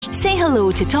Say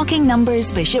hello to Talking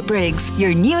Numbers Bishop Briggs,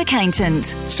 your new accountant.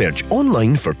 Search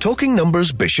online for Talking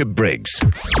Numbers Bishop Briggs.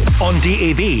 On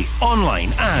DAB,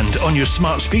 online and on your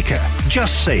smart speaker.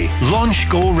 Just say, launch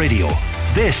Go Radio.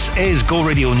 This is Go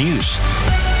Radio News.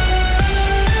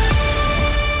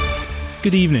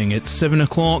 Good evening, it's 7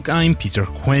 o'clock, I'm Peter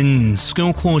Quinn.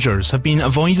 School closures have been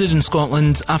avoided in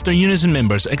Scotland after Unison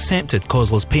members accepted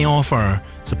COSLA's pay offer.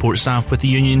 Support staff with the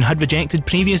union had rejected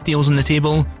previous deals on the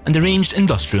table and arranged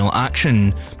industrial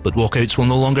action, but walkouts will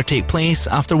no longer take place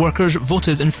after workers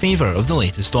voted in favour of the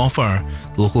latest offer.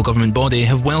 The local government body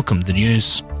have welcomed the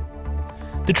news.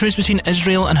 The truce between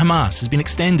Israel and Hamas has been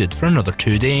extended for another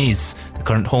 2 days. The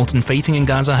current halt in fighting in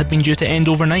Gaza had been due to end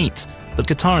overnight, but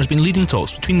Qatar has been leading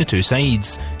talks between the two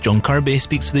sides. John Kirby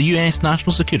speaks to the US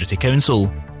National Security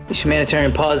Council. This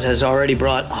humanitarian pause has already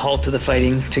brought a halt to the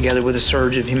fighting, together with a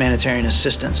surge of humanitarian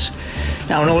assistance.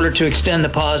 Now, in order to extend the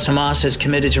pause, Hamas has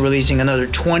committed to releasing another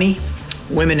 20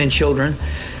 women and children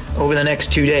over the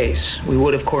next 2 days. We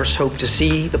would, of course, hope to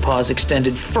see the pause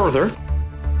extended further.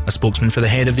 A spokesman for the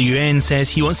head of the UN says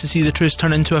he wants to see the truce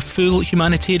turn into a full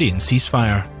humanitarian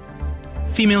ceasefire.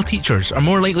 Female teachers are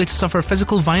more likely to suffer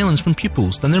physical violence from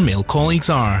pupils than their male colleagues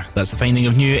are. That's the finding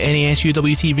of new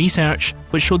NASUWT research,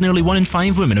 which showed nearly 1 in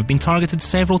 5 women have been targeted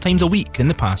several times a week in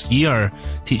the past year.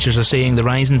 Teachers are saying the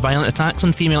rise in violent attacks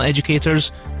on female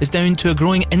educators is down to a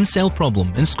growing incel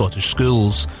problem in Scottish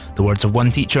schools. The words of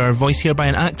one teacher, voiced here by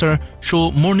an actor,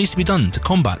 show more needs to be done to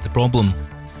combat the problem.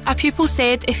 A pupil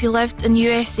said if he lived in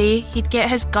USA, he'd get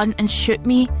his gun and shoot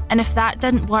me, and if that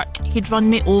didn't work, he'd run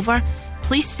me over.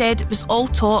 Police said it was all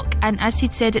talk, and as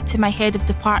he'd said it to my head of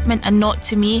department and not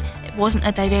to me, it wasn't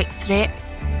a direct threat.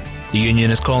 The union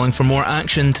is calling for more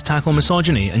action to tackle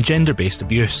misogyny and gender-based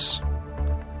abuse.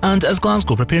 And as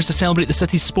Glasgow prepares to celebrate the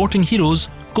city's sporting heroes,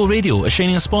 Go Radio is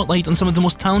shining a spotlight on some of the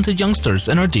most talented youngsters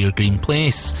in our dear green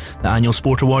place. The annual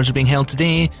Sport Awards are being held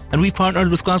today, and we've partnered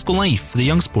with Glasgow Life for the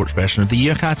Young Sports Person of the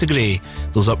Year category.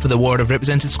 Those up for the award have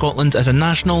represented Scotland at a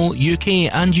national, UK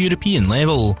and European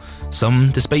level. Some,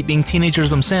 despite being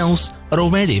teenagers themselves, are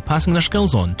already passing their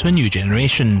skills on to a new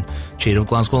generation. Chair of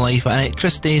Glasgow Life, Annette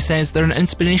Christie, says they're an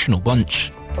inspirational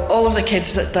bunch. All of the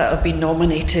kids that have been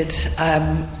nominated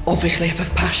obviously have a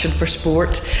passion for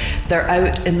sport. They're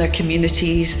out in their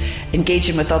communities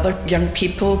engaging with other young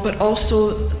people, but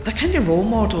also they're kind of role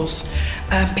models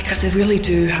because they really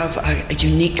do have a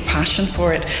unique passion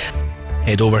for it.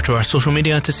 Head over to our social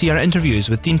media to see our interviews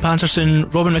with Dean Patterson,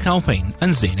 Robin McAlpine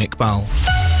and Zayn Iqbal.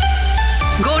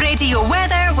 Go Radio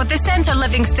weather with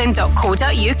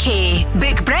thecentreLivingston.co.uk.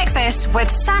 Book breakfast with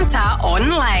Santa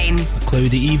online. A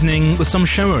cloudy evening with some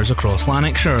showers across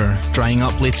Lanarkshire. Drying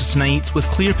up later tonight with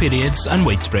clear periods and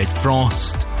widespread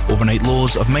frost. Overnight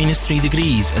lows of -3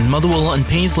 degrees in Motherwell and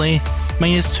Paisley,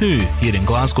 -2 here in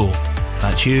Glasgow.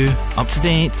 That's you, up to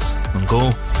date on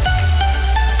Go.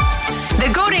 The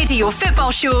Go Radio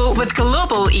Football Show with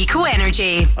Global Eco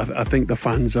Energy. I think the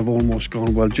fans have almost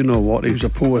gone, well, do you know what? It was a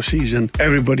poor season.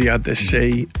 Everybody had their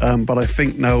say. But I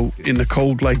think now, in the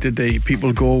cold light of day,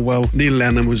 people go, well, Neil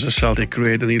Lennon was a Celtic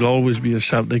great and he'll always be a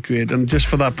Celtic great. And just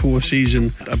for that poor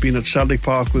season, I've been at Celtic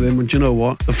Park with him. And do you know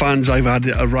what? The fans I've had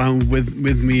around with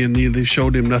me and Neil, they've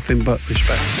showed him nothing but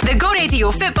respect. The Go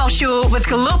Radio Football Show with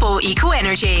Global Eco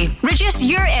Energy. Reduce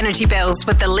your energy bills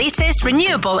with the latest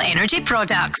renewable energy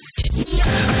products.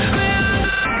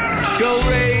 Go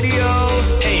Radio.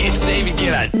 Hey, it's David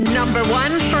Gillard. Number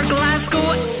 1 for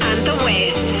Glasgow and the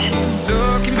West.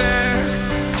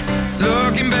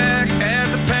 Looking back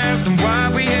at the past and why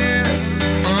we're here.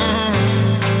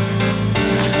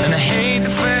 And I hate the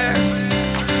fact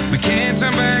we can't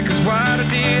turn back, 'cause what I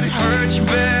did, it hurt you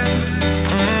bad.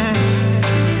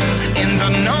 And I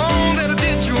know that I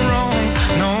did you wrong,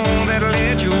 know that I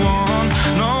led you on,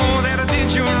 know that I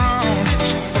did you wrong.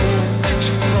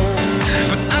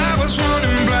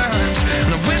 Running blind,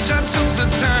 and I wish I took the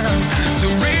time to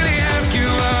really ask you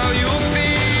how you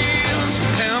feel. So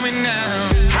tell me now,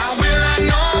 how will I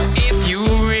know if you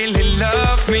really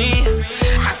love me?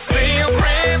 I say a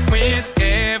prayer with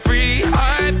every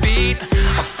heartbeat.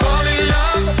 I fall in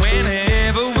love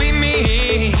whenever we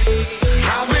meet.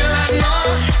 How will I know?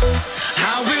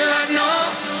 How will I know?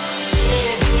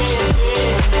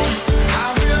 How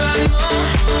will I know?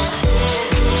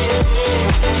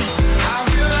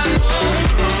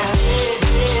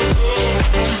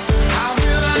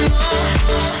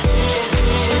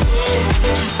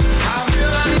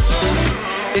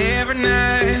 Every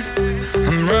night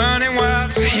I'm running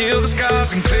wild to heal the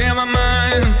scars and clear my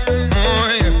mind.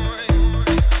 Oh, yeah.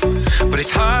 But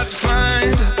it's hard to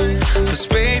find the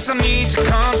space I need to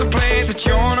contemplate that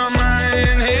you're not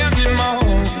mine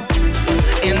anymore.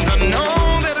 And I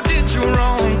know that I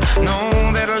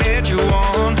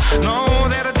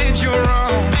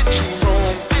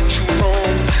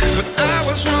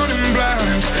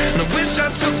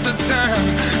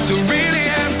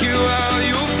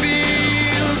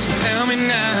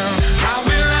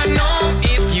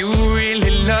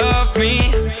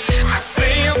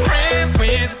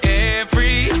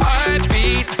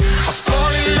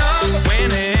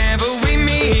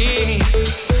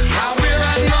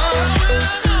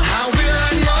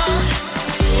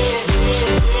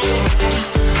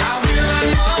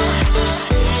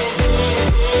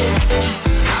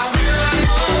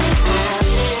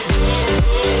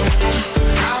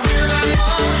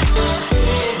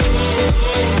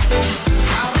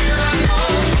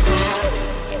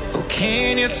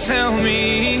tell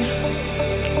me.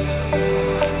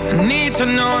 I need to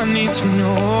know, I need to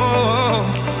know.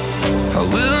 How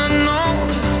will I know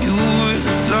if you would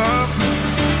love me?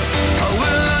 How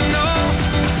will I know?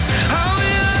 How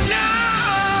will I know?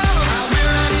 How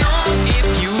will I know if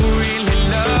you really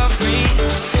love me?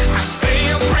 I say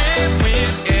a prayer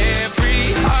with every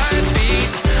heartbeat.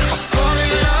 I fall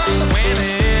in love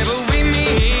whenever we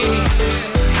meet.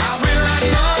 How will I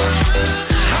know?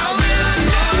 How will I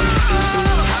know?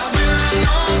 How will I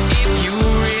know if you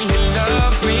really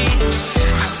love me?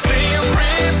 I say a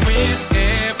prayer with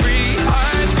every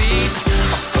heartbeat.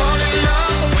 I fall in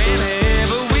love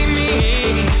whenever we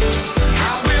meet.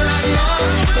 How will I know?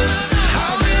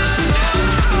 How will I know?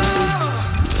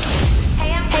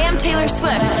 Hey, I'm Taylor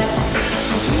Swift.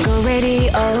 Go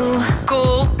radio. Go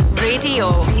radio.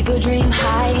 People dream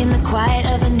high in the quiet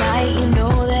of the night. You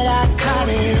know that I caught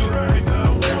it.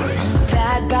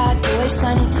 Bad, bad boy,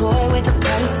 shiny toy with a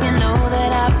price. You know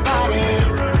that I bought it.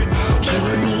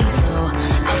 Killing me slow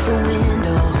out the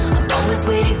window. I'm always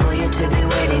waiting for you to be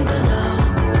waiting below.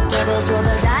 Devils roll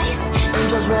the dice,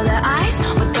 angels roll their eyes.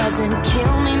 What doesn't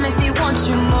kill me makes me want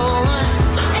you more.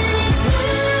 And it's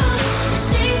blue, the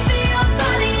shape of your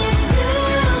body is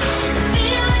blue. The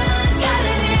feeling I got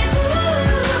it is blue.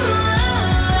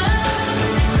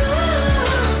 It's a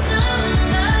cruel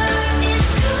summer.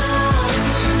 It's cool,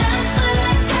 that's what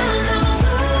I tell 'em. No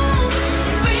rules,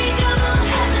 unbreakable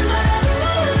heaven, but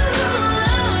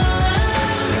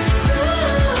it's a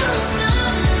cruel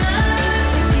summer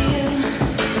with you.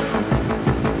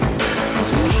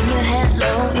 Hang your head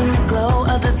low in the glow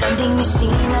of the vending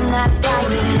machine. I'm not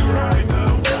dying.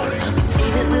 We say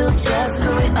that we'll just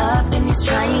screw it up in these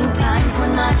trying times.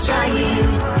 We're not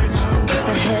trying. So get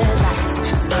the headlights.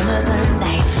 Summer's a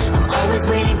knife. I'm always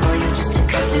waiting for you just to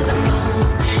cut to the bone.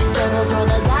 Devils roll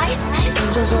the dice,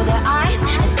 angels roll their eyes.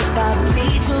 And if I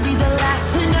bleed, you'll be the last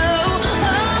to know.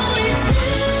 Oh, it's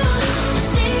blue. The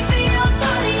shape of your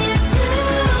body is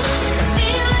blue. The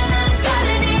feeling I got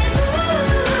it is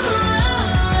blue.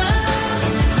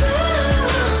 It's a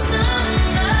cruel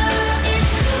summer.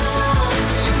 It's cool.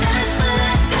 That's what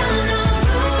I tell 'em. No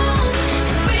rules.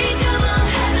 Unbreakable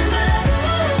heaven, but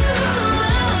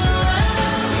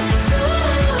it's a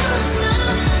cruel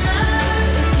summer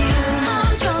with you.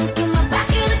 I'm drunk in the back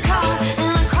of the car,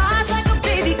 and I cried like a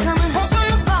baby coming home from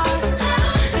the bar.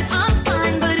 Said I'm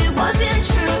fine, but it wasn't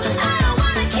true. I don't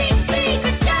wanna keep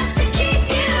secrets just to keep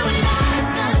you alive.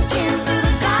 Snuck in through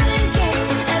the garden gate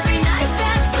every night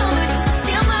that summer just to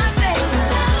seal my fate.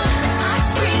 And I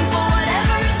scream for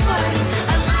whatever it's worth.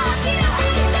 I love you,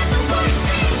 ain't that the worst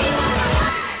thing you ever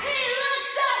heard? He looks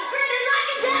so gritty like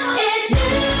a devil. It's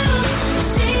blue, the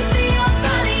shape of your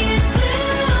body is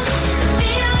blue. The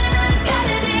feeling I got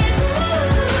it is blue.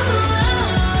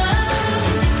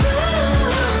 It's a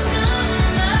cruel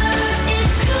summer.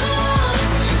 It's cool,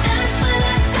 that's what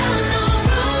I tell 'em. No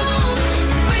rules,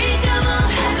 unbreakable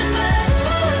heaven, but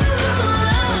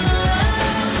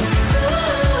it's a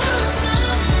cruel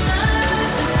summer.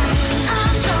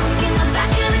 I'm drunk in the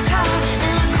back of the car,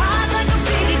 and I cried like a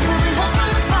baby coming home from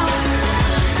the bar.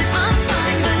 Said I'm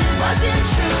fine, but it wasn't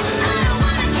true. I don't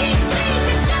wanna keep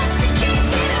secrets just to keep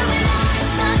you alive.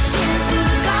 Snuck in through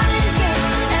the garden gate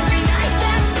every night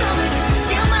that summer just to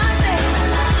seal my fate.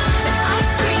 And I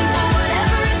scream for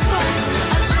whatever it's worth.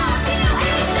 I love you,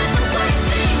 ain't that the worst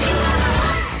thing you ever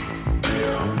heard?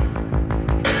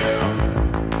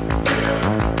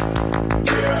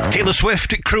 Taylor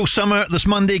Swift, Cruel Summer, this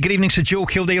Monday. Good evening to Joe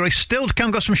Kilday. Right, still to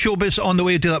come, got some showbiz on the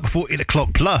way. Do that before 8 o'clock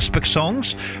plus. Big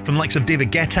songs from the likes of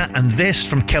David Guetta and this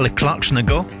from Kelly Clarkson to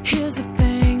go. Here's the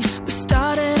thing, we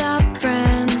started out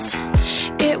friends.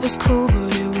 It was cool,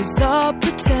 but it was all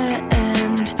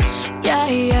pretend. Yeah,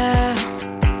 yeah.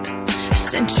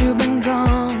 Since you've been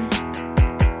gone,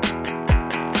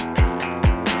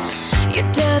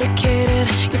 you're dedicated,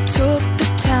 you took the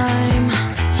time.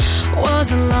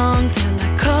 Wasn't long till I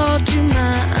called you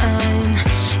mine.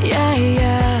 Yeah,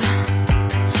 yeah.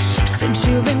 Since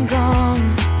you've been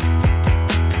gone,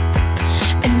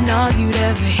 and all you'd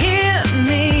ever hear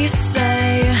me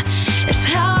say is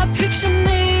how I picture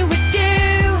me with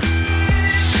you.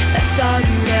 That's all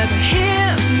you'd ever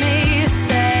hear me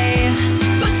say.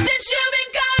 But since you've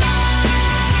been gone,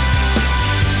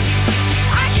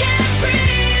 I can't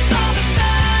breathe for the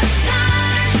first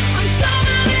time. I'm so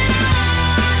moving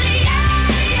on, yeah,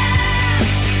 yeah.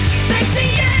 Thanks to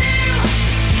you,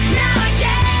 now I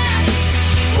get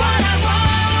what I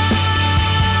want.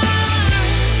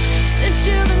 Since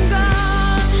you've been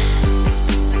gone,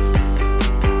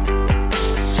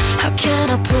 how can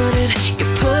I put it? You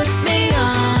put me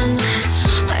on.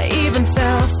 I even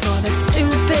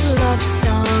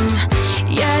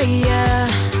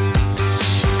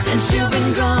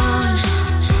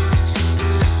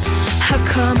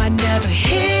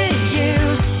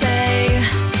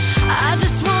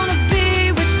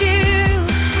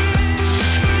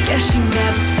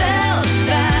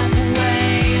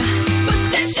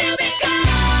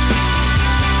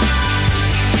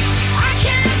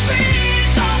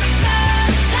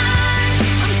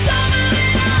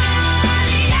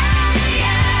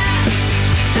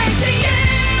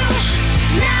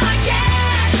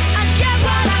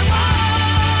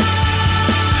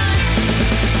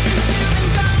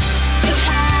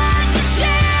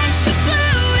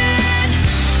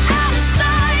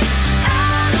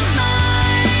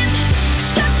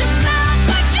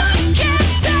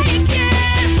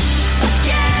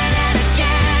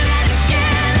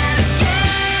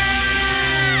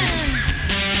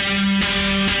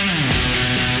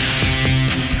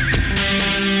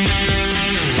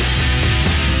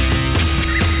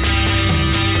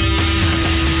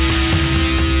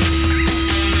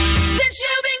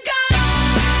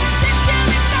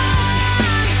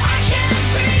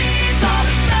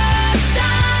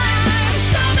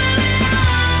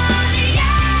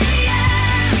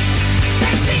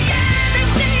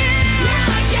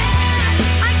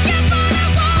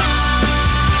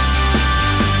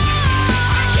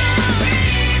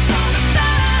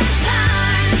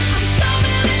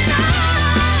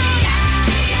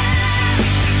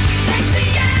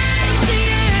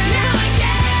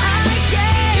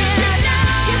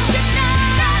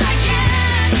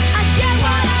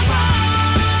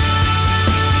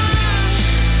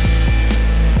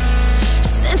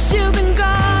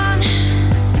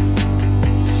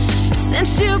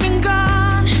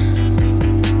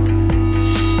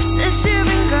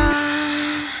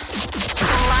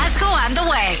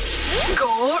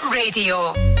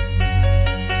Radio.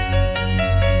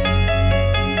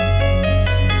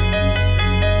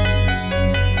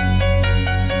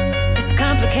 It's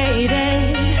complicated,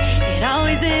 it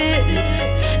always is.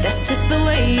 That's just the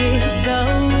way it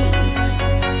goes.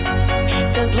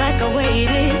 Feels like I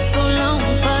waited so long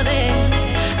for this.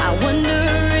 I wonder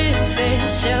if it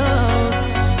shows.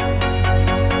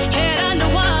 Head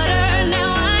underwater,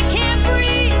 now I can't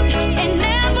breathe. It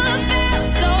never felt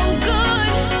so good.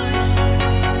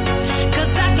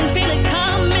 'Cause I can feel it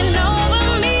coming over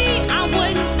me. I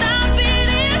wouldn't stop it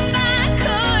if I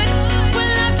could. When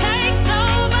love takes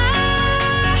over,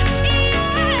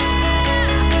 yeah.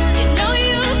 You know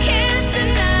you can't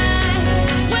deny.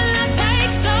 When love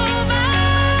takes over,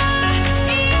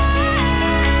 yeah.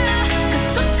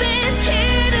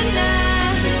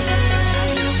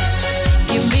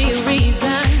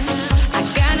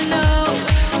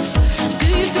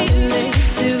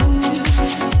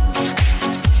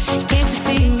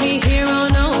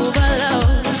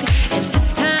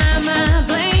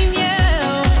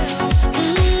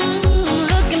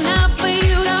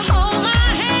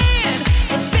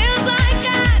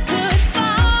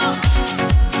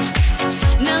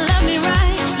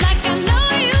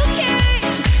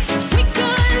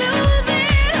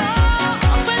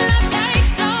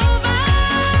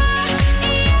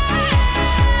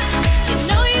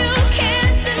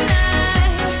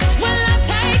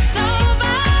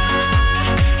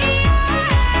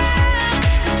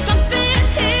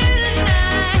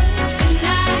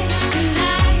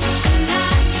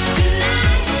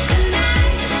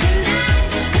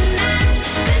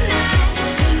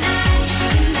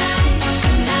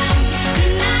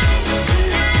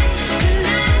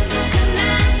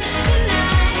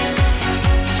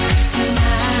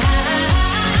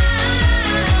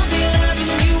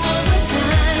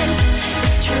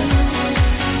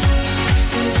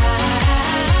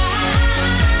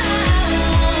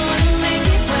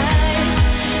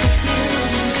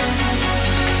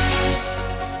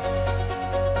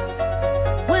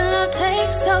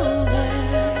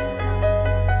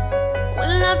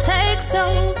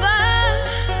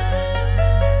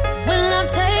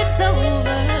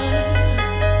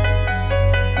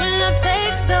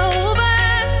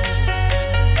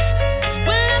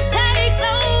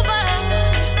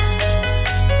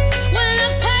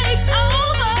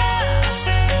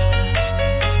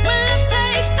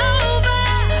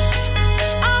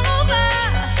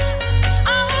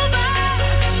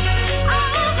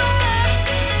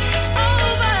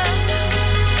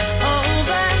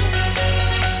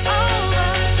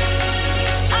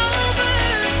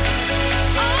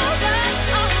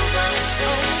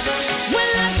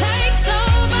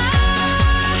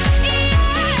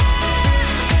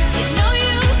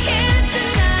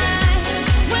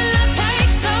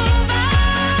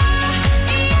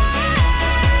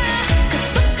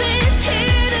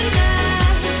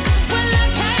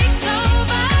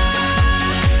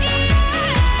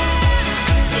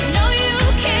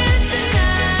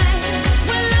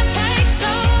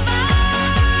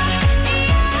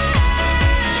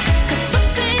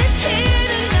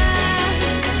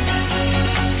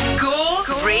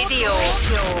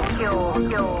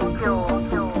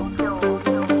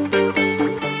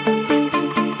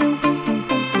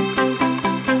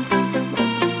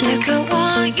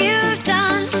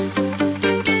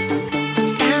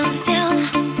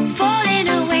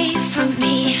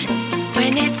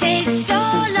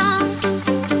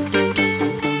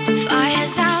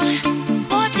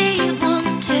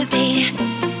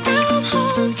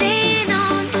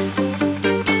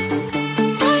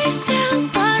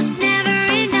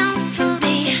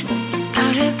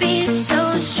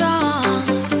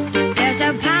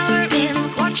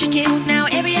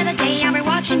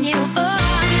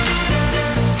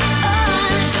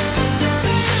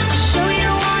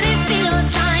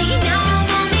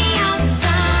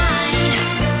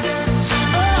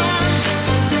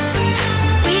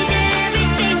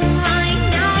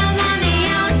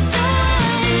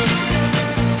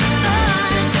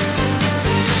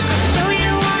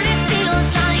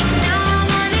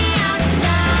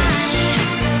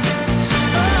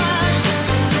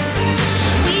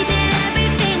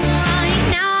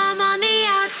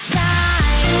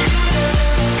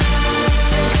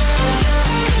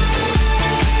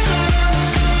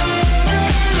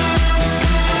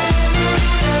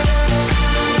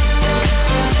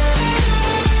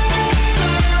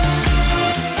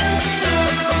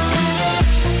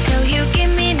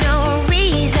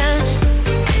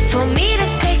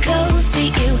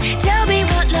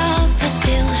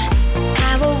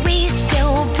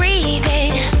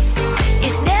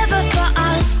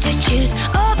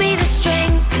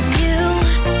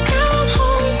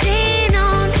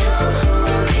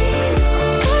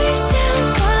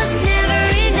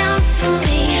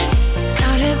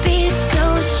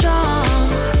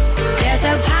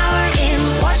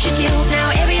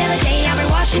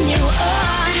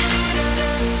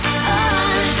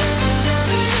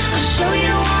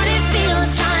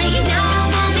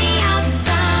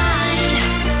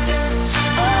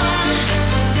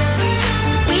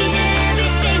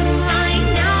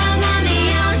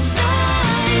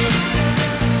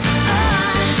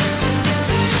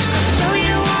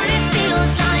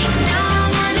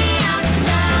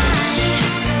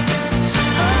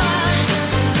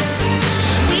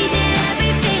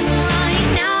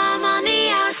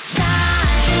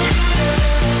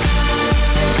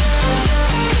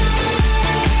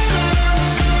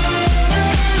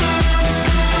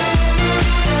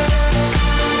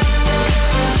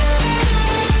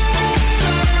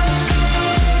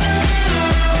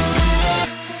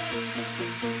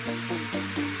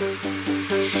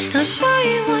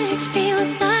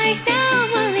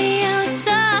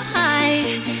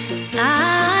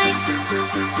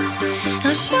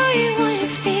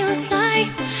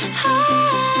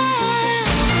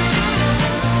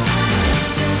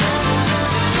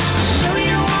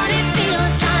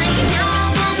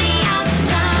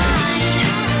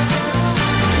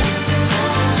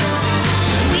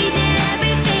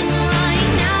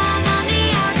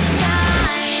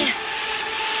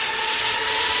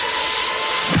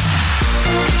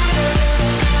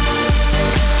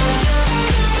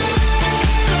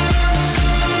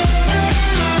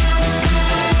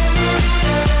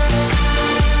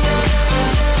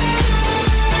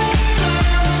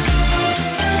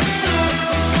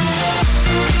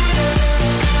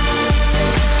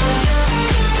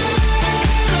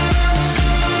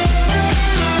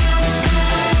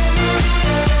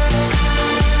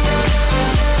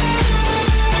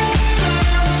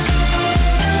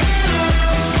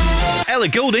 Ellie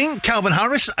Goulding, Calvin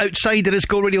Harris. Outside there is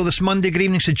Go Radio this Monday. Good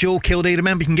evening to Joe Kilday.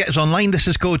 Remember, you can get us online. This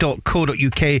is go.co.uk. If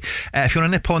you want to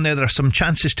nip on there are some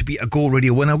chances to be a Go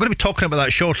Radio winner. I'm going to be talking about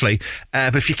that shortly.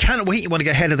 But if you can't wait, you want to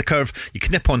get ahead of the curve, you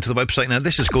can nip onto the website now.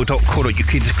 This is go.co.uk.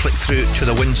 Just click through to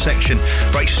the win section.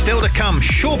 Right, still to come,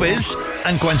 Showbiz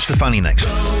and Gwen Stefani next.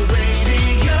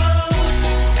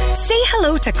 Say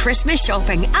hello to Christmas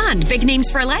shopping and big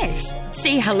names for less.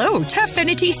 Say hello to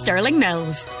Affinity Sterling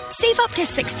Mills. Save up to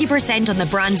 60% on the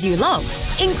brands you love,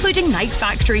 including Night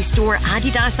Factory Store,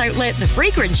 Adidas Outlet, The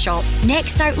Fragrance Shop,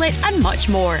 Next Outlet and much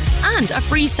more. And a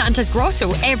free Santa's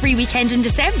Grotto every weekend in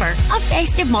December, a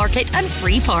festive market and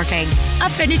free parking.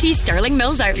 Affinity Sterling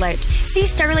Mills Outlet. See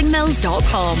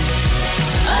sterlingmills.com.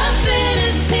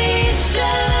 Affinity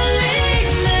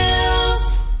Sterling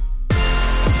Mills.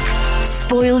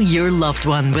 Spoil your loved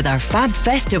one with our fab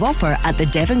festive offer at the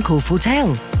Devon Cove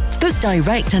Hotel. Book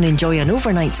direct and enjoy an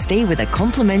overnight stay with a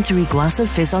complimentary glass of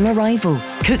fizz on arrival,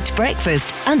 cooked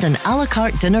breakfast and an a la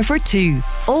carte dinner for two.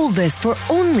 All this for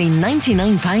only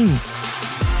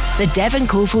 £99. The Devon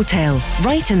Cove Hotel,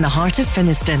 right in the heart of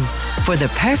Finnieston. For the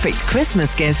perfect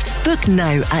Christmas gift, book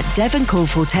now at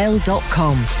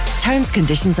devoncovehotel.com. Terms,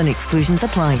 conditions and exclusions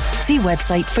apply. See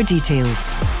website for details.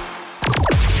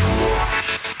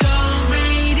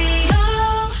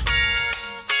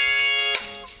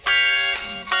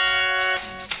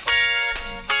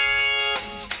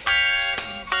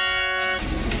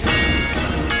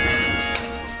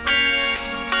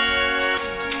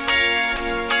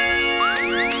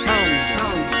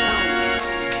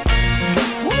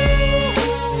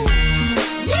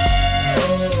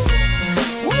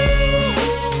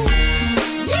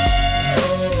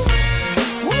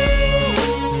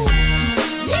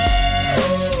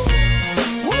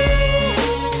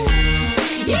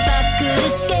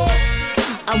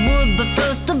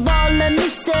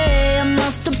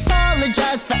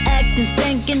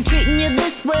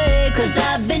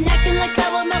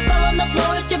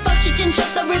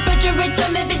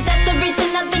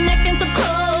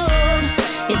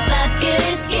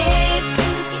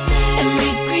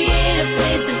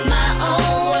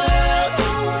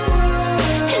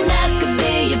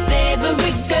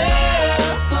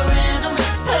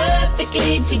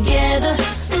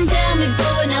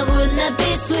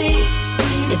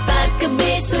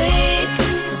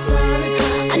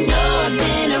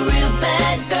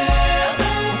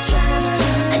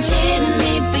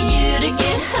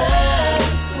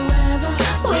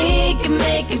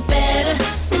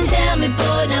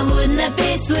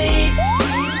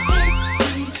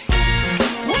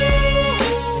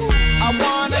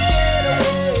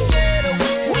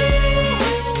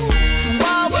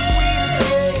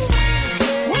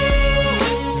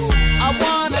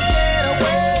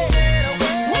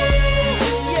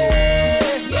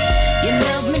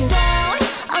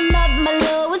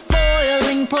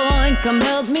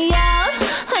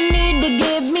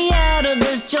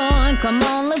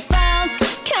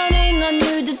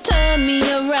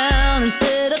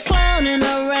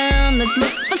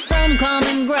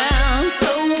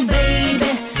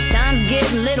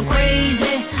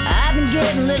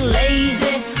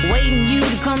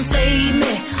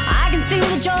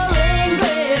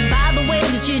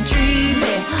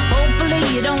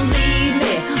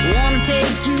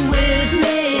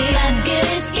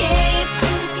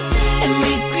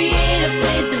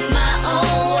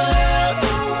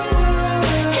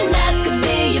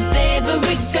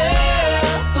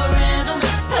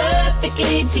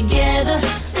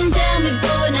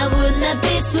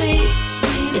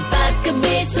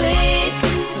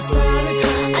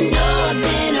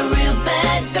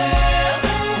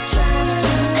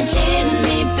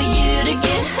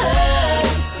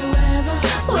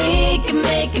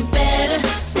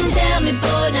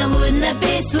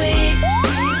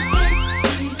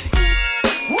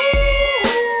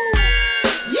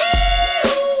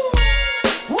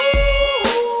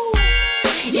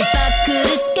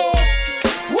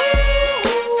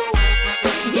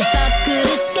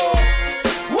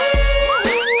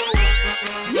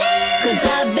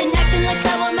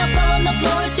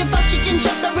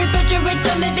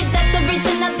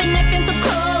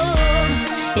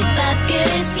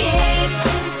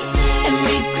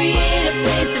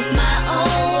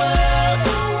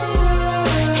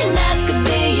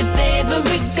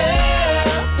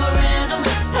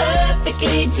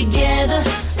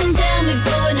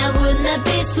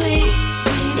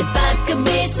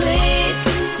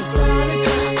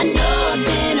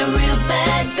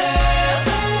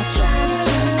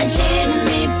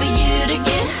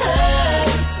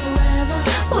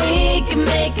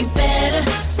 Make it better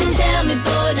and tell me,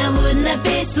 boy, now wouldn't that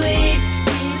be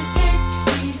sweet?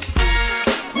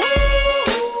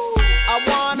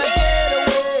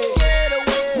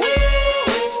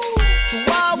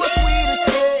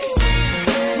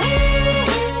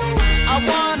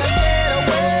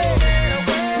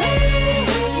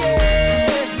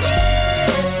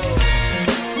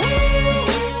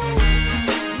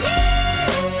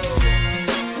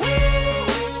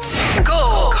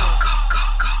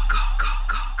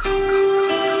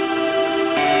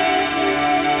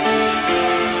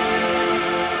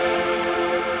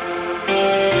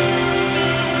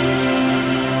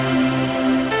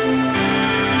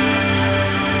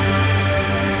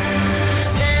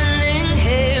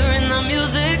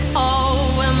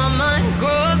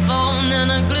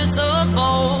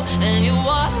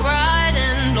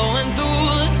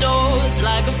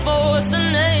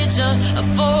 a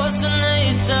force of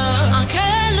nature. I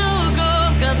can't look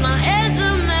up 'cause my head's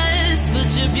a mess, but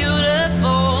you're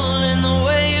beautiful in the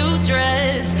way you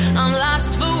dress. I'm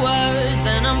lost for words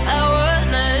and I'm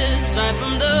powerless. Right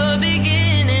from the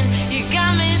beginning, you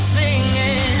got me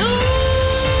singing. Ooh,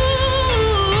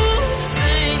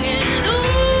 singing.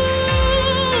 Ooh,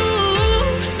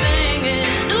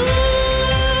 singing. Ooh,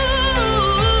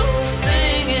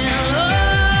 singing.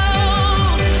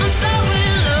 Oh, I'm so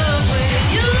in love with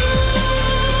you.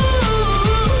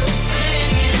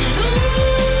 Singing.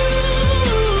 Ooh,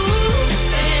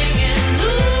 singing.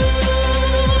 Ooh,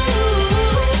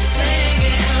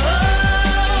 singing. Oh,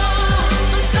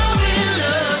 I'm so in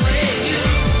love with you.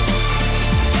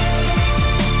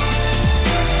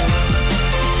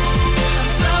 I'm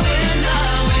so in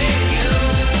love with you.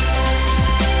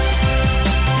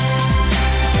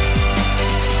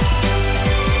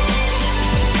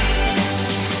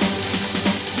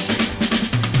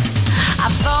 I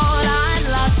thought I'd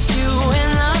lost you in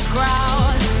the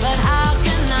crowd, but how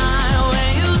can I when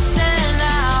you stand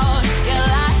out? You're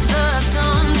like the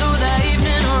sun through the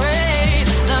evening rain.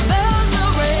 The bells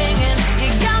are ringing, you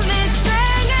got me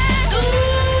singing.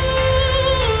 Ooh,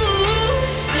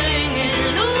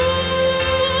 singing. Ooh,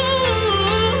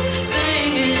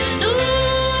 singing.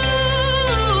 Ooh,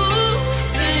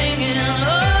 singing.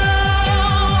 Oh,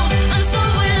 I'm so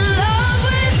in love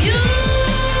with you.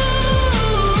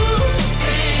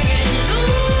 Singing.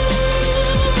 Ooh,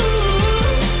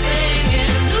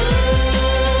 singing. Ooh,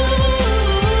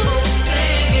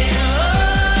 singing. Oh,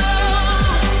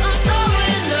 I'm so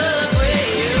in love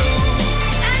with you.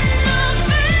 And I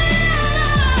feel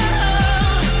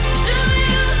love. Do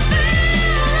you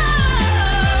feel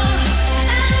love?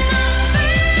 And I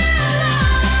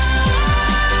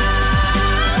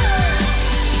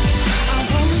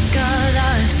I've got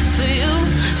eyes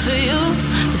for you,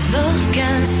 just look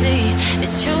and see.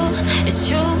 It's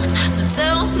true, so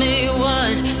tell me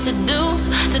what to do,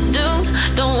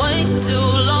 don't wait too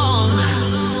long.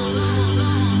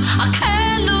 I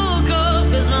can't look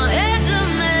up 'cause my head's a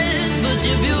mess, but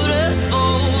you're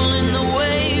beautiful in the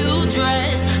way you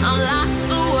dress. I'm lost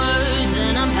for words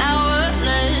and I'm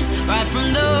powerless. Right from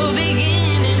the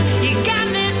beginning, you got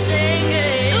me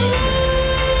singing. Ooh,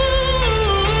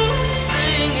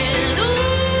 singing. Ooh,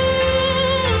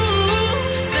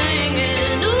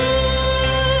 singing.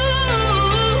 Ooh,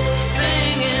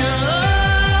 singing. Oh,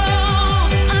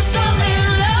 I'm so in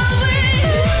love with you.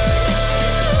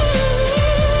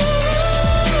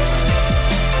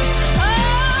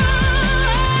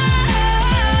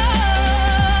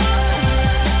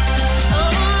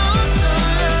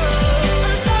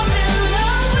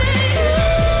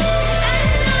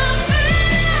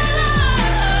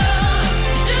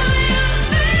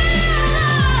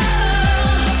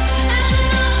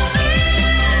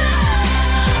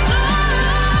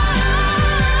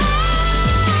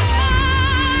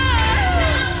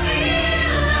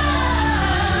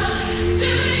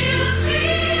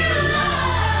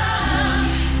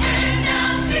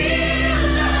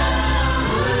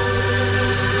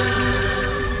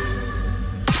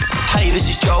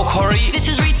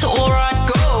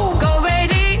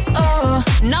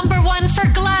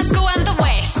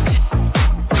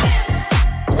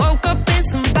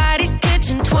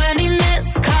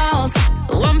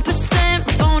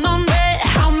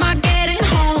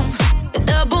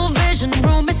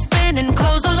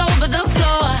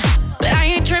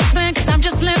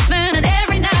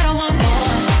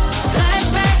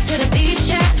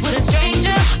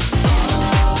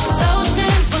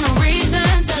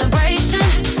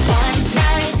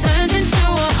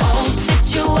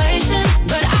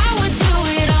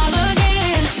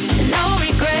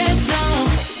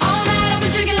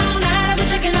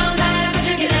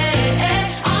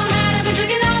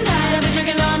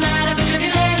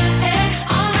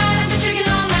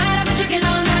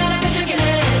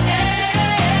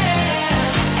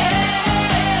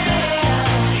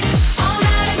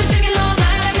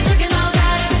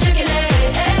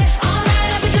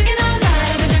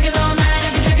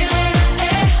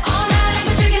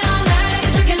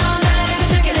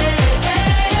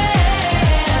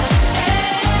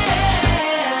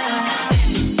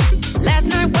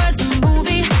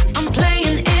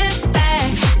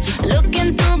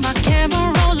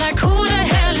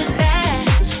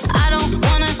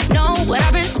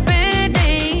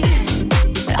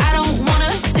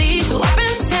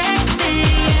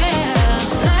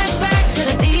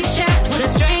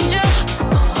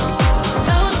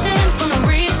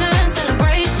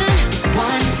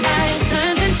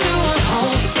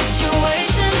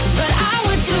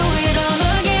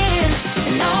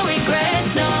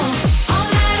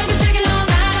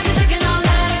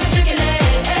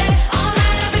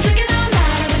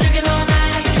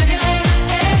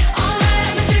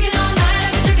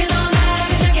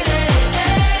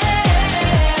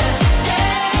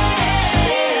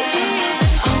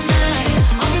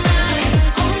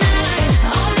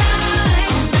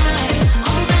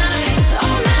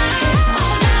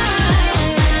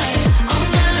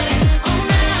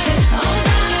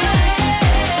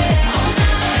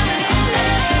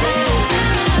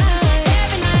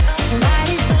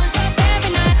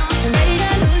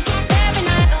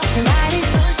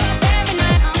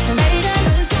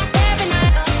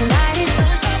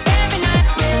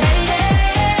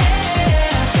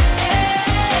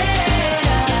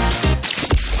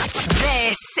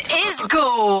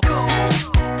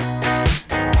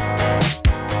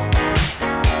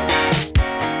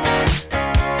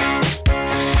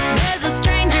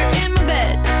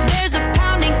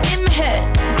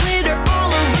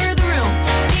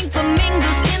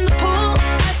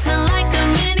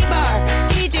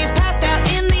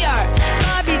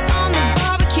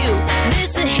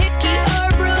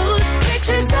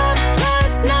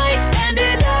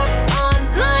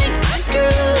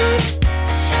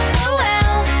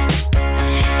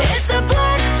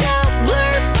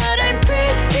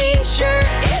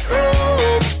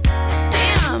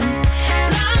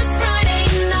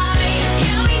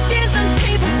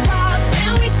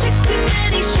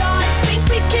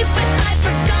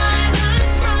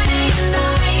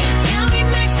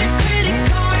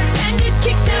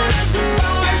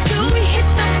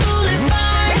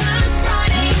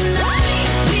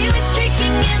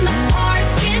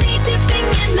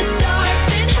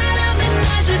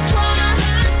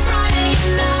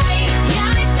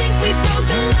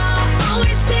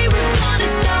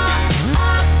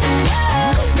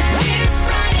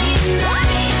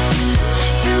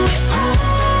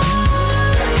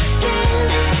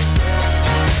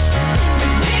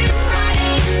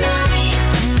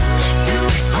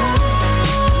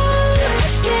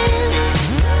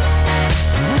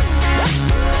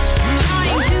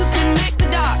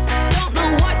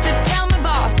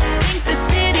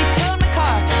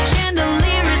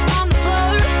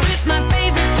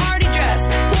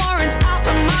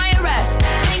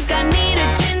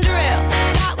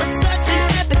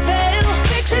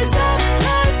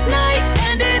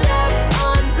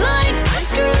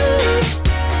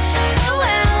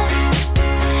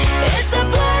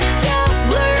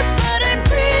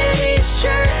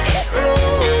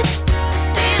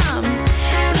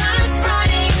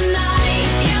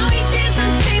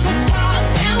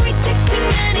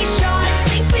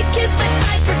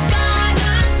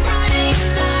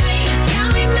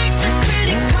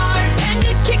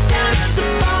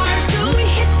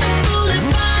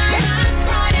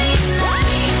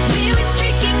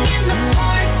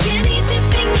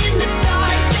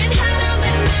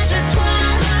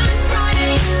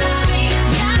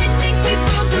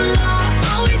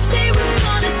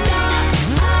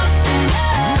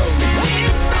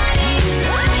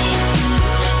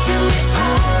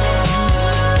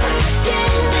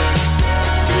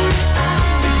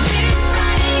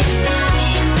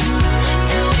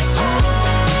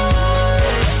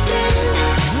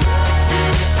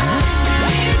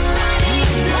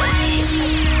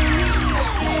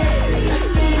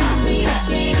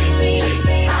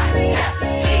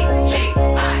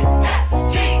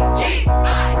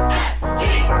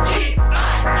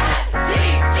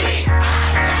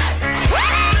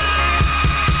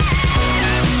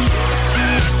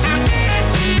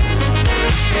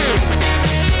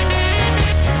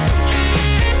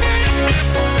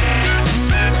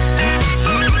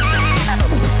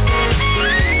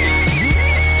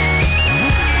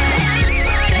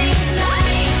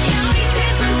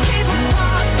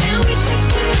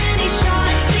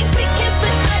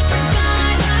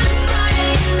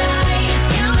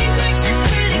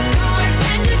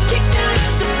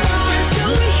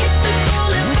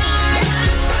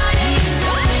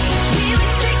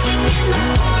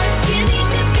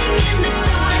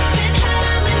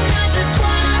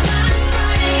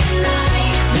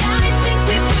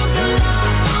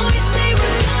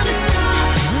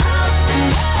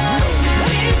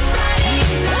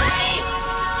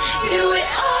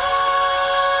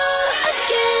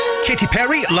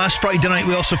 Last Friday night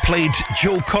we also played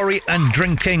Joe Corey and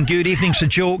Drinking. Good evening to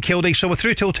Joe, Kilday. So we're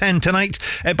through till 10 tonight.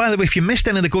 By the way, if you missed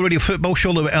any of the Go Radio Football show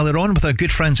a little bit earlier on with our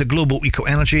good friends at Global Eco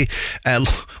Energy,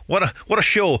 what a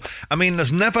show. I mean,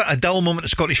 there's never a dull moment in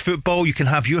Scottish football. You can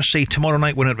have your say tomorrow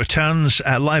night when it returns,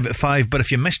 live at 5. But if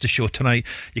you missed the show tonight,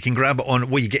 you can grab it on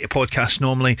where you get your podcast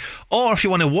normally. Or if you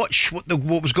want to watch what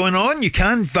was going on, you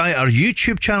can via our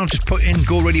YouTube channel. Just put in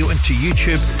Go Radio into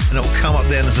YouTube and it'll come up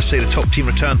there. And as I say, the top team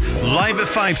return live at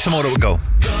 5 tomorrow we go.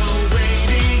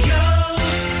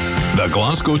 The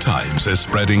Glasgow Times is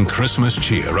spreading Christmas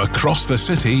cheer across the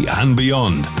city and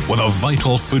beyond with a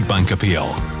vital food bank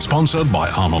appeal. Sponsored by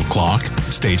Arnold Clark,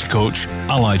 Stagecoach,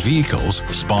 Allied Vehicles,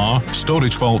 Spar,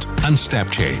 Storage Vault and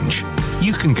Step Change.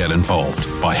 You can get involved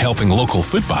by helping local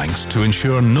food banks to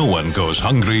ensure no one goes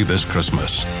hungry this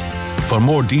Christmas. For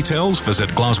more details,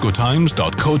 visit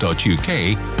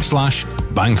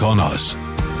glasgowtimes.co.uk/bankonus.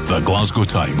 The Glasgow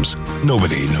Times.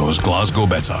 Nobody knows Glasgow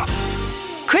better.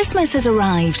 Christmas has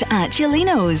arrived at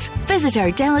Chilino's. Visit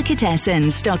our delicatessen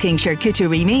stocking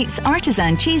charcuterie meats,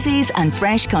 artisan cheeses and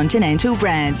fresh continental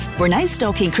breads. We're now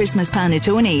stocking Christmas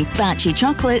panettone, batchy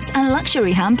chocolates and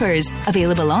luxury hampers.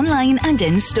 Available online and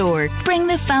in store. Bring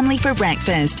the family for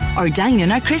breakfast or dine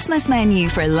on our Christmas menu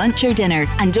for lunch or dinner.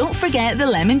 And don't forget the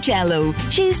limoncello.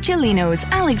 Choose Chilino's,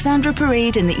 Alexandra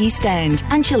Parade in the East End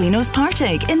and Chilino's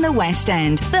Partick in the West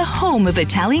End. The home of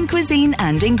Italian cuisine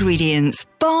and ingredients.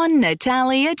 Bon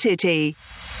Natalia Tutti.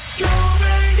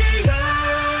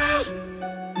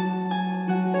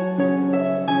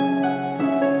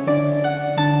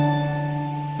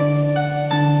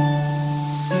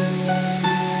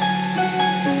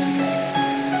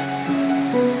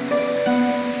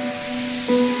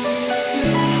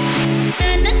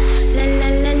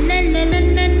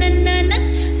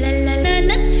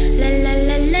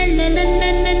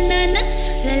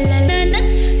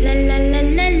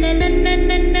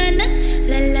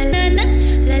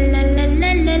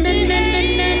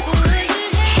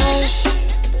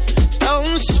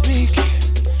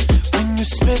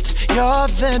 Your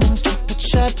venom, keep it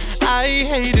shut. I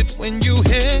hate it when you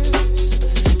hiss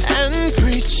and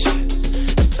preach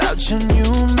about your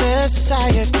new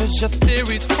messiah, 'cause your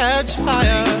theories catch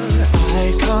fire.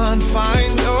 I can't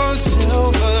find your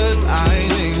silver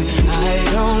lining. I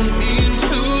don't mean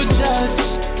to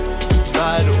judge,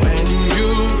 but when you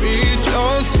read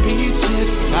your speech,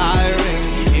 it's tiring.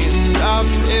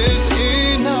 Enough is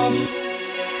enough.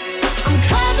 I'm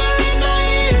covering my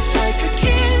ears like a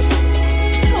kid.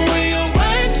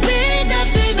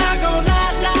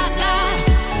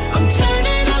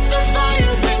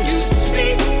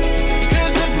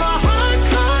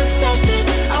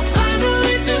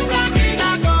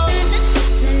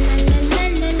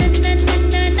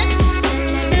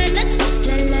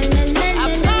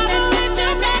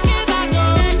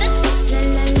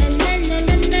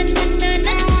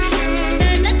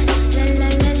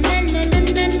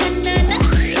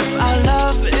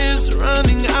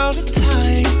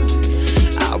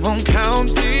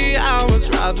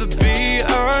 Rather be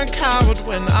a coward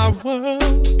when our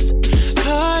worlds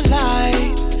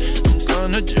collide. I'm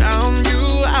gonna drown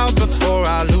you out before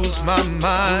I lose my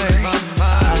mind.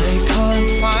 I can't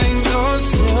find your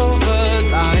silver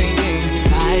lining.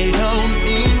 I don't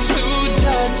mean to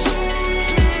judge,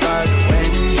 but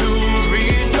when you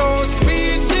read your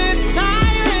speech, it's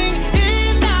tiring.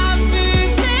 Enough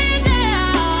is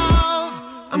enough.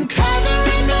 I'm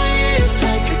covering my ears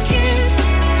like a kid.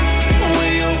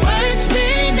 When your words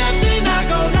mean nothing, I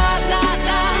go la la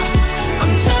la.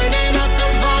 I'm turning up the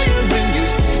volume when you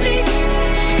speak,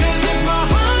 'cause if my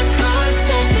heart can't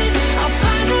stand it, I'll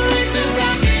find a way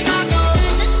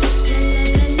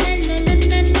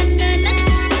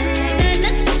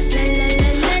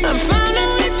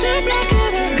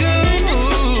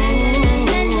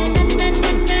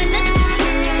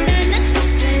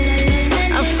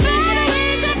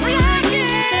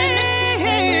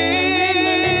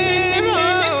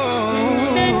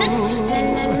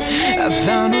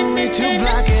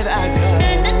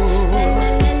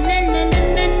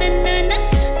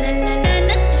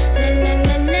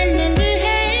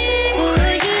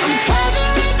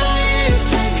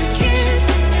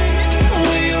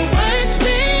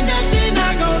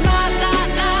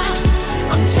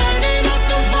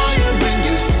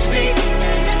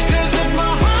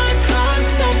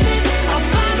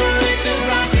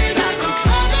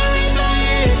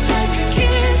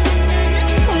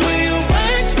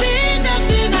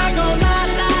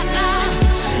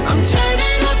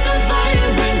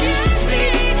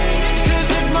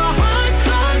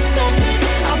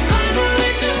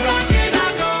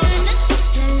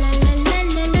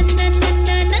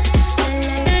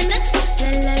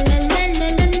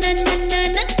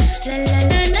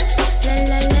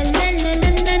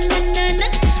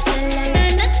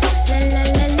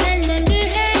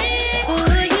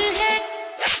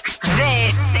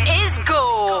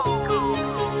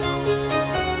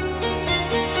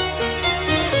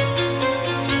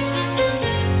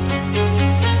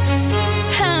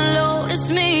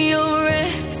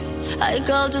I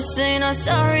called to say not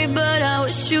sorry, but I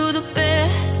wish you the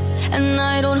best. And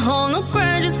I don't hold no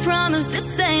grudges, promise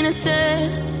this ain't a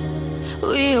test.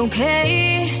 We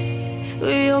okay,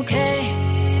 we okay.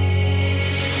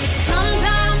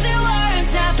 Sometimes it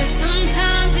works out, but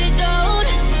sometimes it don't.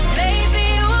 Maybe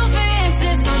we'll fix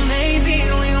this, or maybe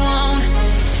we won't.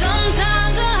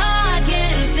 Sometimes a heart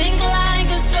can sink like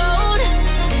a stone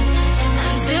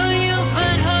until you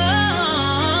find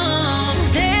home.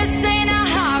 This ain't a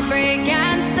heartbreak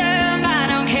anthem. I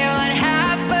don't care what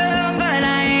happened, but I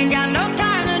ain't got no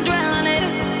time to dwell on it.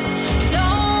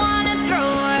 Don't wanna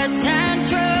throw a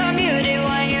tantrum. You did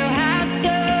what you had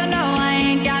to. No, I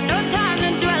ain't got no time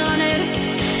to dwell on it.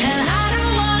 And I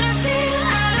don't wanna feel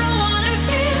hollow.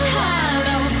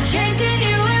 Chasing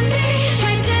you and me,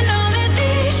 chasing all of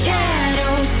these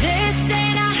shadows. This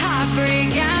ain't a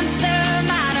heartbreak anthem. I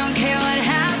don't care what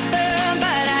happened,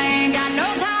 but I ain't got no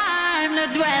time to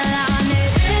dwell on it.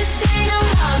 This ain't a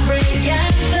heartbreak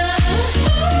anthem.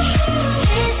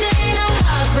 This ain't no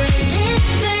heartbreak. This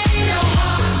ain't no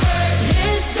heartbreak.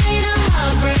 This ain't a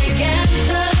heartbreak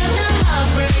anthem. No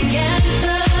heartbreak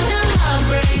anthem. No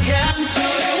heartbreak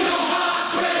anthem.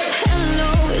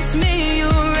 Hello, it's me,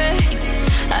 your ex.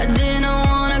 I didn't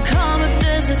wanna call, but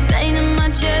there's this pain in my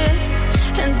chest.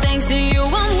 And thanks to you,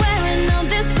 I'm wearing out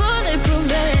this bulletproof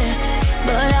vest.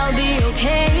 But I'll be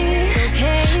okay.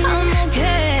 I'm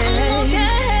okay.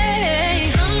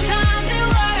 Sometimes it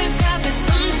works out, but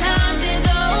sometimes it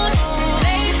don't.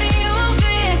 Maybe we'll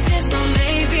fix this, or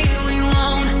maybe we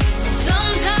won't.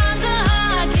 Sometimes a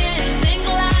heart can sink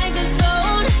like a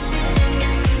stone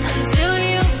until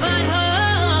you find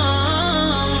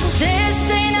home. This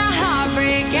ain't a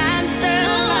heartbreak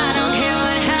anthem. I don't care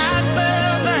what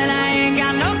happened, but I ain't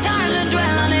got no time to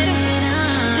dwell on it.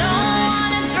 Don't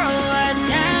wanna throw a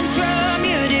tantrum.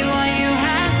 You did what you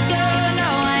had to. No,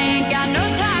 I ain't got no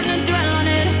time to dwell on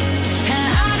it. And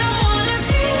I don't wanna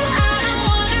feel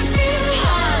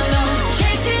hollow.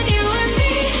 Chasing you and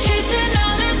me, chasing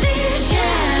all of these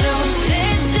shadows.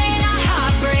 This ain't a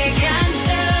heartbreak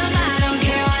anthem. I don't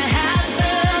care what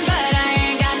happened, but I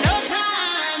ain't got no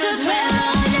time to dwell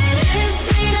on it. This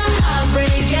ain't a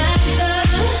heartbreak anthem.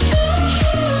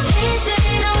 This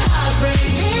ain't no heartbreak.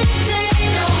 This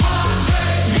ain't no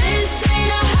heartbreak. This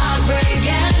ain't a heartbreak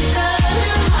anthem.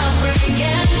 No heartbreak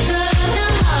anthem. No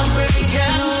heartbreak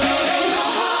anthem.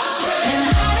 And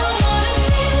I don't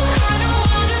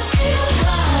wanna feel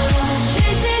hollow.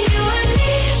 Chasing you and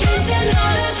me, chasing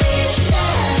all of these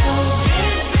shadows.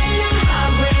 This ain't a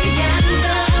heartbreak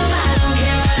anthem. I don't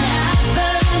care what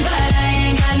happened, but I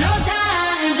ain't got no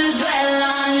time to dwell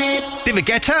on it. David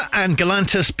Guetta and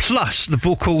Galantis, plus the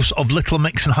vocals of Little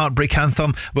Mix and Heartbreak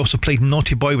Anthem. We also played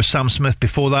Naughty Boy with Sam Smith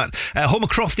before that. Home of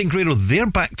Crofty and Grado, they're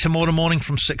back tomorrow morning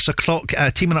from 6 o'clock,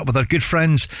 teaming up with our good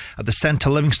friends at the Centre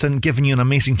Livingston, giving you an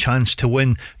amazing chance to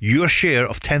win your share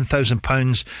of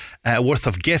 £10,000 worth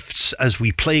of gifts as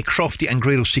we play Crofty and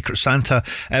Grado's Secret Santa.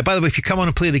 By the way, if you come on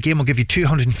and play the game, we'll give you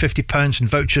 £250 in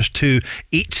vouchers to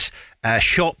eat,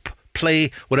 shop,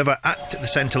 play, whatever, at the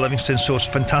Centre Livingston. So it's a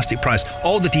fantastic prize.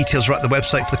 All the details are at the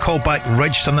website for the callback.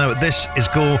 Register now at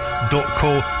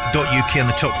thisisgo.co.uk, and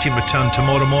the top team return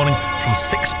tomorrow morning from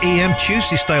 6 a.m.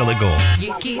 Tuesday style at Go.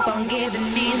 You keep on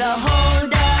giving me the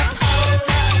hold up.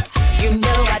 You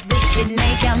know I wish you'd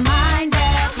make your mind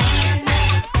up.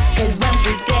 'Cause when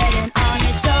we getting on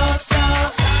it so.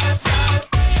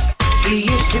 You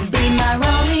used to be my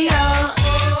Romeo.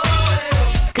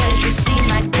 'Cause you see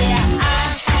my dear,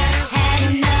 I've had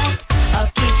enough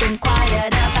of keeping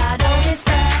quiet about all this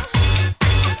stuff.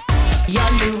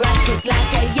 You're neurotic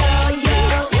like a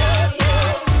yo-yo.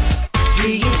 You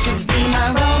used to be my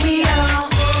Romeo.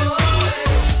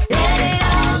 Let it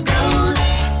all go.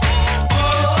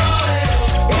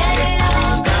 Let it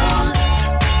all go.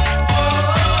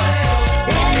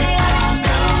 Let it all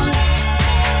go.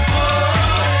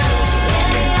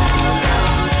 Let it all go.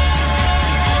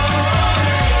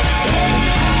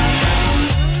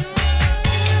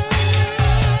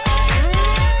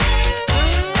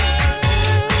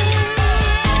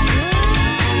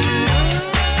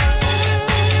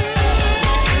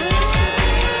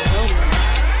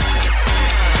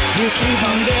 You keep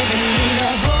on giving me the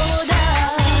hold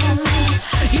up.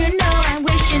 You know I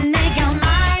wish you'd make your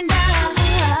mind up.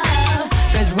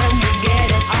 'Cause when we get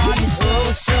it on, it's so.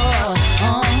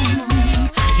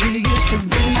 You used to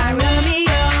be my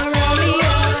Romeo.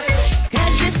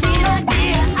 'Cause you see, my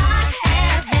dear, I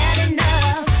have had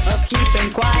enough of keeping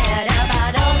quiet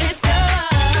about all this stuff.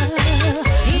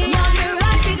 You're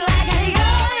neurotic like a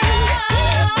yo-yo.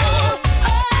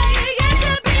 You used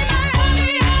to be my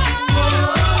Romeo.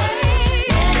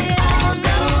 Let it all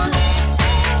go.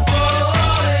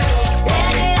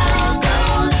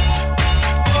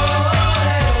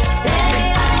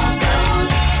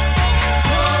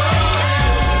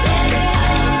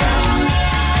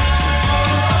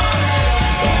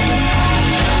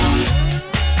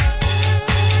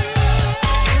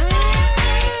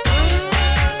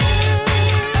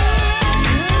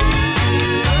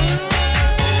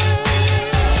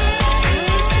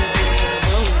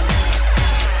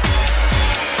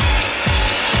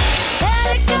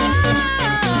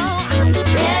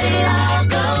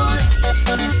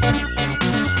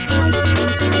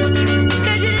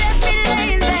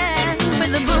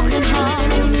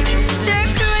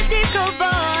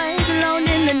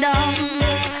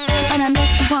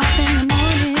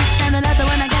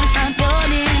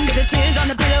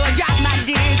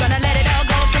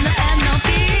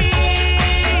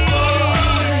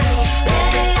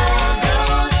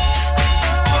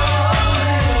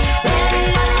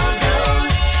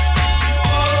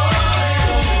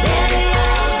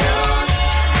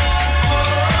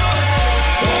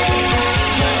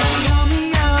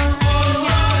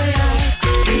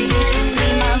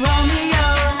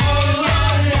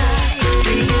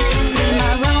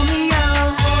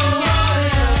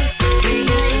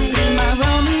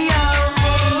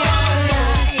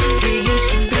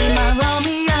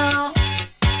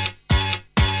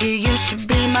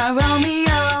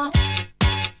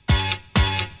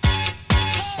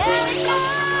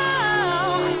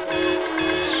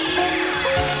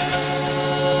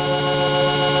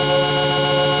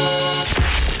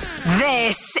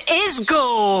 This is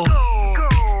Go. I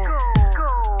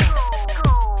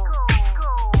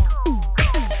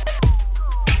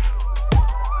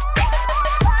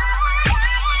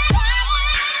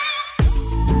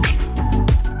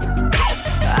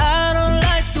don't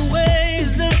like the way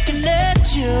he's looking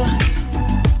at you.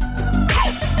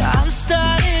 I'm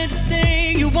starting to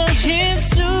think you want him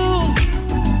too.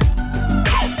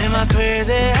 Am I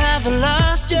crazy? Have I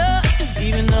lost you?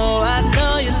 Even though I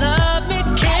know you love me,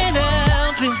 can't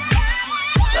help it.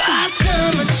 I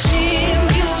turn my chin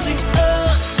music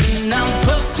up and I'm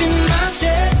puffing my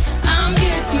chest. I'm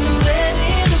getting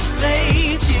ready to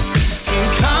face you. Can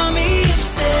call me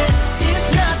obsessed. It's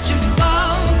not your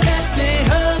fault that they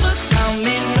hover. I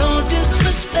mean no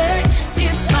disrespect.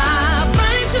 It's my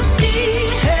right to be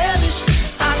hellish.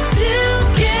 I still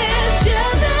get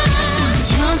jealous.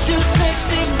 You're too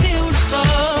sexy,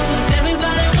 beautiful.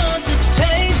 Everybody wants a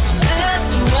taste.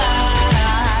 That's why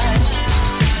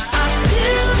I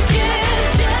still get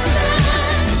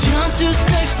jealous. You're too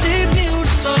sexy,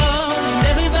 beautiful.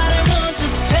 Everybody wants a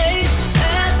taste.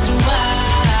 That's why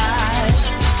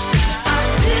I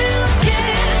still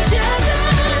get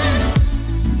jealous.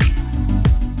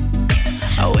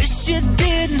 I wish you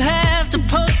didn't have to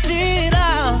post it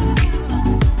out.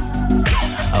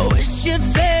 I wish you'd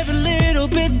save a little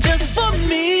bit just for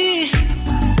me.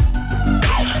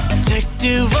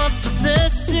 Protective or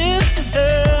possessive,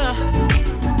 yeah.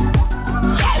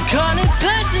 Call it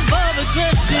passive or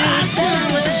aggressive. I turn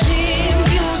my sheet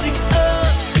music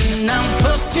up and I'm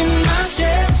puffing my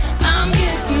chest. I'm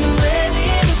getting ready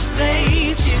to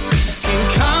face you. Can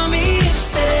call me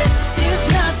obsessed. It's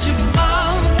not your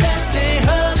fault that they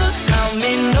hover. I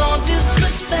mean no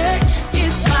disrespect.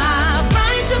 It's my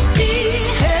right to be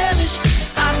hellish.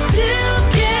 I still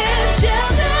get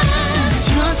jealous.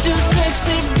 You're too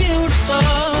sexy,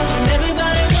 beautiful.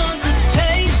 Everybody wants a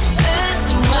taste. That's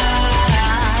why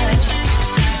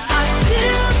I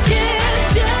still get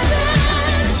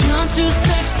jealous. You're too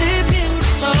sexy,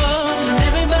 beautiful.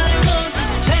 Everybody wants a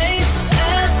taste.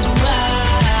 That's why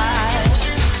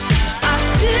I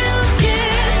still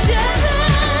get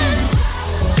jealous.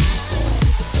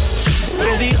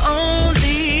 We're the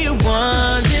only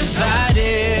ones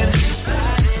invited.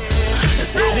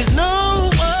 So there's no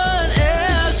one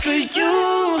else for you.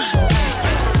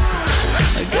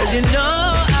 'Cause you know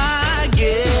I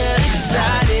get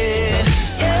excited.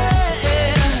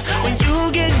 Yeah, when you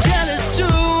get jealous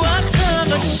too. I turn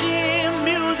my chin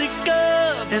music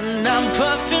up and I'm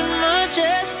puffing my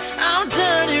chest. I'm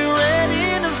turning ready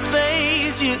to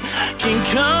face you. Can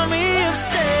call me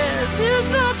obsessed. It's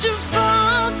not your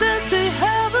fault that they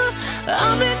have her. I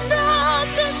mean no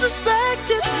disrespect.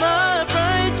 It's my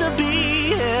right to be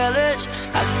hellish.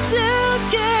 I still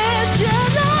get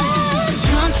jealous.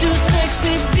 You're too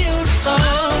sexy,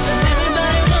 beautiful.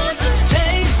 Everybody wants a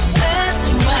taste. That's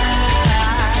why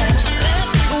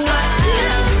I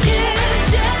still get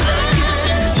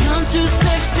jealous. You're too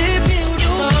sexy,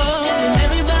 beautiful.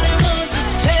 Everybody wants a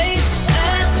taste.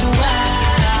 That's why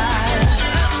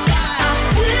I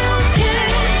still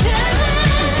get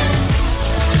jealous.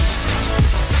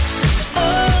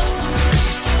 Oh,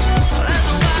 that's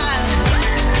why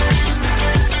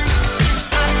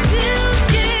I still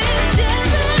get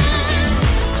jealous.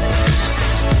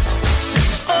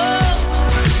 Oh,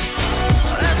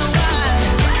 that's why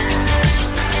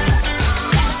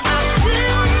I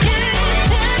still get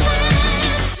jealous.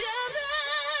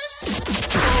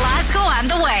 Glasgow and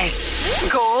the West.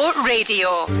 Go Radio.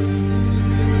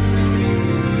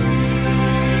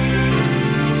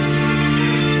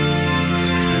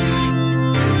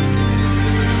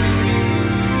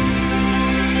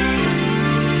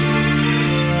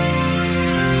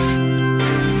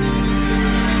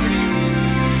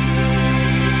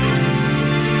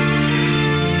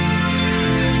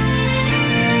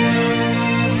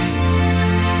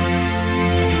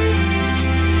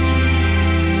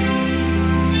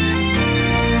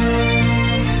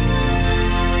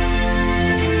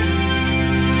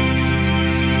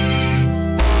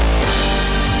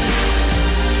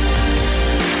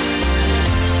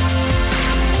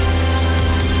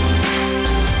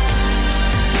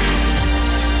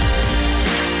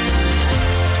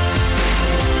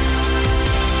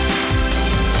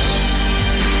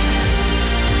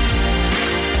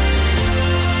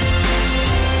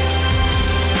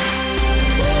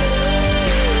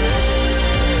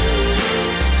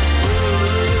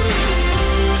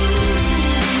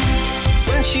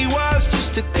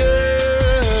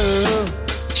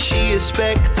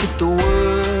 expected the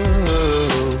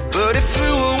world, but it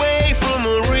flew away from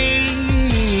her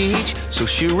reach. So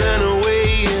she ran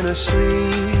away in her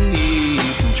sleep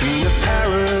and dreamed of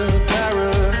para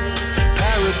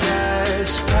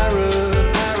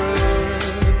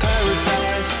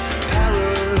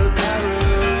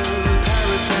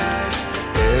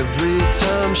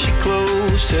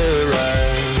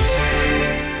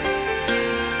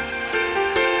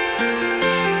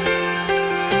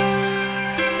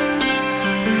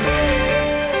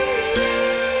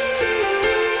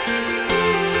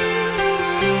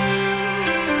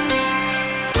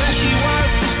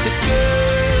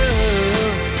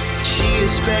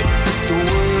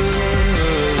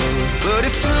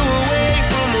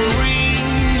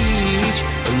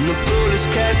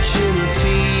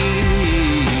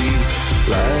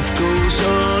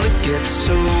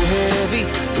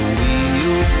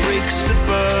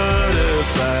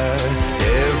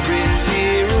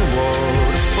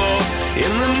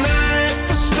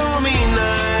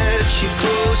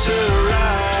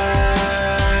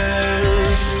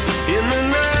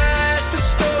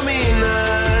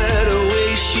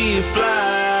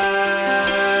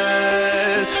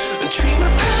dream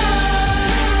of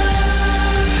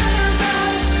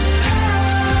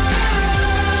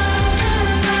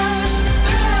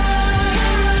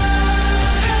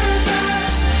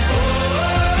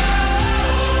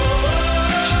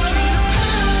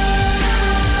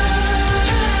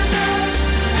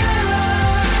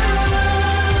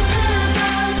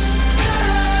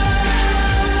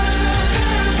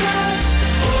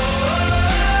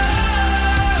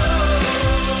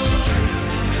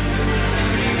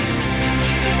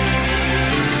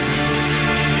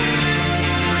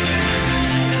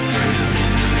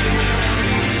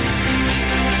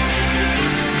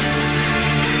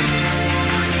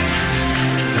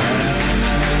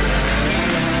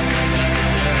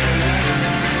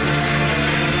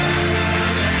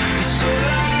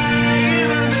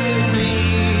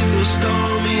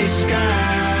stormy skies.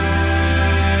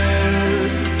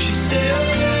 She said,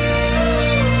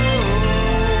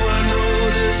 oh, I know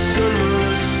the sun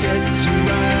was set to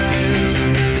rise.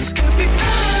 This could be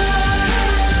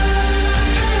paradise.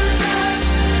 This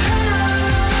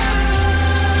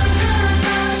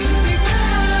could be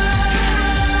paradise.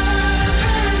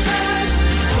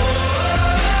 Oh,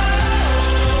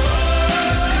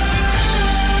 this could be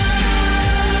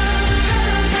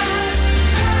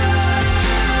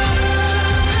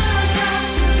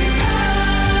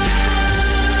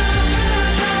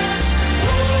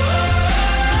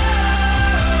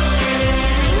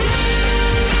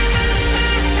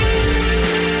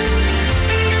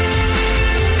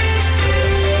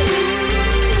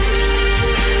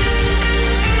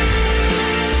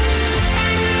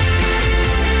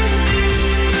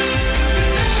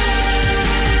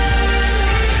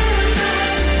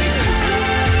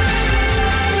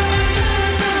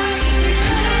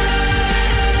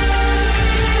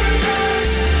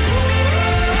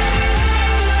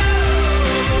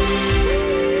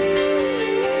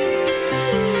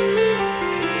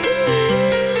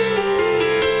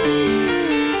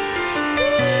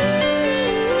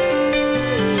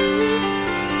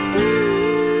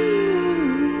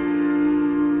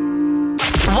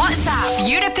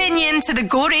to the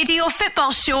Go Radio Football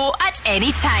Show at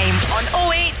any time on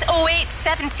 0808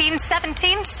 17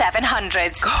 17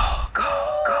 700. Go, go,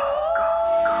 go.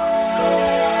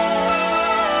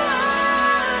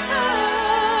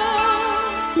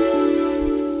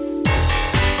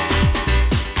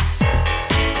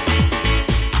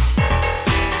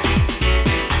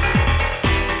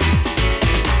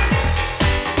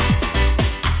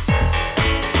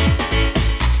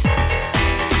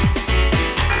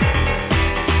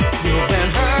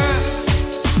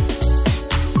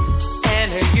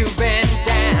 You've been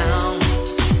down.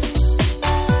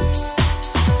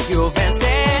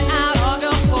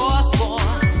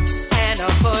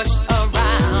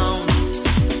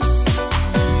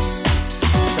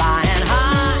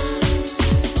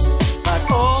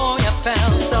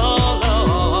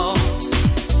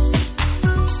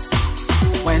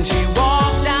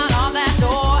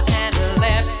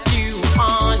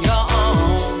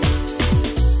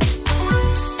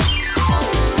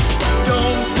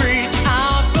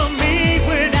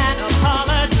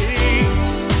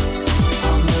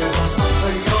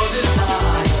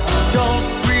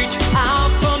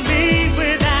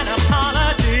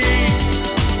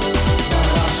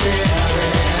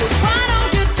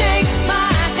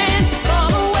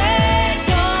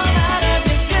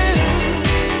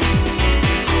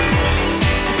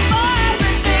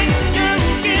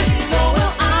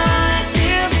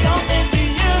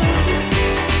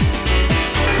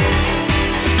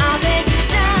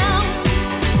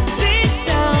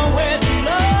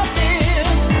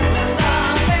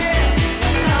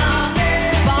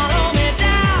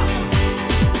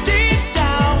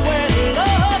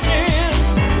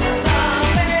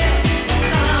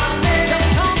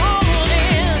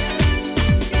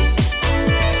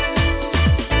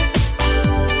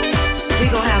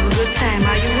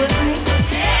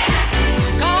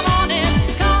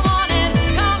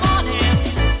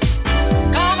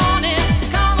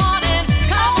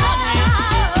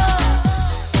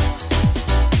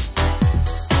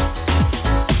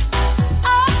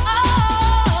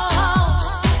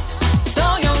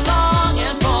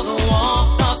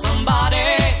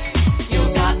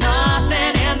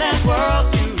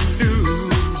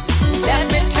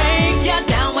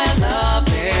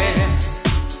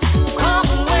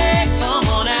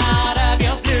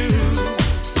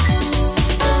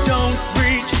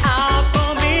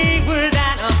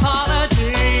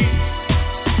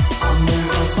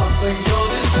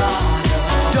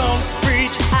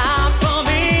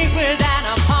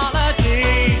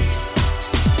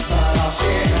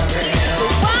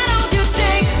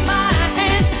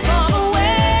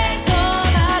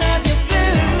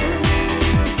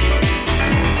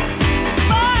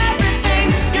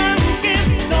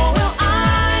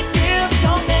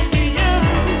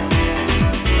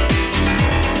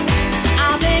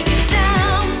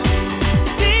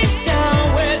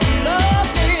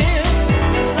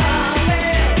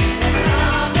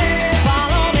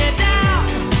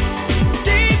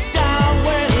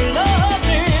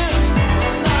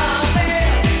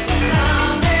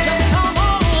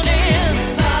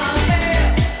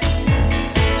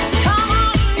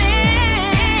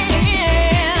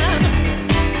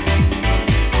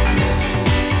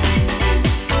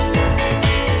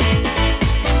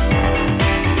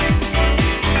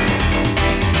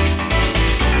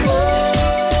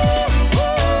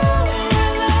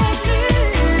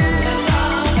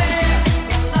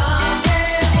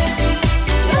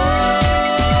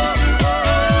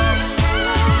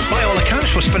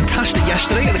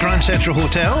 Grand Central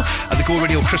Hotel at the Go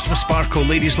Radio Christmas Sparkle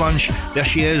Ladies Lunch. There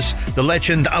she is, the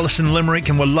legend Alison Limerick,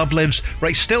 and Where Love Lives.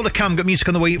 Right, still to come, got music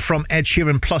on the way from Ed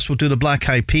Sheeran, plus we'll do the Black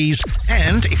Eyed Peas.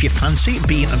 And if you fancy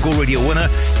being a Go Radio winner,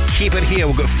 keep it here.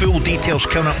 We've got full details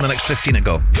coming up in the next 15 to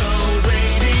go.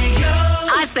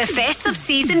 As the festive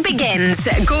season begins,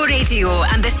 Go Radio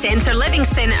and the Centre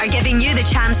Livingston are giving you the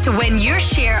chance to win your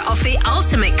share of the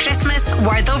ultimate Christmas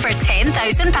worth over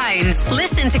 £10,000.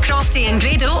 Listen to Crofty and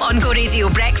Grado on Go Radio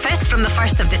Breakfast from the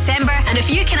 1st of December, and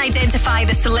if you can identify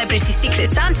the celebrity Secret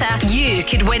Santa, you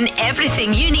could win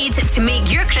everything you need to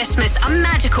make your Christmas a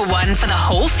magical one for the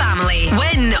whole family.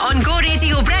 Win on Go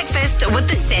Radio Breakfast with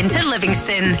the Centre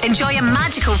Livingston. Enjoy a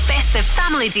magical festive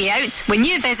family day out when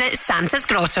you visit Santa's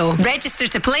Grotto. Register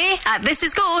to play at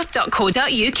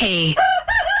thisisgo.co.uk.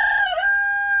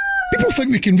 People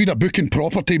think they can read a book in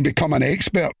property and become an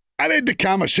expert. I read the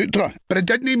Kama Sutra, but it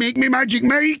didn't make me Magic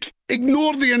Mike.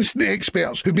 Ignore the instant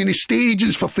experts who've been estate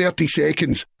agents for 30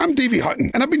 seconds. I'm Davey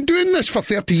Hutton, and I've been doing this for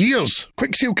 30 years.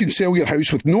 Quick Sale can sell your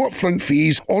house with no upfront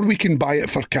fees, or we can buy it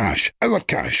for cash. Our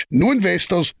cash. No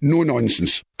investors, no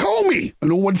nonsense. Call me on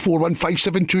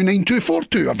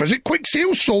 01415729242 or visit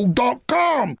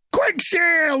quicksalesold.com. Quick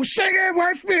Sale, sing it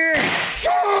with me.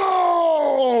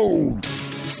 Sold!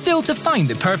 Still to find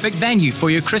the perfect venue for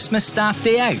your Christmas staff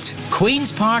day out?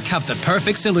 Queen's Park have the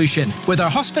perfect solution with our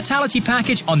hospitality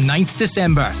package on 9th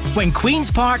December, when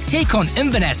Queen's Park take on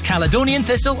Inverness Caledonian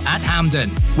Thistle at Hampden.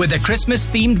 With a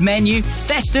Christmas-themed menu,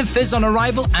 festive fizz on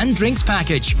arrival and drinks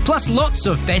package, plus lots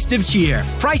of festive cheer.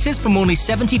 Prices from only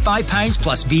 £75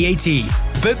 plus VAT.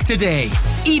 Book today.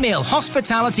 Email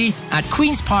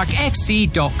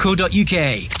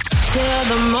hospitality@queensparkfc.co.uk. Till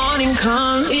the morning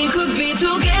comes, we could be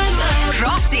together.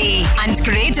 Crofty and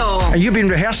Grado. You've been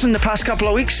rehearsing the past couple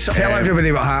of weeks. Tell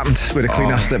everybody what happened with the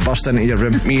cleaner that burst into your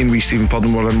room. Me and wee Stephen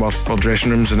Pudden were in our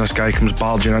dressing rooms, and this guy comes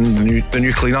barging in, the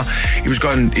new cleaner. He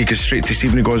goes straight to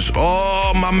Stephen. He goes,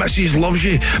 "Oh, my missus loves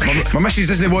you. My missus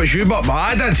doesn't watch you, but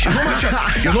I did.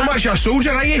 You're not much of a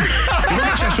soldier, are you? You're not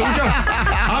much of a soldier.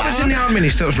 I was in the army." And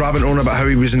he starts rabbiting on about how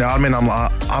he was in the army, and I'm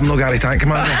like, "I'm not Gary Tank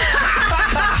Commander."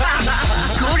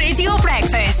 Go Radio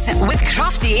Breakfast with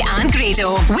Crofty and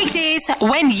Grado. Weekdays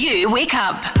when you wake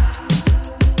up.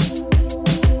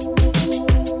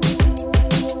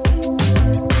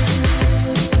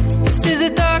 This is a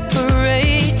dark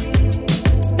parade,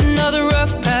 another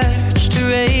rough patch to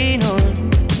rain on,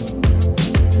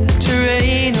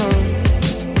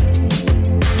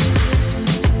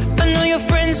 I know your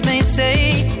friends may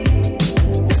say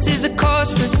this is a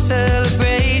cause for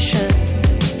celebration.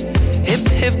 Hip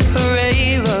hip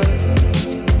hooray, love.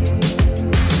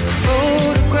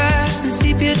 Photographs and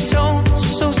sepia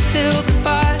tones, so still the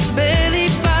fire's barely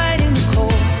fighting the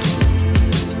cold.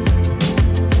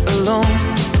 Alone.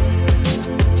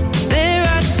 There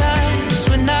are times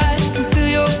when I can feel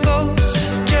your ghost,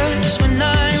 just when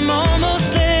I'm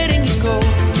almost letting you go.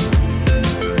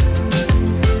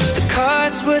 The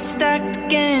cards were stacked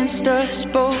against us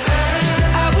both.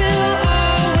 I will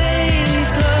always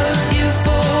love you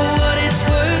for what it's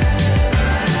worth.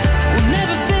 We'll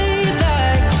never fade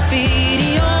like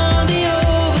graffiti on the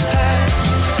overpass.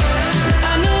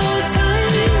 I know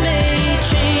time may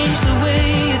change the way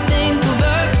you think of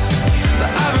us, but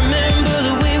I remember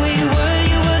the way we were.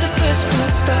 You were the first to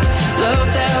start. Love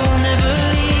that will never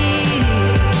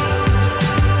leave.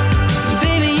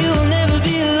 Baby, you'll never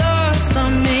be lost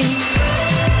on me.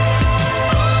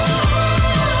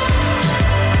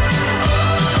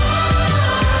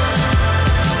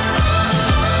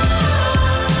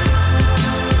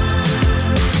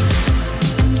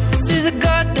 This is a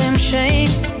goddamn shame.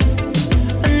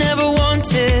 I never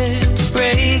wanted to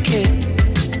break it,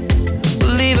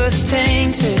 will leave us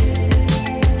tainted.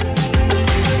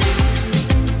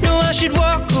 No, I should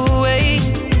walk away,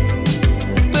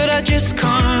 but I just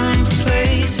can't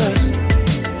replace us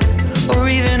or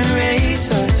even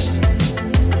erase us.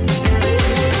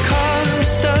 The car was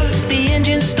stuck, the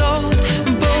engine stalled,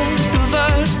 and both of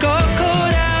us got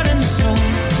caught out in the snow.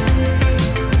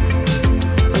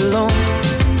 Alone.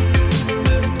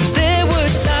 There were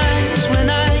times when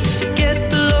I forget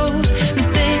the lows and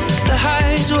think the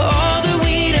highs were all that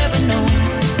we'd ever known.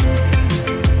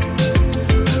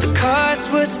 The cards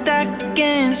were stacked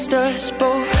against us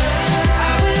both.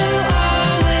 I will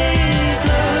always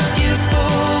love you for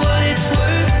what it's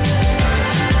worth.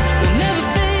 We'll never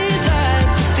fade like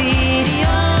graffiti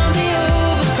on the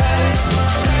overpass.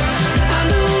 I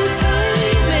know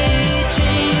time may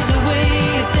change the way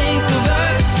you think of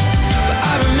us, but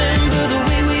I remember the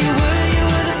way we were. You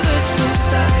were the first to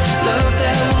stop. Love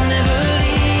that will never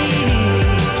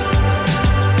leave.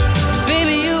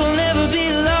 Baby, you will never be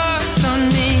lost on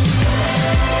me.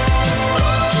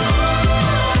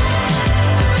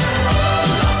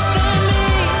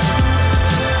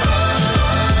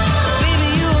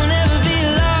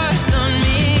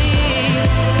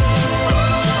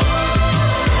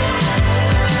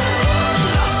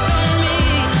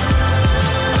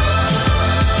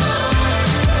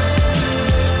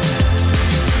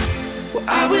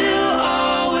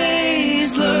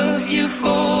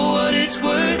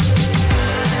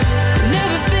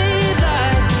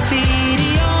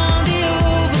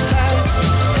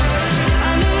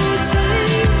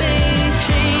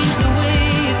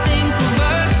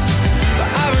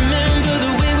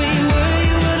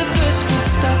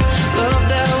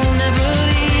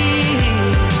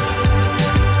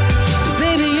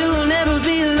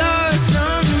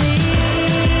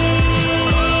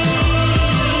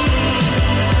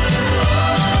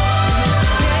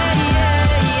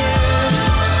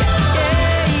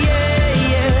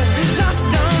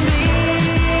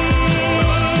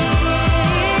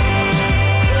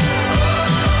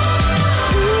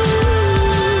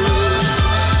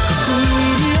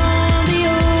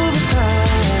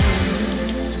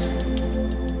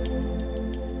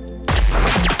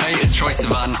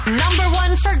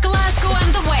 one for Glasgow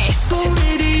and the West. Go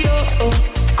radio.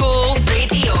 Go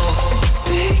Radio.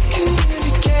 Pick you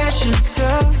indication.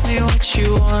 Tell me what you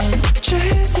want.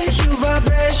 Translate your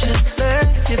vibration.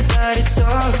 Let your body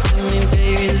talk to me,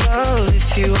 baby love.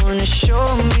 If you wanna show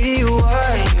me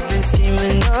why you've been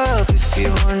scheming up. If you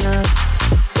wanna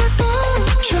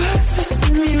trust the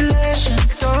simulation.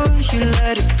 Don't you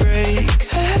let it break.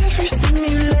 Every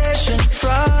stimulation.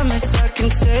 Promise I can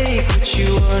take what you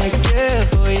wanna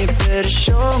get. Boy, you better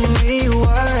show me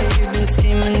why you've been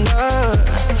scheming up.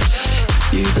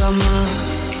 You got my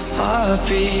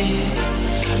heartbeat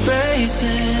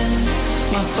racing,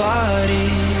 my body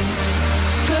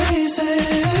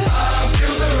racing. I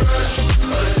feel the rush,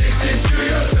 addicted to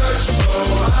your touch.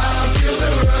 Oh, I feel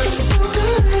the rush. It's so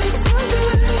good, it's so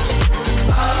good.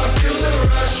 I feel the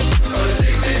rush,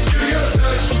 addicted to your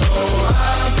touch. Oh,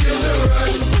 I feel the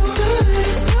rush. It's so good,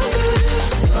 it's so good.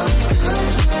 So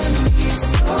gravity,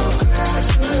 so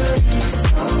gravity,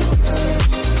 so good.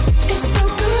 It's so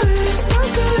good, it's so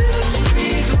good.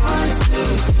 Breathe 1,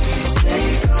 2, 3,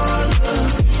 take all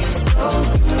of me. So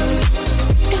good.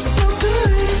 It's so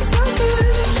good, it's so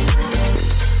good.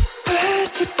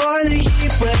 Pass it by the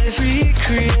heat wave,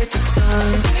 recreate the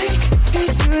sun. Take me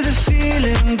to the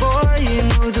feeling, boy, you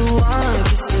know the one.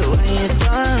 Kiss it when you're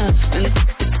done, and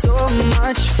it's so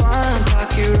much fun.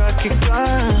 Pocket rocket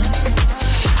gun.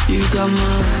 You got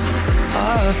my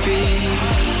heartbeat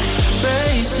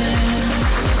racing,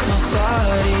 my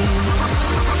body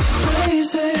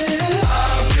racing. I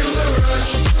feel the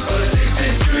rush,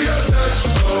 addicted to your touch.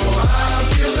 Oh, I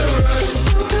feel the rush. It's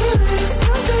so good, it's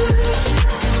so good.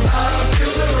 I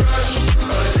feel the rush,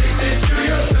 addicted to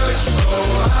your touch.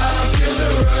 Oh, I feel the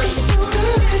rush. It's so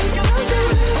good, it's so good.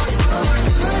 So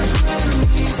good,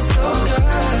 so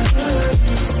good,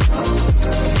 so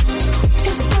good.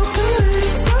 It's so good,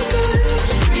 it's so good.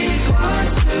 Breathe 1,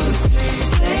 2, 3,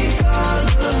 take all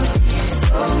of me.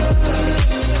 So good.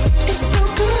 It's so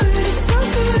good, it's so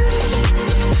good.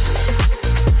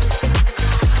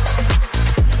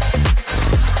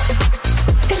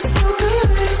 It's so good,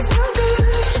 it's so good.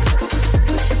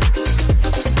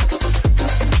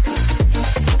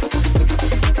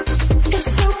 It's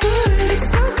so good, it's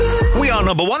so good. We are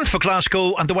number one for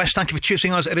Glasgow and the West. Thank you for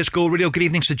choosing us. It is Go Radio. Good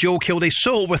evenings to Joe Kilday.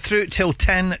 So we're through till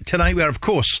 10 tonight. We are, of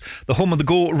course, the home of the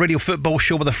Go Radio football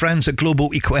show with our friends at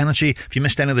Global Eco Energy. If you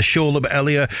missed any of the show a little bit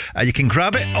earlier, you can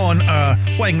grab it on our...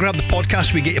 Well, you can grab the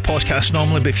podcast. We get your podcast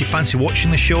normally, but if you fancy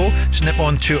watching the show, snip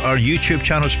on to our YouTube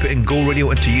channels, put in Go Radio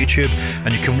into YouTube,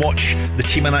 and you can watch the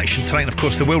team in action tonight. And of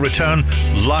course, they will return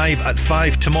live at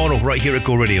 5 tomorrow, right here at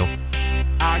Go Radio.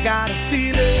 I got a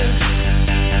feeling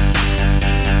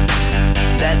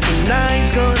that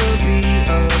tonight's gonna be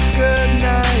a good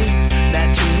night.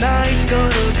 That tonight's gonna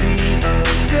be a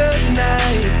good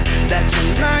night. That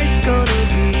tonight's gonna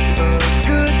be a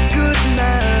good, good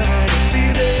night. I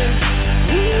feel it.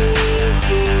 Ooh.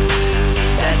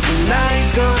 That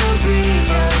tonight's gonna be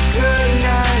a good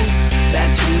night. That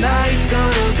tonight's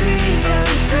gonna be a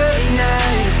good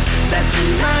night. That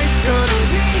tonight's gonna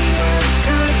be a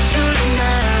good, good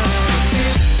night.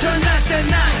 Tonight's the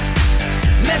night.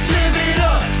 Let's live it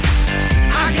up.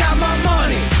 I got my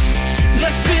money.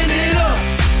 Let's spin it up.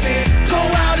 Go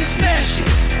out and smash it.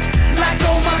 Like,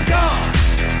 oh my God.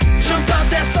 Jump out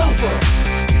that sofa.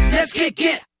 Let's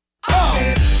get up.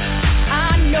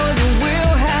 I know that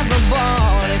we'll have a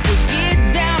ball if we get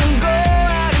down and go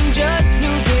out and just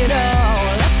lose it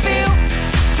all. I feel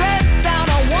stressed out.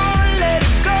 I wanna let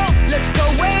it go. Let's go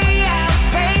way out,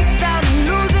 spaced out, and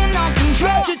losing all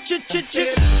control.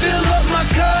 Fill up my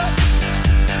cup.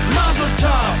 Mazel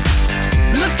tov.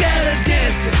 Look at her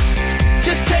dancing.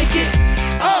 Just take it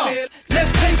off.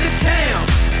 Let's paint the town.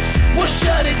 We'll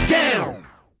shut it down.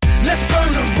 Let's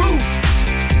burn the roof.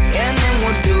 And then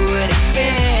we'll do it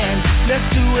again. Let's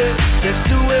do it. Let's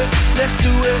do it. Let's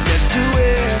do it. Let's do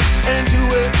it. And do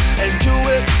it. And do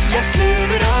it. Let's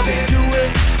live it up. And do it.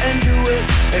 And do it.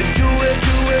 And do it.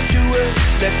 Do it. Do it.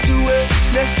 Let's do it.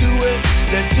 Let's do it.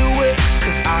 Let's do it.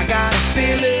 'Cause I got a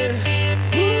feeling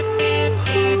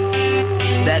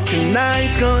that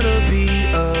tonight's gonna be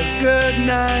a good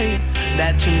night.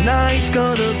 That tonight's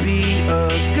gonna be a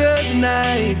good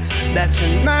night. That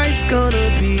tonight's gonna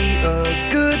be a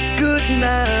good, good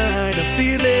night. I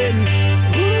feel it.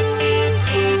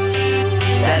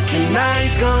 That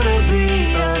tonight's gonna be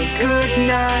a good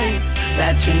night.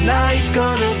 That tonight's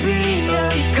gonna be a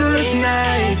good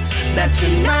night. That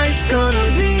tonight's gonna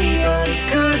be a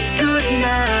good, good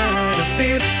night. I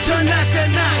feel tonight's the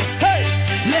night. Hey,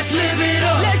 let's live it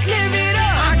up. Let's live it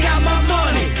up. I got my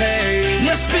money. Hey,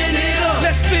 let's spin it up.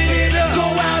 Let's spin it up. Go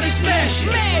out and smash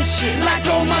smash it. Like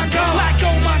oh my god,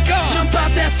 jump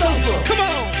out that sofa. Come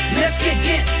on, let's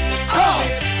get off.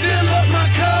 Fill up my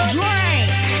cup, drink.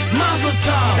 Mazel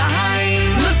tov,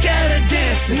 look at her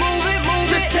dancing. Move it,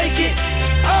 just take it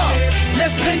off.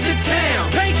 Let's paint the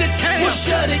town. We'll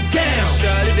shut it down.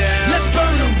 Let's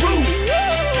burn the roof,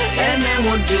 and then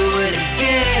we'll do it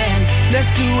again. Let's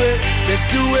do it. Let's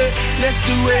do it. Let's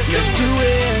do it. Let's do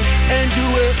it. And do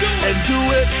it. And do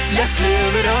it. Let's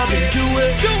live it up and do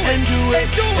it. And do it.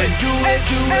 And do it.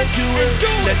 Do it. Do it.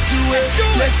 Let's do it.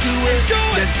 Let's do it.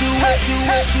 Let's do it. Do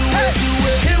it. Do it. Do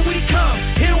it. Here we come.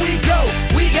 Here we go.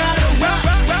 We gotta rock.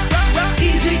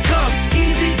 Easy come.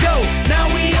 Easy go. Now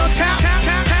we on top.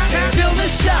 Feel the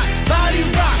shot. Body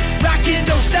rock. Rock it.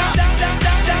 Don't stop.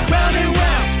 Round and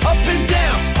round. Up and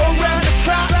down. Around the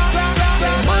clock.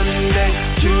 Monday,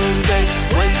 Tuesday,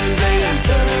 Wednesday, and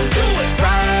Thursday.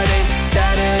 Friday,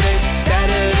 Saturday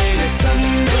to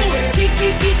Sunday.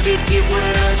 Get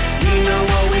with us. You know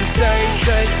what we say.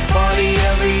 Party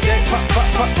every day.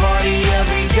 Party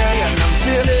every day. And I'm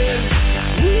feeling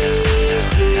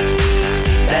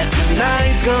that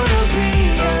tonight's gonna be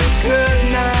a good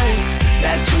night.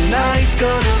 That tonight's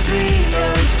gonna be a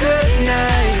good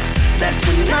night. That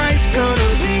tonight's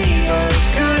gonna be a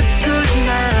good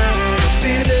night.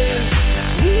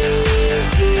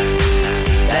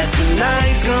 That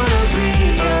tonight's gonna be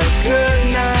a good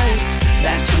night.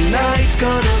 That tonight's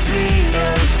gonna be a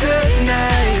good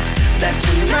night. That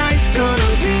tonight's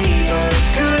gonna be a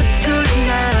good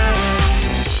night.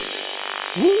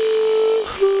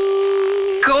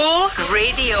 Go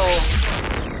Radio.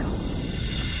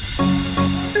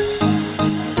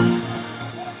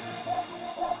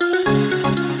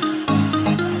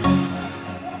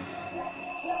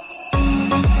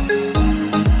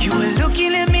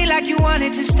 You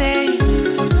wanted to stay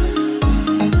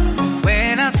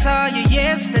when I saw you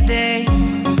yesterday.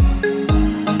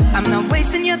 I'm not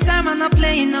wasting your time, I'm not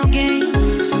playing no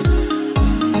games.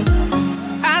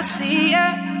 I see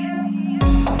ya.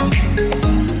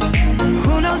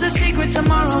 Who knows the secret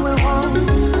tomorrow will hold?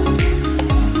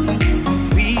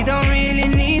 We don't really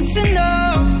need to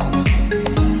know.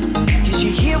 'Cause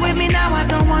you're here with me now, I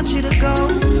don't want you to go.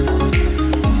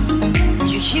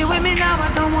 Here with me now, I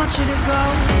don't want you to go.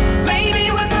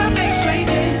 Maybe we're perfect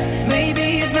strangers.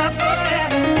 Maybe it's not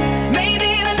forever. Maybe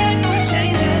the night mood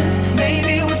changes.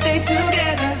 Maybe we'll stay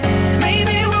together.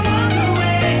 Maybe we'll walk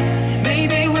away.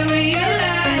 Maybe we'll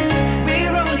realize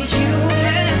we're only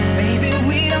human. Maybe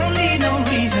we don't need no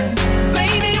reason.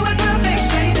 Maybe we're perfect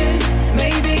strangers.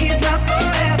 Maybe it's not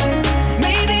forever.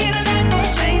 Maybe the night mood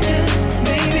changes.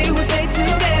 Maybe we'll stay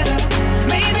together.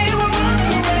 Maybe we'll walk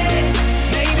away.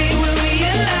 Maybe we'll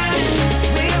realize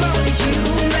we're only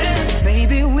human.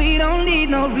 Maybe we don't need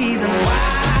no reason why.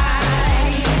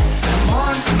 Come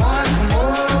on, come on, come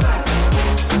over.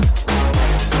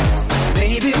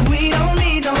 Maybe we don't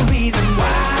need no reason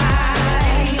why.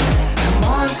 Come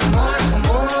on, come on, come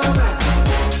over.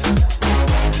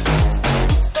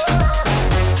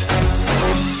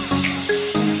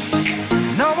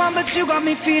 No one but you got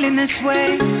me feeling this way.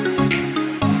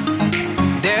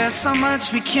 There's so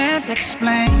much we can't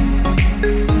explain.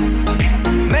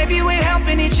 Maybe we're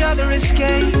helping each other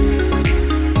escape.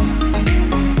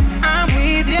 I'm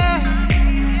with ya.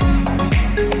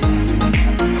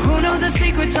 Who knows the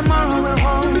secret tomorrow will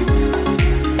hold?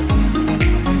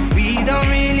 We don't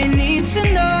really need to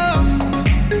know.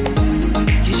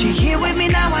 'Cause you're here with me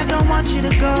now, I don't want you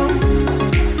to go.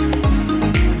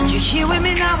 You're here with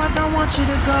me now, I don't want you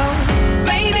to go.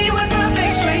 Maybe we're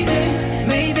perfect strangers.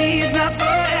 Maybe it's not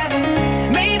forever.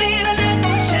 Maybe the night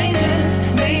mood changes.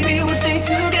 Maybe we'll stay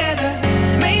together.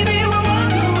 Maybe we'll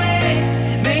walk away.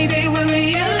 Maybe we'll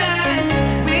realize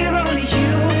we're only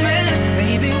human.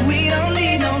 Maybe we don't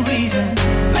need no reason.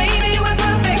 Maybe we're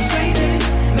perfect strangers.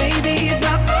 Maybe it's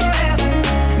not forever.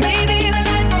 Maybe the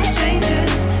night mood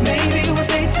changes. Maybe we'll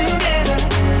stay together.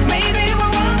 Maybe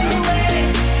we'll walk away.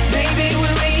 Maybe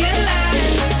we'll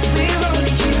realize we're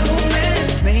only human.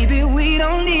 Maybe we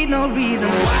don't need no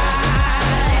reason why.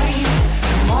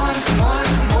 Come on, come on,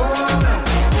 come over.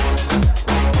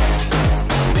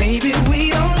 Maybe we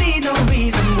don't need no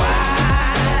reason why.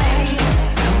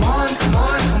 Come on, come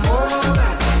on, come over.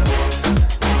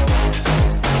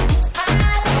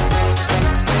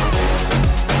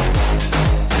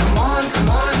 Come on, come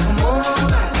on, come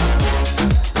over.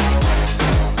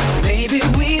 Maybe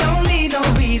we don't need no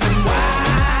reason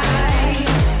why.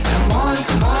 Come on,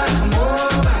 come on, come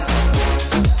over.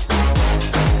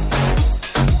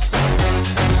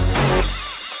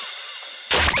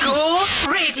 Go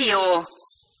Radio.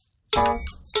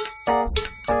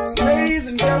 Ladies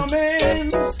and gentlemen,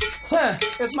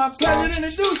 It's my pleasure to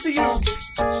introduce to you.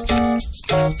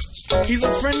 He's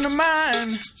a friend of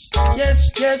mine.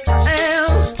 Yes, yes, I am.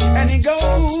 And he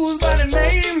goes by the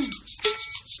name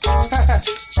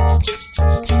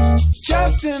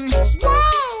Justin. Whoa.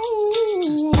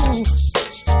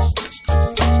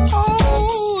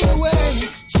 All the way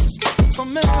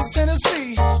from Memphis,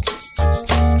 Tennessee.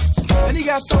 And he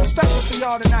got something special for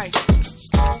y'all tonight.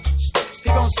 He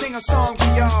gonna sing a song for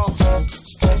y'all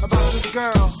about this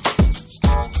girl.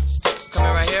 Come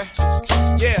in right here.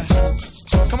 Yeah.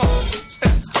 Come on.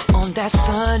 On that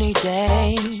sunny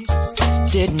day,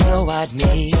 didn't know I'd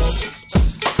meet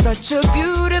such a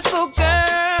beautiful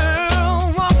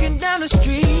girl walking down the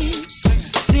street.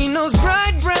 Seen those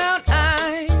bright brown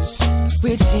eyes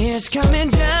with tears coming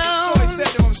down. So he said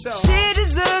to himself, she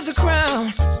deserves a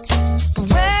crown, but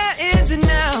where is it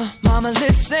now? Mama,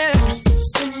 listen,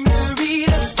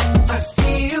 senorita, I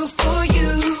feel for you.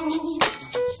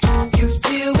 You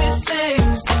deal with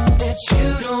things that you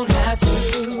don't have to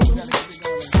do.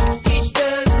 He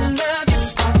doesn't love you,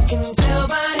 I can tell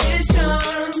by his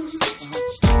charm,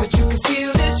 but you can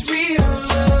feel this real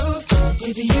love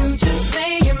if you just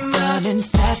lay your mind. Running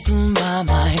fast in my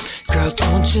mind, girl,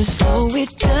 don't you slow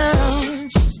it down.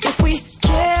 If we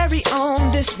carry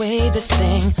on this way, this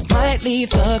thing might leave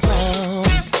the ground.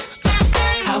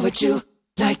 How would you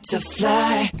like to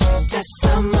fly? That's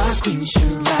how my queen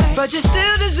should ride. But you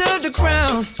still deserve the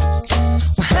crown.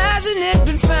 Well, hasn't it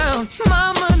been found?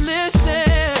 Mama, listen.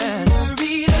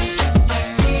 Senorita, I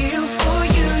feel for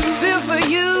you. Feel for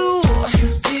you. You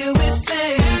deal with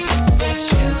things that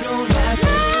you don't have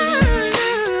to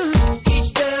do. He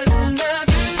doesn't love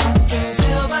you, I can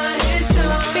tell by his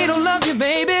tone. He don't love you,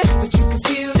 baby, but you can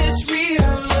feel this real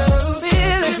love.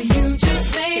 Feel it. If you just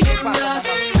lay it down.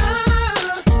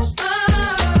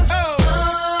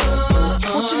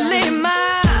 Won't you lay my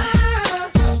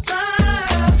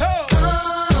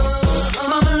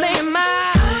mama, lay my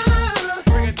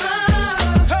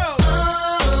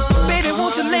baby,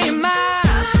 won't you lay my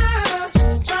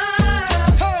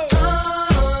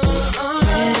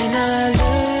when I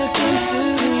look into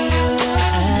your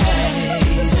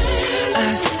eyes, I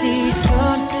see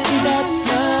something that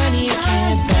money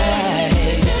can't buy,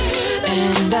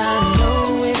 and I know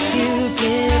if you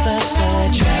give us a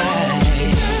try,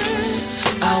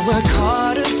 I'll work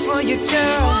harder for you,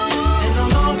 girl, and no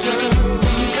longer will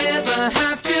you ever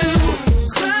have to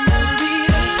cry.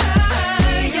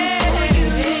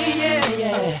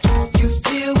 Yeah. You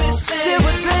deal with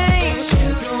things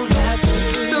you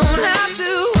don't have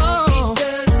to. Oh. He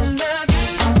doesn't love you,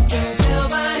 I can tell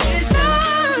by his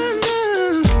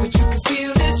tone, but you can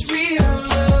feel this real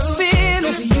love. Feel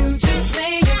it. If you just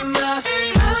lay your mind.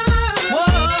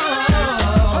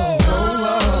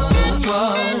 Whoa.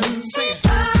 Sing it.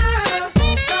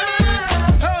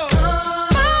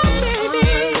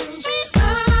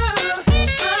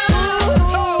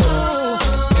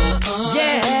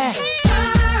 Yeah.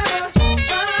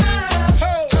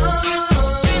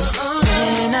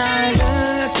 When I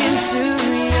look into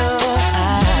your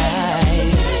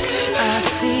eyes, I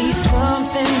see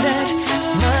something that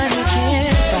money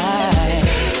can't buy,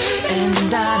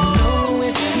 and I know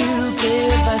if you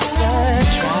give us a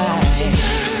try,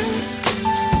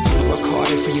 I'll work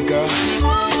harder for you, girl.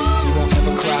 You won't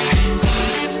ever cry.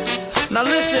 Now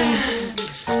listen,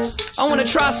 I wanna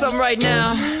try something right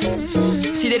now.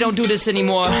 See, they don't do this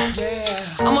anymore.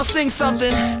 I'm gonna sing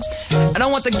something, and I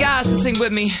want the guys to sing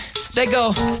with me. They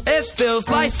go, it feels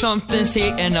like something's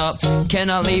heating up. Can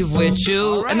I leave with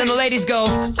you? And then the ladies go,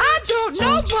 I don't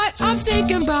know what I'm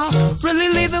thinking about. Really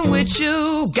leaving with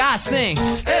you. Guys sing,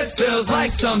 it feels like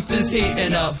something's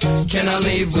heating up. Can I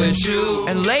leave with you?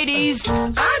 And ladies,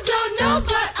 I don't know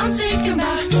what I'm thinking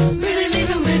about. Really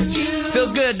leaving with you.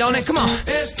 Feels good, don't it? Come on.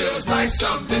 It feels like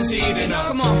something's heating up.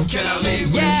 Come on. Can I leave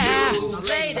with you?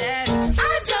 Ladies,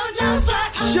 I don't know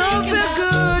what I'm sure feel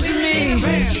good to me.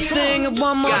 Sing it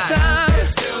one more time. It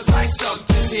feels like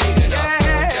something's heating up.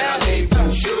 Can I leave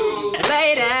with you?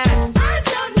 Ladies, I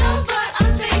don't know what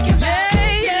I'm thinking about.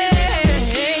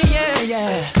 Yeah.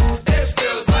 It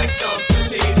feels like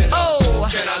something's heating up. Oh,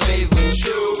 can I leave with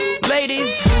you?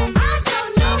 Ladies, I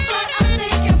don't know what I'm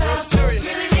thinking about. Really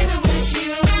living with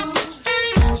you.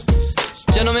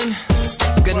 Gentlemen,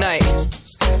 good night.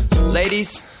 Ladies,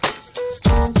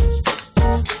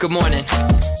 good morning.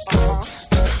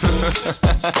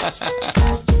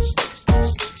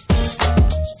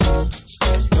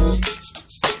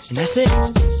 And that's it.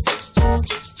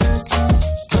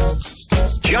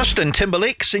 Justin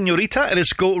Timberlake, Senorita. It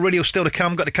is Go Radio still to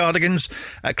come. Got the Cardigans,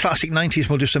 classic 90s.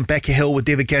 We'll do some Becky Hill with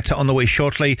David Guetta on the way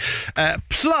shortly.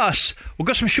 Plus, we've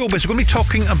got some showbiz. We're going to be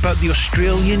talking about the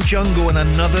Australian jungle and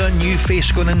another new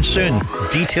face going in soon.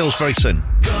 Details very soon.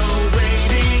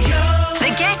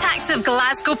 The Get Active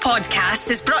Glasgow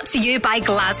podcast is brought to you by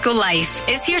Glasgow Life.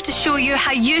 It's here to show you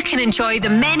how you can enjoy the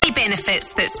many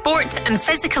benefits that sport and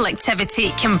physical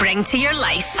activity can bring to your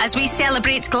life as we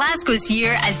celebrate Glasgow's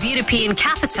year as European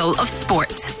Capital of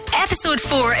Sport. Episode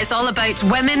 4 is all about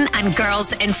women and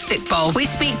girls in football. We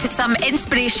speak to some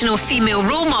inspirational female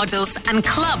role models and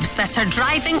clubs that are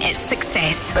driving its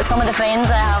success. But some of the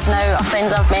friends I have now are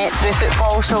friends I've met through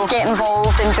football, so get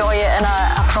involved, enjoy it, and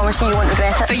I promise you won't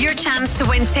regret it. For your chance to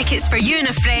win tickets for you and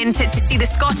a friend to see the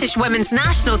Scottish women's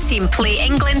national team play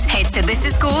England, head to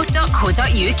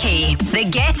thisisgo.co.uk. The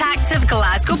Get Active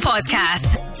Glasgow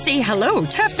podcast. Say hello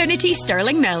to Affinity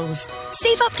Sterling Mills.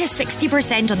 Save up to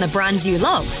 60% on the brands you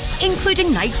love,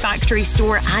 including Nike Factory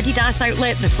Store, Adidas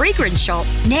Outlet, The Fragrance Shop,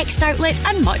 Next Outlet,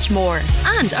 and much more.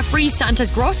 And a free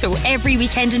Santa's Grotto every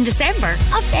weekend in December,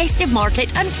 a festive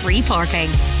market and free parking.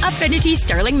 Affinity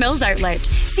Sterling Mills Outlet.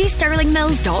 See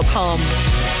sterlingmills.com.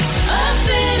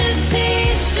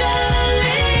 Affinity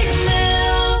Sterling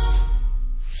Mills.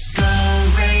 Go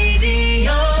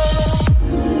Radio.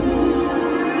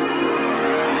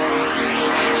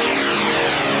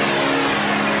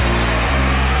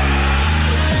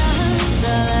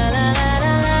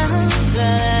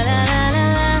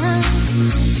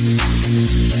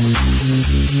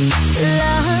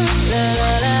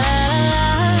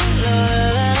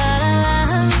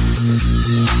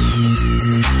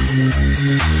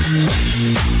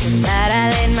 That I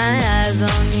laid my eyes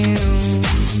on you,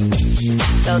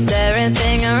 felt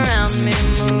everything around me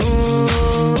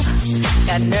move.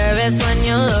 Got nervous when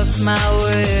you looked my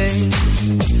way,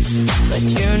 but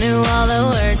you knew all the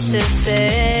words to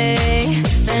say.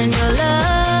 Then your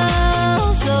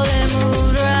love slowly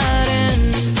moved right in.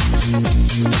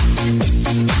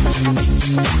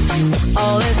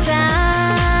 All this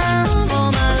time,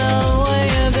 oh my love, where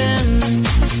you been?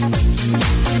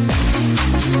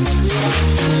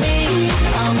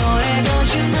 Amore, don't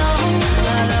you know,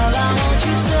 my love, I want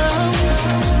you so.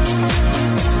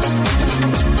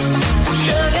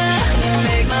 Sugar, you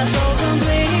make my soul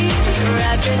complete. Your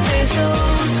rapture tastes so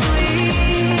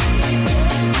sweet.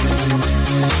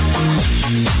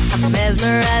 I'm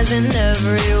mesmerized in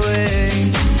every way.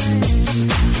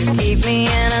 You keep me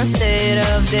in a state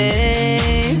of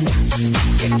daze.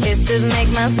 Your kisses make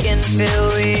my skin feel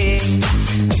weak.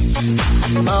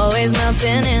 I'm always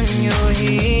melting in your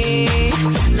heat.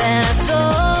 Then I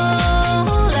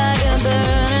soar like a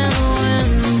bird in the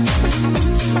wind.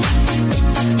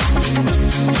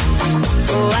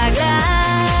 Oh, I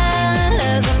glide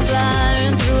as I'm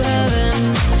flying through heaven.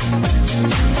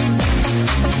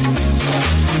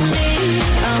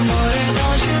 Amore,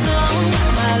 don't you know,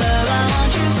 my love, I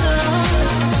want you so.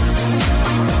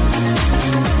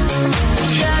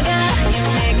 Sugar, you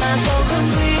make my soul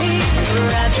complete. Your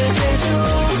rapture tastes so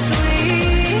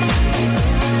sweet.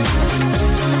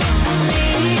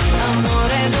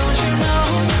 Amore, don't you know,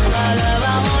 my love,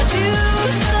 I want you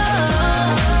so.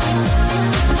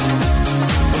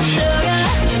 Sugar,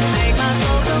 you make my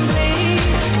soul complete.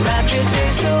 Rapture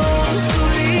tastes so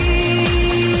sweet.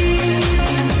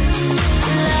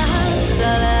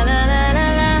 La la la la la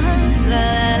la la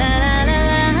la la la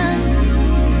la.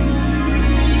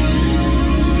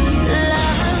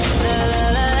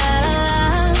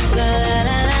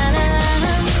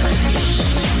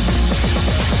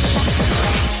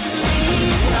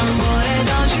 Amore,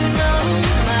 don't you know,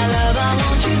 my love, I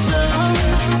want you so.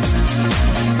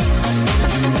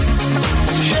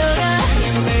 Sugar,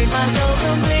 you make my soul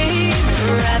complete.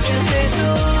 Rapture tastes so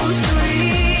sweet.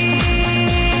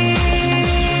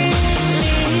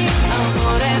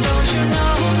 Amore, don't you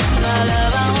know, my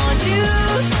love, I want you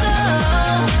so.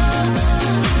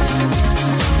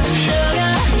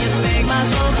 Sugar, you make my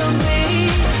soul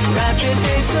complete. Rapture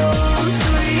tastes so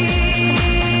sweet.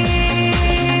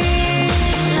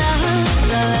 La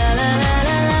la la la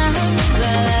la la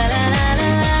la la la la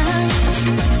la.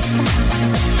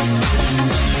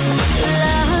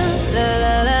 La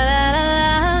la la la la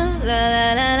la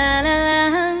la la la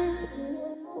la.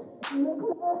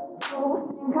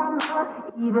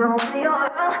 Even when you're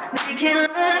out, making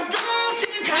love, don't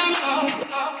think I'm off.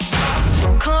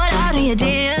 Caught out of your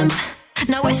DMs,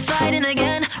 now we're fighting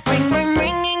again. Ring,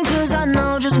 ringing, 'cause I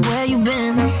know just where you've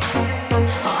been.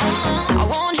 I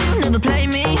want you, never play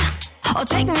me, or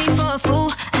take me for a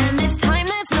fool. And this time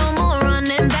there's no more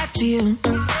running back to you.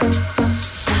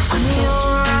 When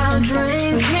you're out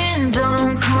drinking,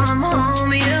 don't come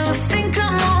home, you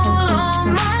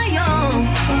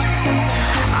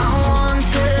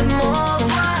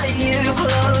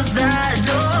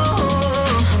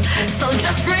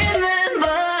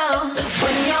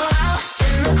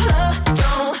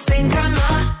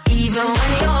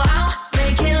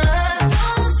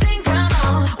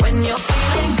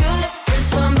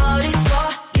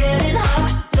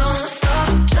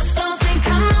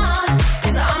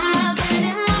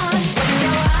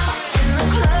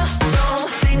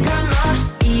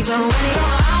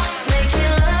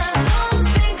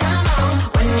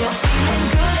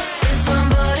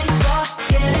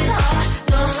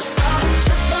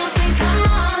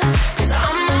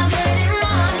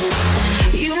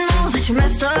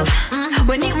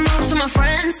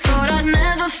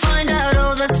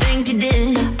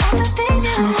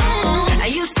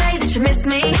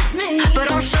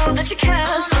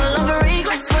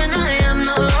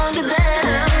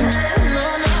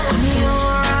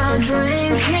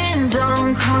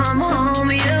come home,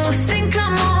 you think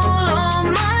I'm all on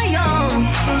my own.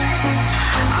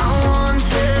 I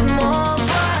wanted more,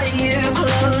 but you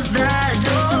closed that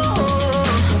door.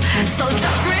 So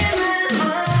just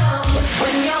remember,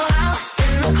 when you're out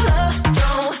in the club,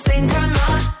 don't think I'm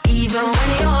not. Even when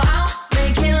you're out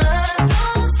making love,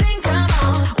 don't think I'm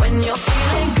on. When you're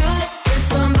feeling good in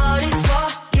somebody's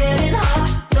spot, getting hot,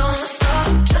 don't stop.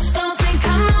 Just don't think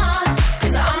I'm on,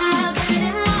 'cause I'm not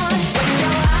getting on. When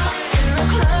you're out in the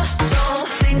club, don't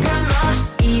think I'm not.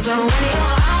 Even when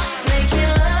you're out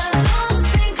making love, don't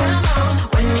think I'm on.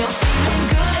 When you're feeling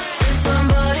good in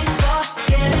somebody's spot,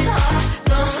 getting hot,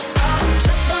 don't stop.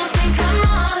 Just don't think I'm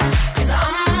on, 'cause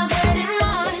I'm not getting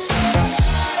on.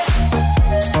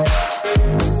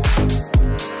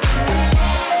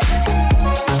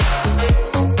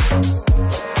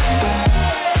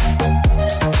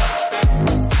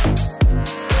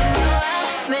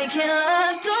 Making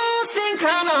love, don't think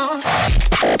I'm on.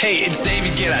 Hey, it's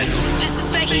David Guetta. This is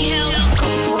Becky Hill.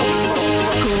 Go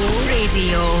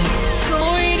Radio. Go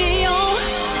radio.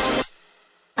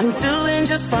 I'm doing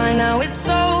just fine now, it's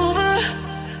over.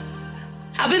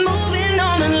 I've been moving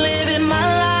on and living my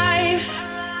life,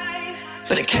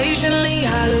 but occasionally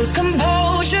I lose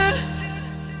composure,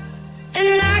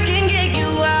 and I can get you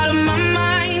out of my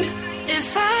mind.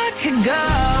 If I could go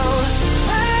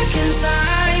back in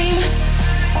time,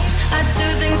 I'd do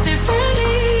things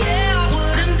differently. Yeah, I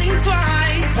wouldn't think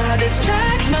twice. I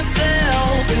distract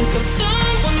myself, think of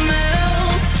someone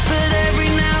else, but every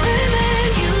now and then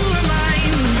you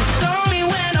remind me. It's only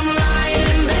when I'm lying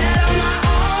in bed on my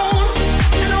own,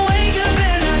 and I wake up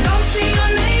and I don't see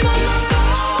your name on my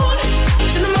phone.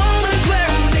 It's in the moments where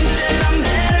I think that I'm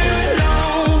better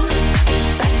alone.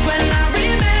 That's when I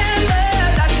remember.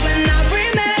 That's when I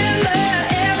remember.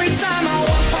 Every time I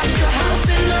walk past your house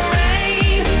in the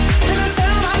rain, and I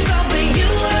tell myself that you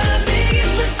were the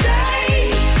biggest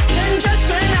mistake. And just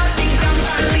when I think I'm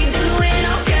finally doing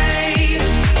okay,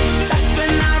 that's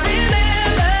when I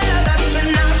remember. That's when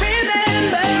I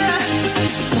remember.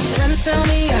 My friends tell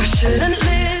me I shouldn't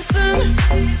listen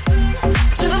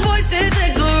to the voices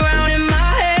that go around in my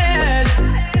head.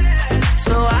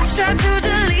 So I try to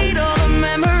delete all the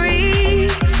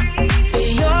memories, but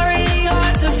you're really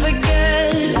hard to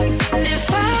forget. If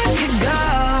I could go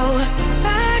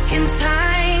back in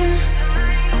time,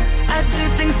 I'd do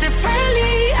things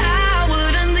differently. I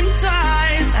wouldn't think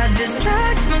twice. I'd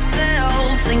distract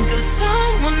myself, think of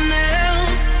someone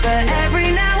else, but every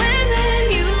now and then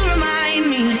you remind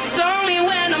me. It's only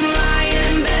when I'm lying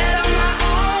in bed on my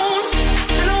own,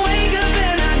 and I wake up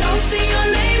and I don't see your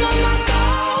name on my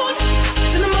phone.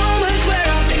 It's in the moments where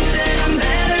I think that I'm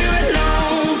better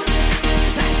alone.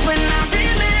 That's when I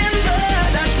remember.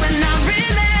 That's when I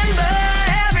remember.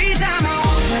 Every time I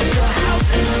walk past your house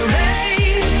in the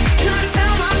rain, and I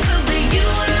tell myself that you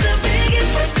were the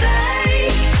biggest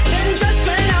mistake. And just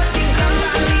when I think I'm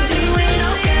finally doing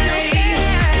okay,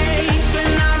 that's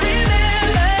when I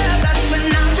remember. That's when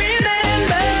I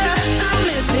remember. I'm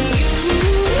missing you.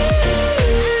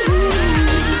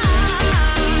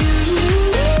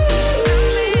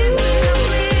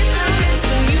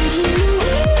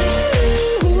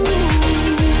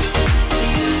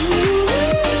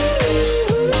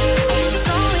 It's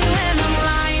only when I'm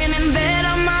lying in bed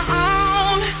on my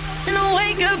own, and I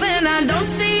wake up and I don't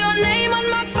see your name on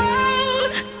my phone.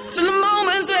 It's in the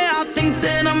moments where I think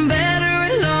that I'm better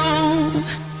alone.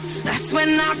 That's when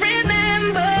I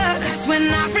remember. That's when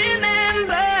I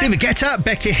remember. David Guetta,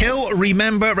 Becky Hill,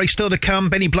 Remember, right, still to come.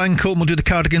 Benny Blanco, and we'll do the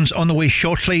Cardigans on the way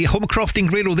shortly. Homecroft and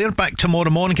Grado there, back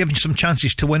tomorrow morning, giving you some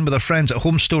chances to win with our friends at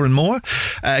Home Store and More.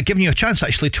 Giving you a chance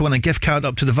actually to win a gift card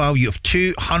up to the value of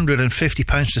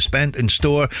 £250 to spend in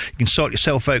store. You can sort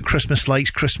yourself out Christmas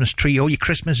lights, Christmas tree, all your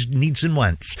Christmas needs and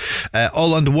wants.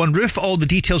 All under one roof. All the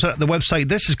details are at the website.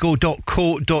 This is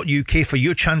go.co.uk for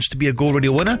your chance to be a Go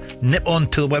Radio winner. Nip on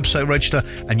to the website, register,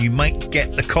 and you might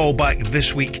get the call back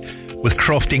this week with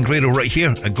Crofty and Grado right here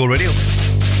at Go Radio. I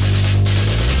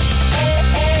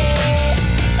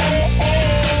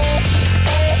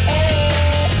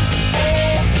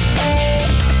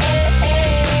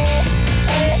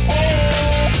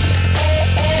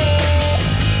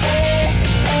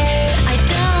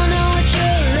don't know what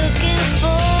you're looking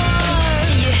for.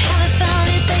 You haven't found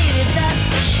it, baby, that's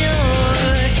for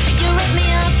sure. You wrap me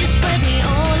up, you spread me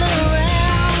all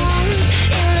around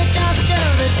in the dust of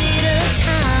the theater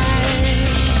time.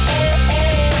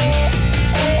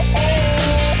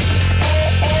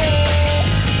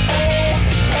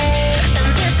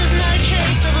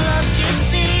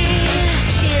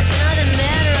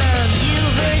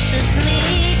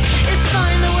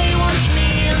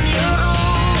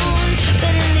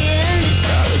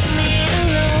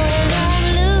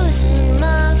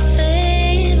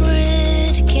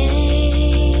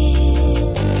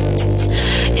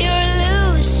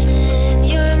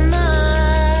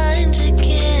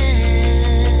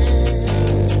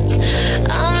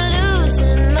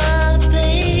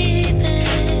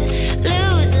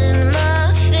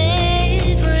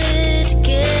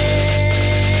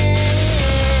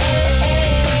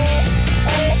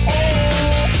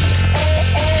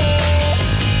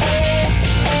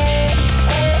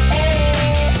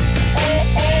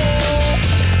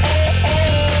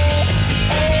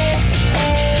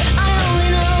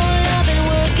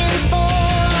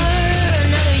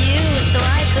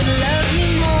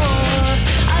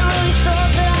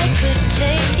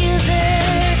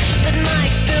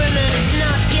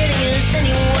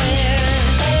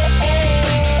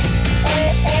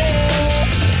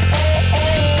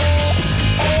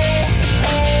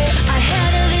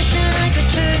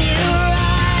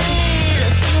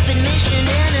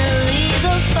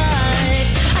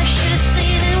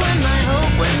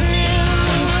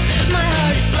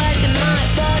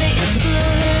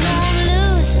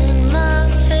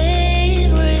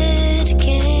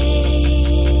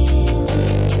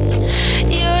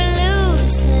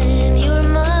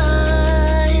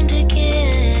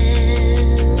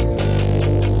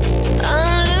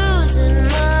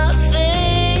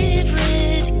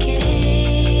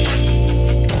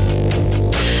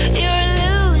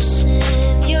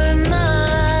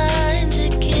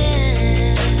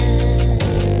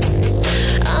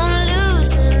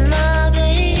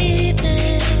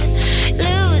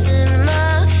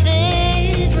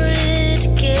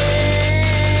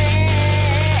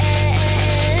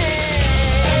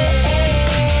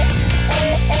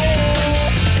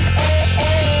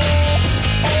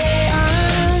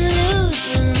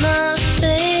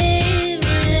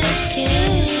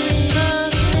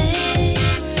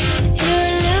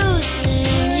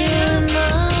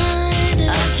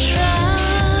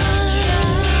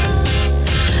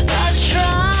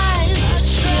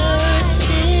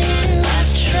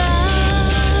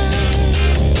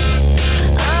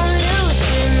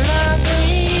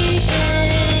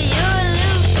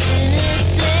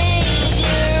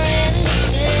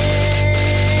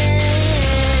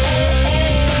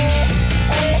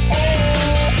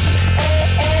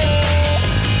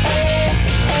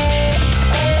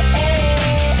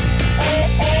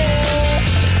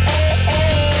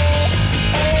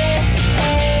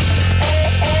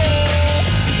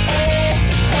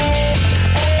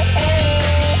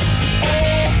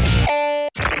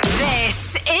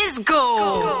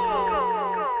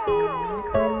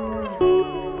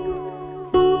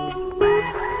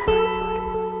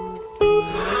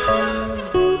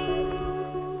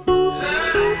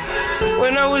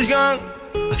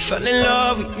 I fell in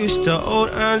love, we used to hold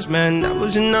hands, man, that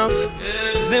was enough.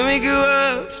 Then we grew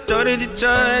up, started to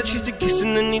touch, used to kiss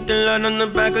underneath the light on the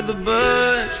back of the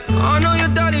bus. I know your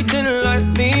daddy didn't like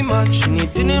me much, and he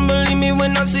didn't believe me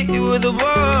when I said you were the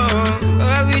one.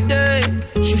 Every day,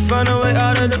 she found a way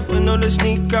out of the window to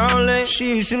sneak out late.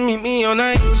 She used to meet me on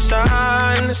the east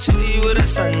side in the city with the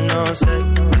sun on set.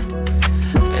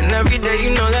 And every day, you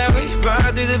know that we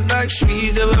ride through the back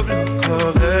streets of a blue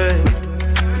Corvette.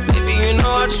 Baby, you know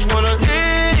I just wanna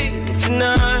leave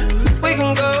tonight. We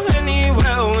can go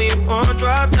anywhere we want.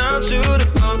 Drive down to the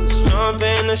coast, jump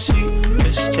in the sea.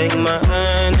 Just take my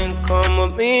hand and come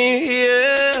with me,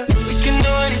 yeah. We can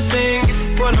do anything if you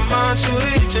put a mind to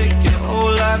it. Take your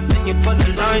whole life, then you put a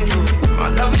line through it. My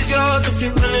love is yours if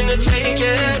you're willing to take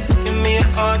it. Give me a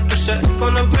heart, cause I'm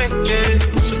gonna break it.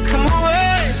 So come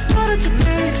away, started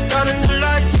today, start a new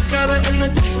life together in a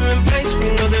different place. We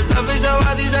know that love is how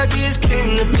all these ideas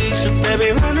came to be. So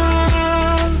baby, run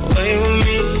away with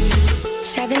me.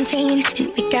 17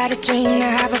 and we got a dream to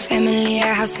have a family, a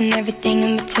house and everything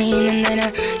in between. And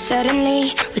then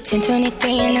suddenly we're 10,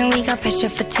 23 and now we got pressure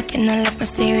for taking our life more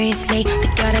seriously. We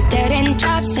got a dead end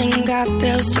jobs and got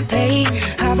bills to pay.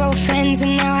 Our old friends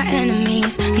and now our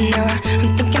enemies. And now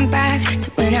I'm thinking back to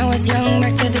when I was young,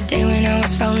 back to the day when I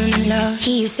was falling in love.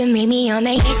 He used to meet me on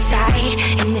the east side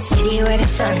in the city where the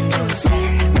sun don't set.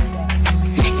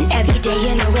 And every day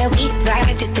you know where we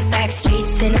ride through the back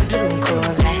streets in a blue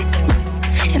Corvette.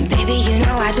 And baby, you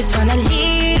know I just wanna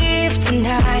leave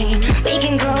tonight. We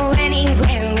can go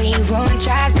anywhere we want.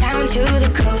 Drive down to the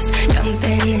coast, jump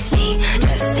in the sea.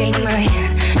 Just take my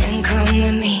hand and come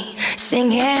with me,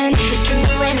 singing. We can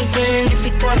do anything if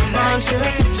we put our minds to it.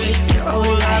 Take your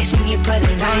whole life and you put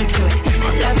a line through it.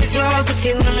 My love is yours if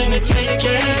you're willing to take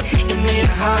it. Give me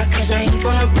your heart, cause I ain't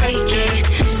gonna break it.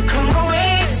 So come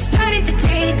away, starting to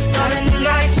date, start a new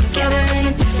life together in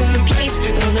a different place.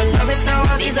 Know the love is how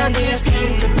all these ideas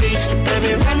came to be. So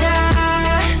baby, run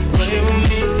away with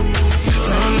me.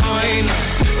 Run away now,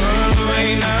 run away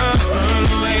now, run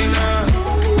away now.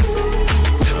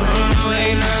 Run away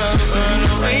now, run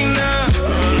away now,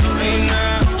 run away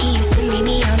now. He used to meet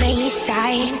me on the east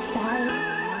side.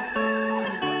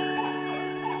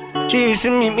 She used to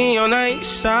meet me on the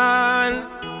east side.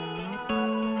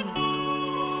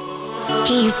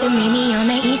 He used to meet me on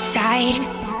the east side.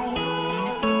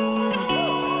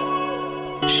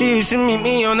 She used to meet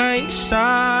me on the east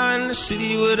side, the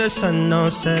city with the sun no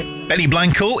set. Benny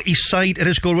Blanco, East Side. It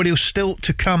is Go Radio, still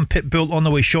to come. Pitbull on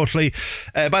the way shortly.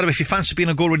 By the way, if you fancy being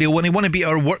a Go Radio winner, want to be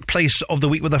our workplace of the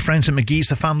week with our friends at McGee's,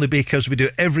 the Family Bakers. We do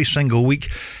it every single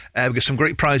week. We've got some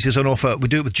great prizes on offer. We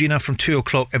do it with Gina from 2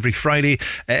 o'clock every Friday.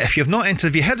 If you have not entered,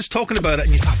 if you heard us talking about it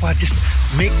and you thought, well,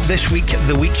 just make this week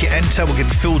the week you enter, we'll give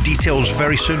you full details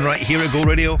very soon right here at Go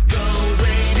Radio.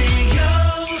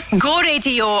 Go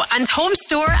Radio and Home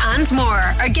Store and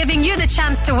more are giving you the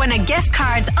chance to win a gift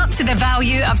card up to the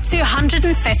value of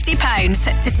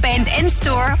 £250 to spend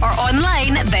in-store or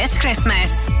online this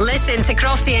Christmas. Listen to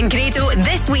Crofty and Grado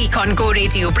this week on Go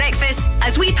Radio Breakfast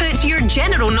as we put your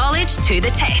general knowledge to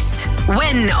the test.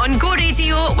 Win on Go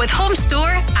Radio with Home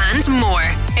Store and more.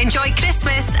 Enjoy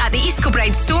Christmas at the East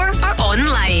Kilbride store or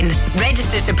online.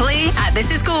 Register to play at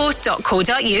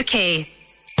thisisgo.co.uk.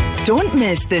 Don't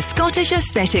miss the Scottish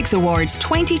Aesthetics Awards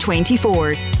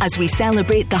 2024 as we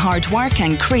celebrate the hard work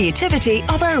and creativity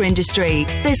of our industry.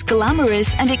 This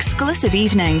glamorous and exclusive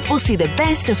evening will see the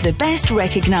best of the best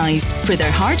recognised for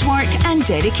their hard work and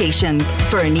dedication.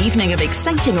 For an evening of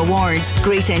exciting awards,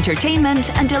 great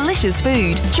entertainment and delicious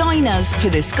food, join us for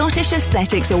the Scottish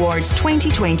Aesthetics Awards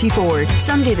 2024,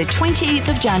 Sunday the 28th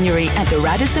of January at the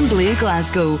Radisson Blu,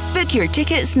 Glasgow. Book your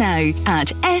tickets now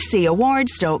at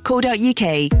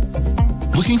sawards.co.uk.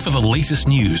 Looking for the latest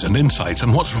news and insights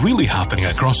on what's really happening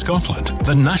across Scotland?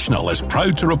 The National is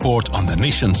proud to report on the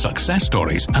nation's success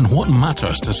stories and what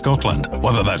matters to Scotland,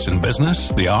 whether that's in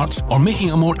business, the arts, or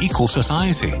making a more equal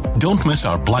society. Don't miss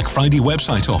our Black Friday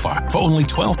website offer for only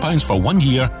 £12 for 1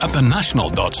 year at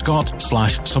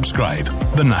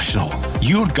thenational.scot/subscribe. The National,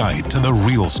 your guide to the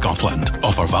real Scotland.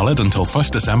 Offer valid until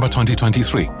 1st December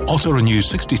 2023. Auto renews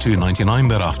 $62.99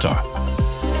 thereafter.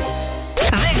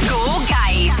 The Go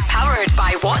Guide, powered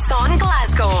by What's On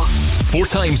Glasgow. 4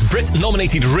 times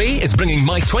Brit-nominated Ray is bringing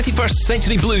My 21st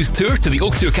Century Blues Tour to the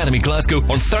Oak2 Academy Glasgow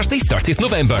on Thursday, 30th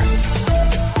November. We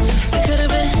could have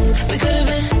been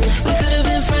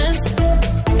friends.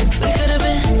 We could have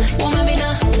been, well maybe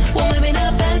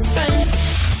not best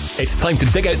friends. It's time to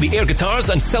dig out the air guitars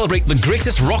and celebrate the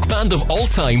greatest rock band of all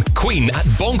time, Queen, at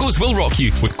Bongos Will Rock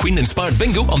You, with Queen-inspired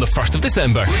bingo on the 1st of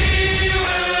December. We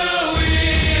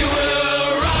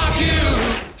will rock you.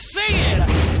 Sing it.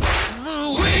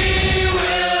 We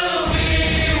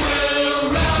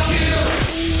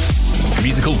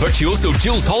Musical virtuoso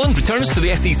Jules Holland returns to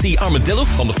the SEC Armadillo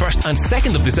on the 1st and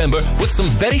 2nd of December with some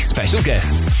very special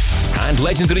guests. And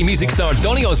legendary music star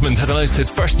Donny Osmond has announced his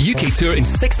first UK tour in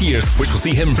 6 years, which will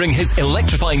see him bring his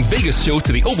electrifying Vegas show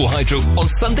to the OVO Hydro on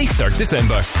Sunday 3rd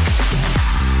December.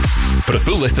 For a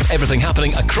full list of everything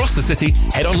happening across the city,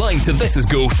 head online to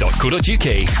thisisgo.co.uk.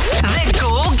 The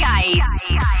Go Guides.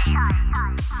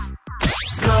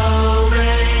 Go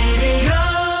Radio.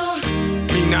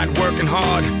 Me not working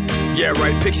hard. Yeah,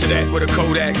 right, picture that with a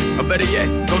Kodak. Or better yet,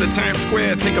 go to Times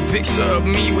Square, take a picture of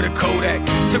me with a Kodak.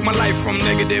 Took my life from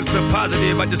negative to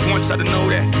positive, I just want y'all to know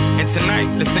that. And tonight,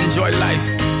 let's enjoy life.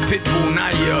 Pitbull,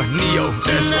 Naya, Neo,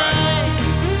 that's right.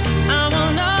 I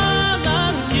want all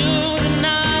of you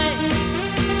tonight.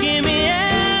 Give me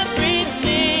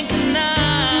everything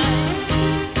tonight.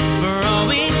 For all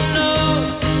we know,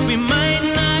 we might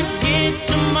not get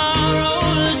tomorrow.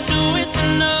 Let's do it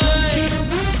tonight.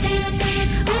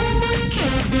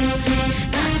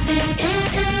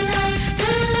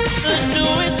 Let's do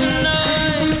it tonight.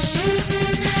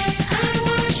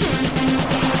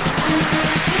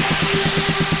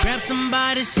 Grab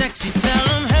somebody sexy, tell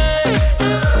them, hey,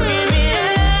 give me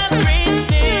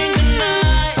everything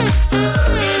tonight.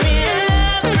 Give me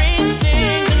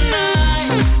everything tonight.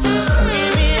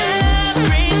 Give me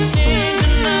everything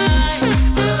tonight.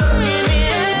 Give me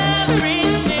everything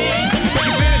tonight. Take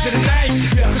advantage of the night,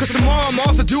 cause tomorrow I'm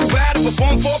off to Dubai to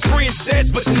perform for a princess.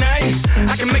 But tonight,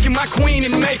 I can make you my queen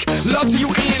and make love to you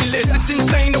endless. It's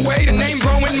insane the way the name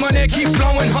growing, money keep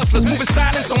flowing. Hustlers moving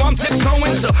silent, so I'm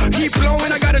tiptoeing. So keep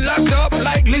blowing, I got it locked up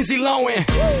like Lindsay Lohan.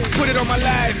 Put it on my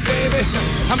life, baby.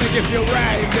 I'm gonna give you a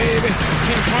ride, baby.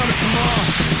 Can't promise tomorrow,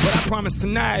 but I promise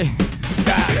tonight.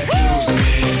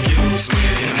 Excuse me,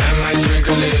 and I might drink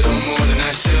a little more than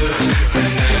I should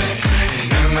tonight.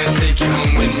 And I might take you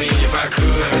home with me if I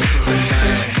could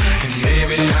tonight. And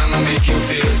baby, I'ma make you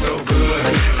feel so good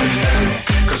tonight.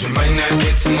 Cause we might not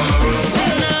get tomorrow.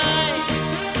 Tonight,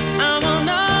 I want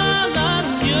all of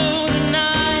you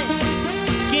tonight.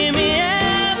 Give me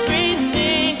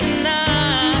everything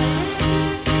tonight.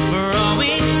 For all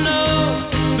we know,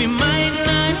 we might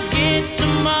not get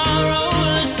tomorrow.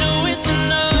 Let's do it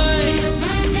tonight.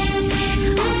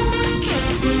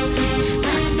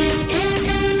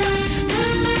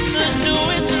 Let's do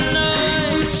it tonight.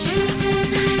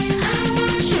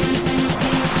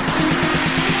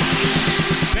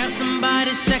 Grab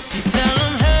somebody sexy, tell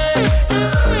them, hey,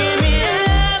 give me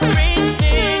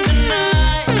everything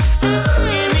tonight.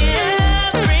 Give me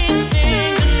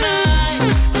everything tonight.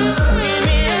 Give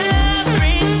me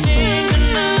everything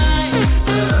tonight.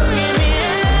 Give me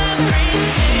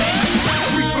everything.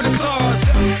 Reach for the stars,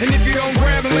 and if you don't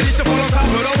grab them, let yourself fall on top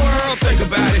of the world. Think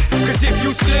about it, cause if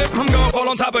you slip, I'm gonna fall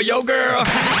on top of your girl.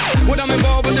 What I'm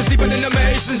involved with is deeper than the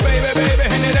Masons, baby,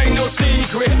 and it ain't no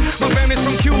secret. My family's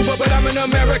from Cuba, but I'm an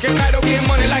American. I don't get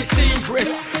money like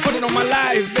secrets. Put it on my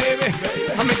life, baby.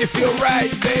 I'll make it feel right,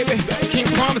 baby.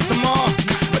 Can't promise tomorrow,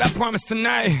 but I promise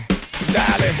tonight,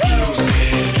 darling.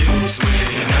 Excuse me,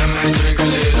 and I might drink a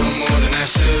little more than I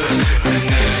should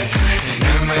tonight. And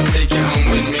I might take you home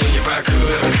with me if I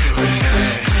could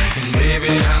tonight. And baby,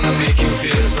 I'ma make you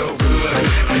feel so good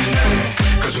tonight.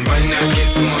 Cause we might not get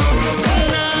tomorrow.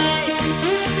 Tonight,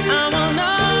 I want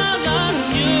all of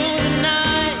you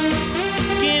tonight.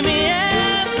 Give me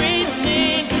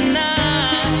everything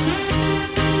tonight.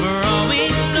 For all we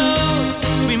know,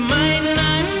 we might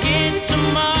not get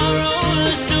tomorrow.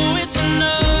 Let's do it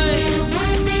tonight.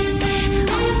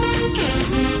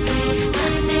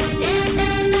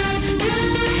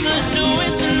 Let's do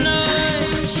it tonight.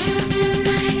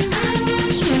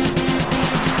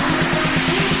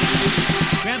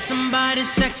 Grab somebody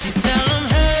sexy, tell them,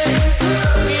 hey,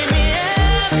 give me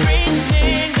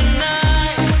everything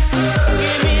tonight.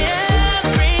 Give me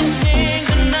everything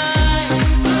tonight.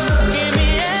 Give me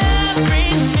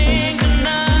everything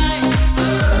tonight.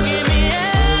 Give me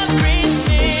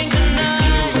everything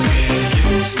tonight.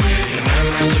 Excuse me, and I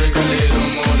might drink a little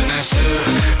more than I should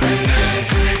tonight.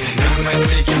 And I might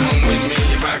take you home with me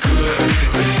if I could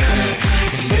tonight.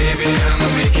 And baby, I'ma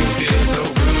make you feel so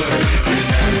good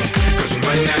tonight. Cause we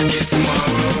might not get tomorrow.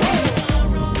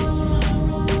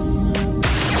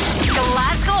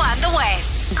 Glasgow and the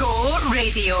West. Go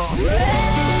Radio.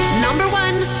 Number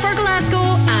 1 for Glasgow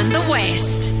and the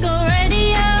West. Go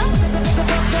Radio.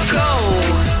 Go.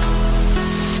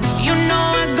 You know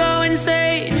I go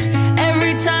insane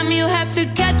every time you have to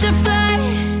catch a flight.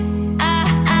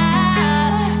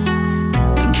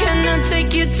 Can I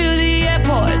take you to the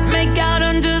airport? Make out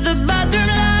under the bathroom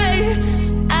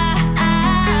lights.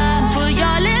 Put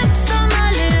your lips on my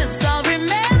lips. I'll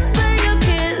remember your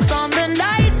kiss on the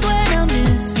nights when I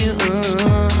miss you.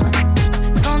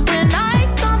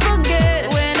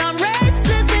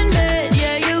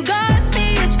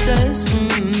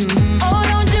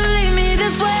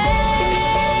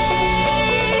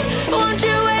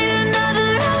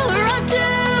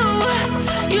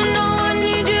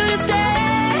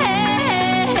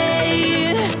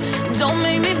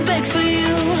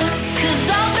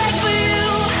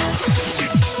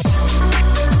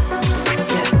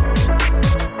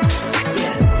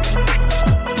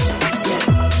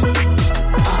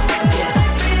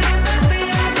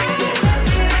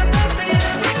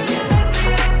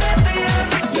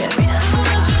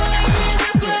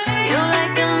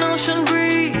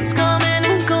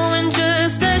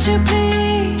 as you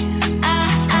please.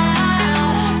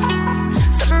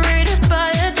 Separated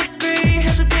by a degree,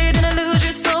 hesitating to lose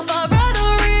you so far out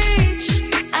of reach.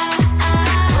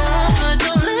 Put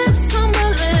your lips on my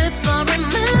lips, I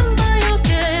remember your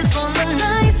kiss on the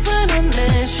nights when I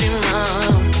miss you now.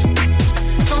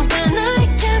 Something I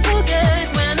can't forget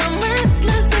when I'm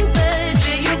restless in bed.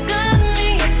 Yeah, you got me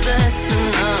obsessing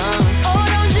now. Oh,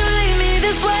 don't you leave me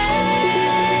this way.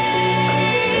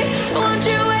 Won't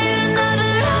you wait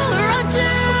another hour or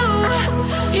two?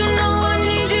 You know I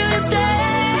need you to stay.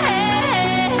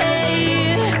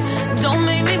 Don't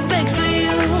make me beg for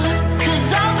you, 'cause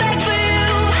I'll beg for you.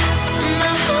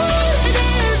 My heart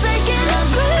is aching, I'll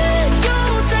grip you,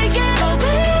 take it, oh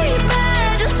baby,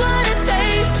 just wanna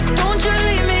taste. Don't you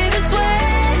leave me this way.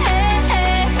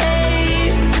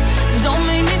 Don't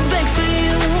make me beg for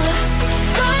you.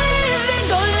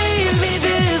 Don't leave me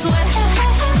this way.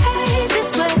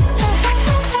 This way, this way.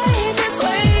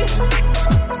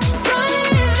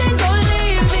 Don't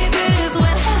leave me this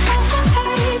way.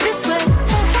 This way,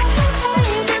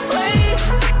 this way.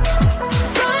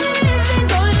 Don't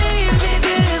leave me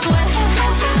this way.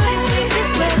 This way,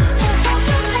 this way.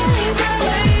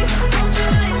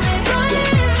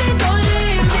 Don't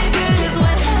leave me this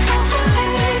way. This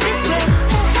way,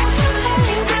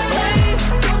 this way.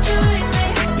 Don't you leave me.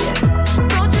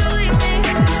 Don't you leave me.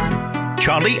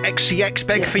 Charlie, XCX,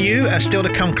 Beg for You. Still to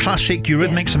come, classic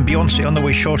Eurythmics and Beyonce on the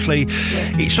way shortly.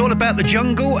 It's all about the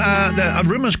jungle. A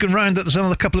rumour's going round that there's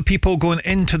another couple of people going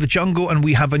into the jungle, and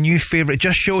we have a new favourite.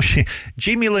 Just shows you,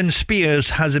 Jamie Lynn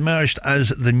Spears has emerged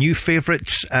as the new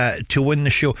favourite to win the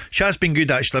show. She has been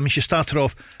good, actually. I mean, she started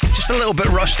off just a little bit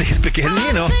rusty at the beginning,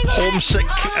 you know, homesick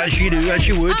as you do, as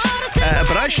you would.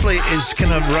 But actually is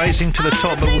kind of rising to the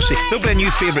top. But we'll see. There'll be a new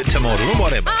favourite tomorrow. Don't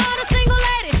worry about it. All the single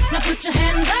ladies, now put your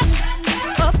hands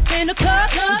up in the club.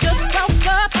 You just broke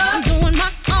up. I'm doing my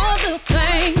own little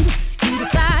thing. You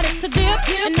decided to dip,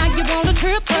 and now you want a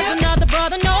trip. 'Cause another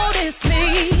brother noticed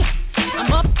me.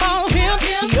 I'm up on him,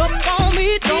 he up on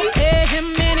me. Don't pay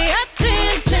him any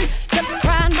attention. Kept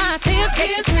crying my tears,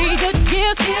 getting 3 good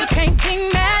years. You can't be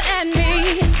mad at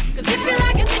me. 'Cause if you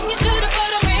like it, then you should've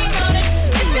put a ring on it.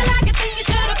 If you like it, then you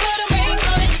should've put a ring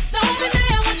on it. Don't be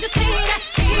mad once you see that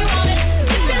he want it.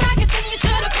 If you like it, then you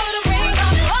should've put a ring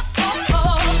on it. If you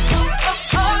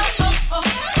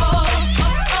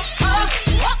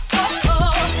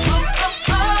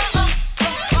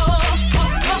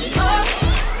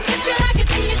like it,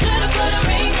 then you should've put a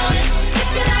ring on it. If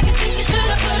you like it, then you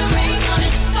should've put a ring on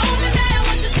it. Don't be mad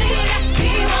once you see that he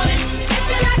want it. If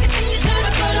you like it, then you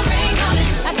should've put a ring on it.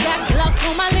 I got gloves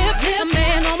on my lips, a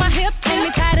man on my hips, got me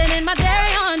tighter than my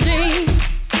dairy on jeans.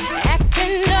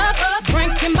 Acting up,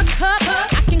 drinking my cup.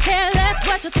 I can care less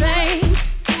what you think.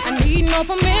 I need no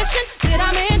permission. Did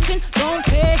I mention? Don't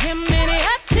pay him any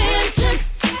attention.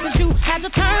 'Cause you had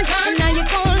your turn, and now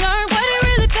you're gonna learn what it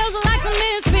really feels like to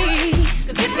miss me.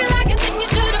 'Cause if you like it, then you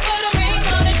should've put a ring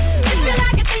on it. If you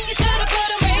like it, then you should've put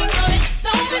a ring on it.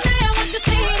 Don't be mad once you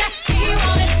see that he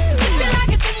want it. 'Cause if you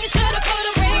like it, then you should've put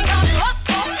a ring on it. If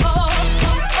you like it, then you should've put a ring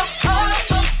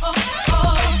on it. If you like it,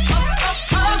 then you should've put a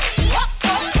ring on it. Don't be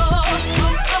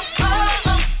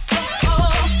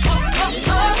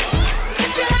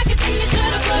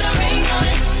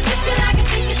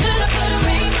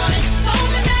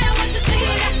mad once you see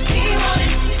that he want it.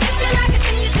 If you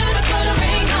like it, then you should've put a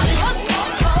ring on it.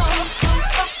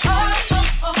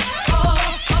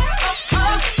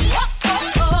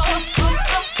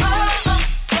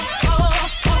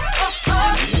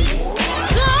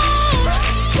 Don't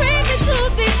treat me to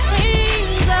these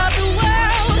things of the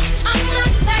world. I'm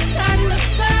not that kind of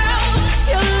girl.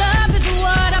 Your love is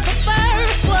what I prefer,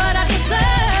 what I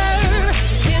deserve.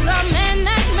 Is a man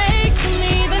that makes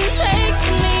me, then takes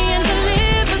me and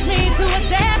delivers me to a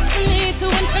destiny, to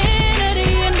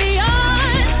infinity and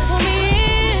beyond. Pull me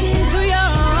into your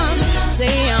arms.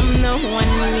 Say I'm the one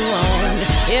you want.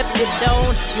 If you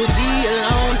don't, you'll be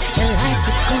alone. And like a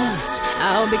ghost,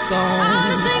 I'll be gone. All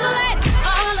the single ladies,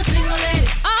 all the single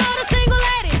ladies, all the single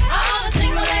ladies, all the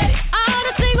single ladies, all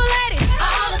the single ladies,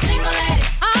 all the single ladies,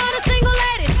 all the single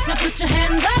ladies. Now put your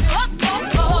hands up.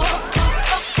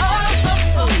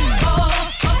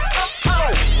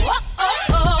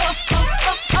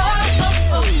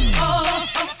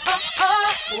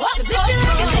 Cause if you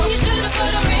like it, then you should've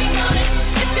put a ring on it.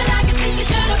 If you like it, then you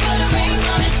should've put a ring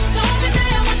on it. Don't be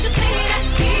mad once you see that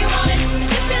he want it.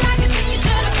 If you like it, then you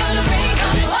should've put a ring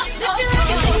on it. If you like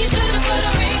it, then you should've put a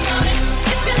ring on it.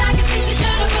 If you like it, then you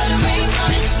should've put a ring on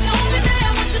it. Don't be mad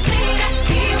once you see that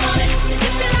he want it.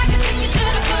 If you like it, then you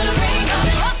should've put a ring on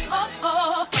it.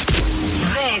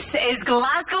 This is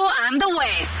Glasgow and the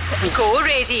West. Go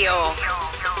Radio.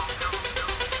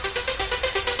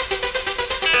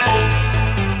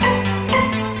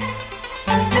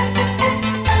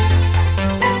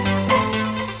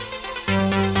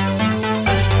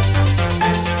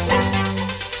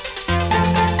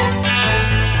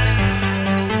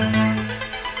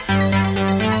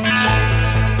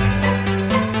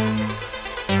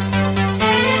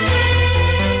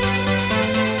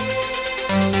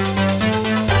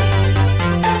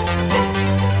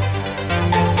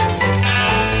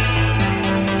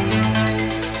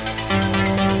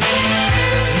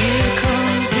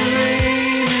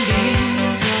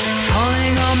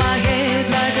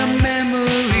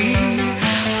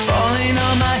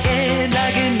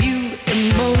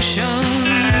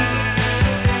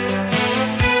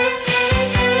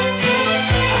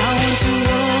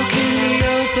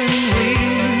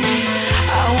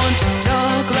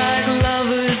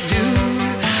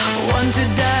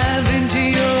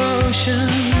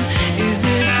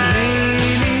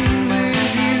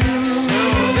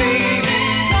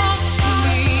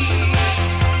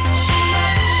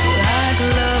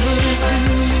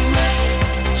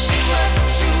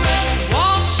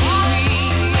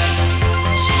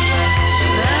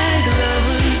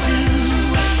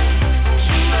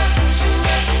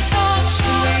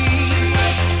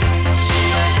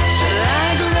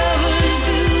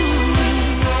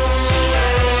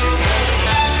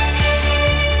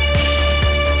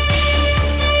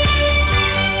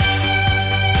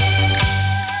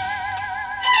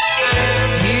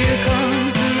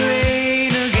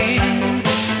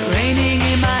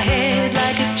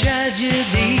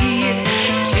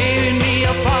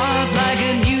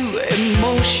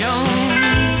 emotion.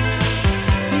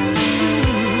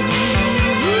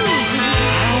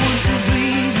 I want to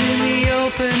breathe in the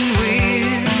open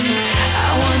wind. I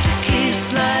want to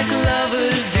kiss like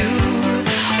lovers do.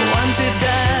 Want to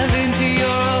dive into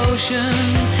your ocean.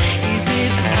 Is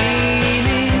it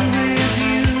raining with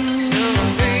you? So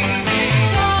baby,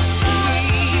 talk to me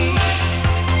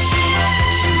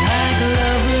like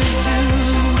lovers do.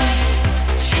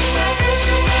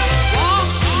 Walk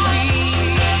to me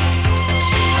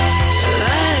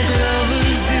like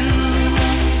lovers do.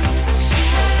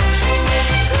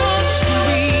 Talk to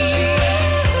me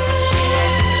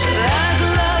like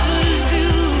lovers do.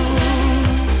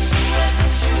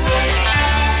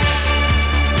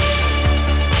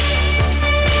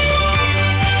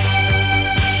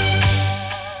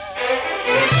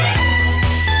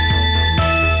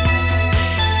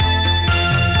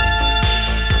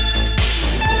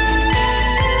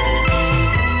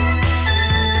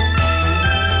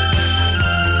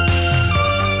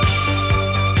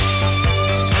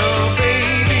 So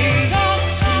baby, talk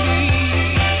to me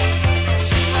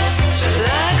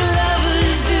like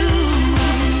lovers do.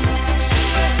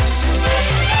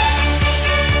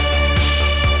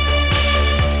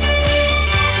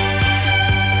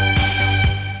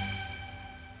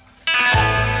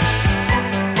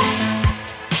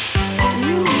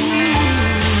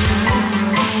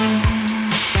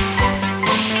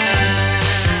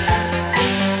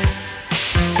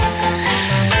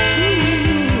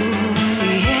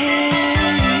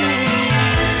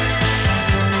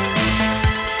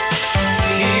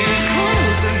 Here it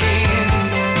comes again.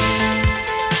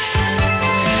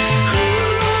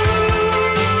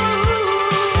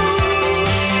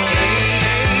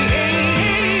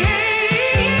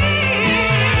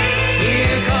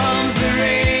 Here comes the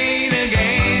rain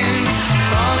again,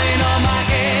 falling on my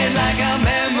head like a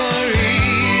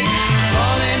memory,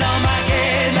 falling on my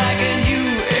head like a new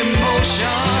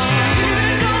emotion. Here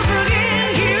it comes again,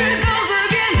 here it comes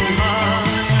again.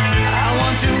 I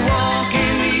want to walk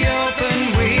in the open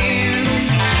wind.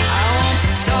 I want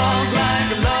to talk like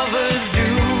lovers do.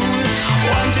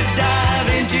 Want to dive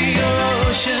into your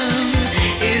ocean.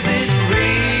 Is it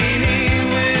raining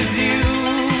with you?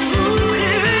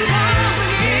 Here it comes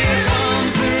again. Here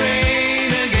comes the rain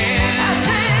again.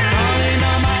 Falling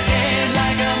on my head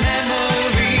like a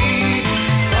memory,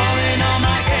 falling on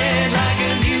my head like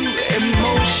a new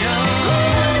emotion.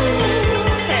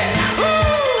 Yeah.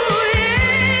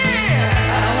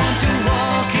 I want to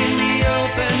walk in the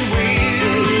open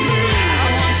wind. I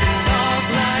want to talk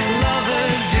like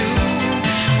lovers do.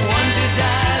 Want to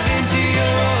dive into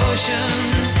your ocean.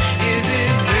 Is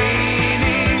it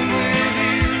raining with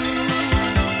you?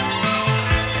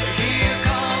 Here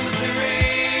comes the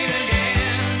rain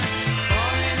again,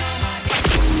 falling on my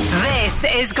This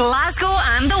is Glasgow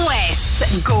and the West.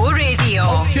 Go Radio.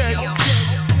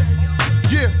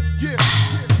 Yeah, yeah.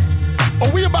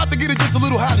 Are we about to get it just a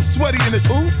little hot and sweaty in this?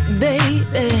 Ooh, Baby,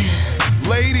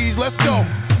 ladies, let's go.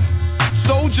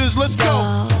 Soldiers, let's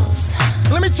go.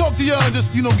 Let me talk to y'all and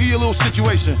just, give you a little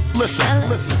situation. Listen.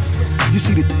 You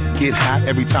see the get hot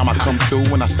every time I come through.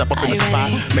 When I step up in the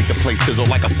spot, make the place sizzle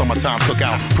like a summertime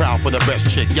cookout. Proud for the best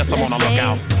chick, yes, I'm on a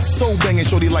lookout. So banging,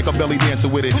 shorty like a belly dancer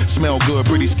with it. Smell good,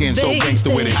 pretty skin, so gangster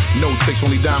with it. No tricks,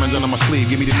 only diamonds under my sleeve.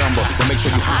 Give me the number, but make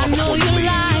sure you I holler know before you you leave.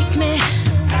 like me.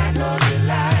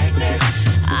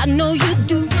 I know you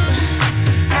do.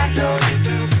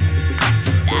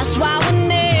 That's why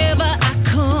whenever I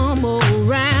come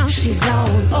around, she's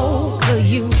all over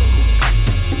you.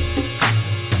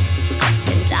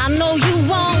 And I know you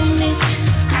want it.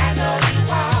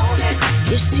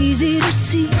 It's easy to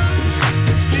see.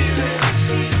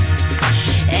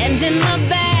 And in the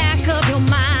back of your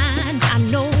mind, I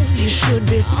know you should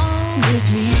be on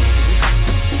with me.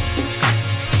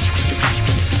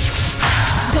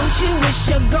 Don't you wish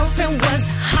your girlfriend was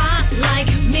hot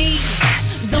like me?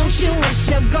 Don't you wish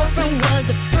your girlfriend was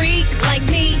a freak like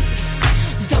me?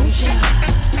 Don't you?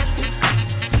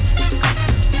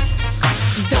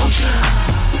 Don't you?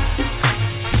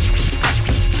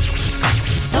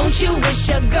 Don't you wish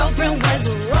your girlfriend was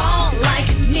wrong like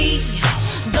me?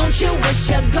 Don't you wish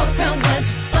your girlfriend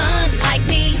was fun like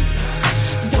me?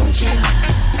 Don't you?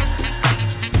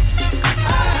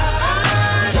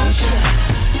 Don't you?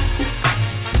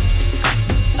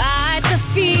 Fight the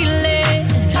feeling.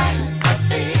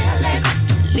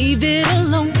 Leave it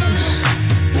alone.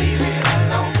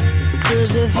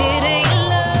 'Cause if it ain't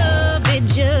love, it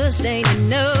just ain't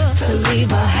enough to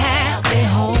leave a happy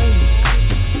home.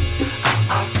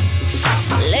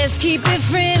 Let's keep it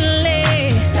friendly.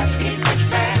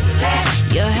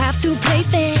 You have to play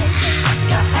fair.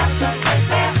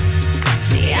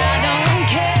 See, I don't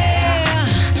care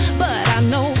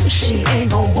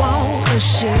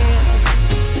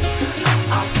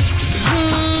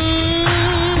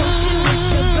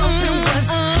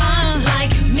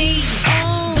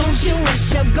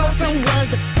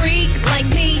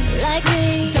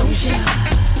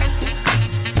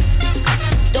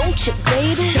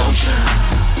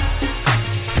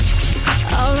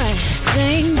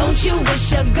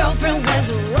wish your girlfriend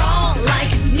was wrong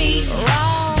like me?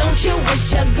 Don't you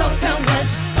wish your girlfriend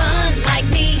was fun like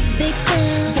me? Big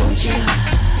fan. Don't you?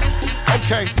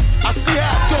 Okay, I see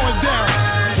how it's going down.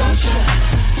 Don't you?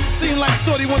 Seem like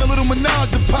Shorty want a little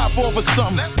menage to pop off or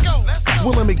something. Let's go.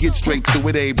 Well, let me get straight to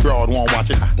it. A broad won't watch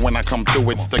it. When I come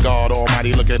through, it's the God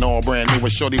Almighty looking all brand new.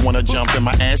 And Shorty wanna jump in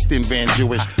my Aston Van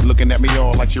Jewish. Looking at me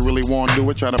all like she really wanna do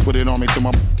it. Try to put it on me till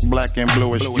my black and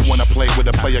bluish. You wanna play with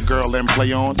a player girl and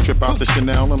play on? Trip out the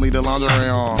Chanel and leave the lingerie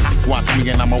on. Watch me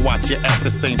and I'ma watch you at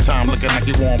the same time. Looking like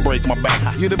you won't break my back.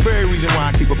 You're the very reason why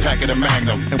I keep a pack of the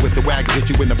Magnum. And with the wagon, hit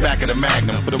you in the back of the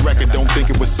Magnum. For the record, don't think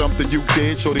it was something you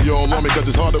did. Shorty all on me cause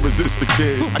it's hard to resist the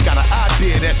kid. I got an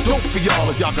idea that's dope for y'all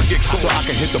if y'all can get close. So I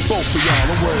can hit the boat for y'all.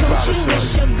 Don't worry about it, Don't you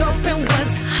wish your girlfriend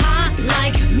was hot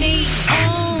like me?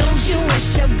 Don't you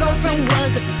wish your girlfriend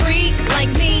was a freak like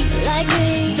me? Like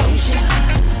me? Don't you?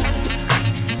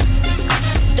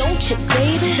 Don't you,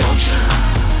 baby? Don't you?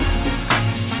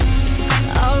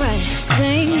 Alright,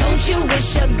 sing. Don't you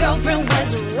wish your girlfriend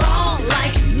was wrong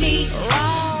like me?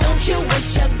 Don't you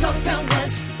wish your girlfriend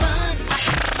was fun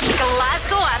like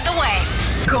Glasgow and the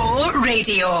West. Go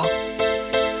Radio.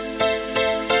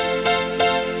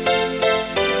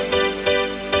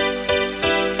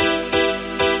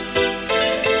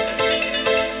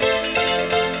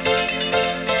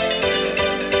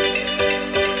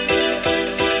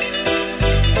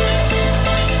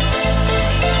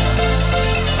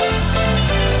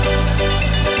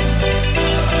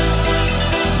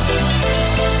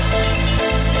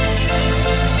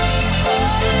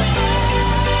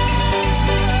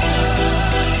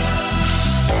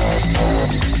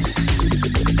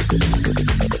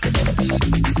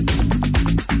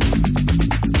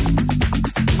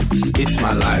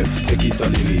 Take it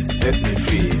or leave it, set me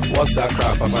free. What's that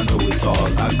crap? I know it all.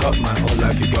 I got my own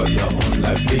life, you got your own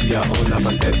life. Live your own life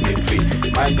and set me free.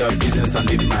 Mind your business and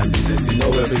live my business. You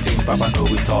know everything, Papa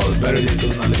know it all. Very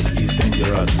little knowledge is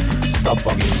dangerous. Stop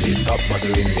bugging me, stop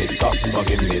bothering me, stop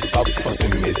bugging me, stop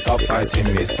fussing me, stop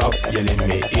fighting me, stop yelling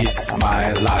me. It's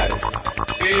my life.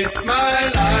 It's my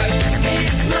life.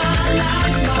 It's my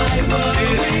life, my world.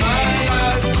 It's my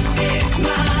life. It's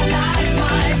my life,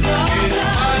 my world. It's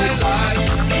my life.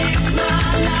 It's my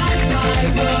life, my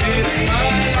world. It's my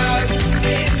life.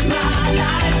 It's my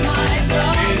life, my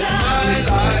world. It's my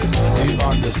life. Do you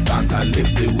understand? I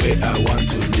live the way I want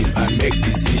to live. I make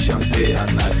decisions day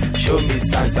and night. Show me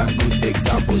signs and good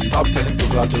examples. Stop telling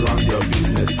people how to run your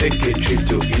business. Take a trip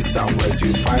to east and west.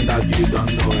 You find out you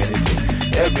don't know anything.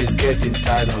 Everybody's getting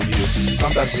tired of you.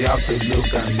 Sometimes you have to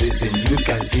look and listen. You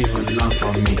can even learn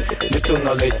from me. Little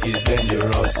knowledge is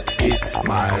dangerous. It's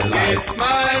my life. It's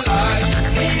my life.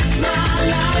 It's my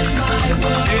life, my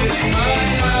world. It's my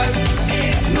life.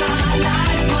 It's my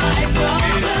life, my world.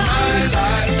 It's my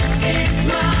life. It's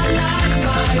my life,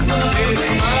 my world. It's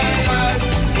my life.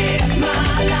 It's my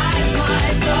life, my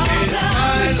world. It's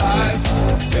my life.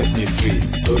 Set me free,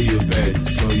 so you bet,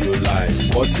 so you lie.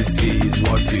 What you see is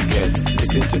what you get.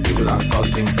 Listen to people and saw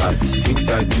things I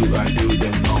do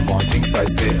them no more. Things I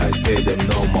say them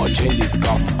no more. Changes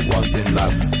come once in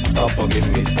life. Stop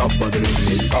bugging me, stop bothering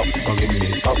me, stop bugging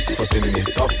me, stop fussing me,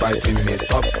 stop fighting me,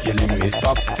 stop yelling me,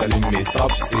 stop telling me,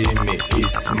 stop seeing me.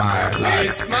 It's my life.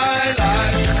 It's my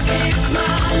life. It's my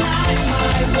life,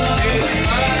 my world. It's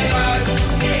my life.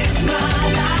 It's my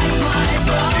life, my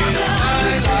world. It's my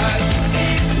life.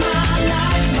 It's my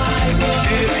life, my world.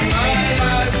 It's my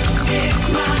life. It's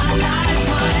my life,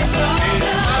 my world. It's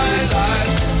my life.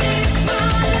 It's my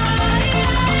life.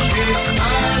 It's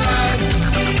my life.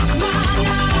 It's my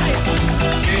life.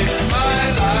 It's my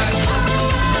life.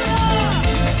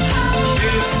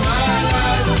 It's my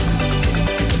life.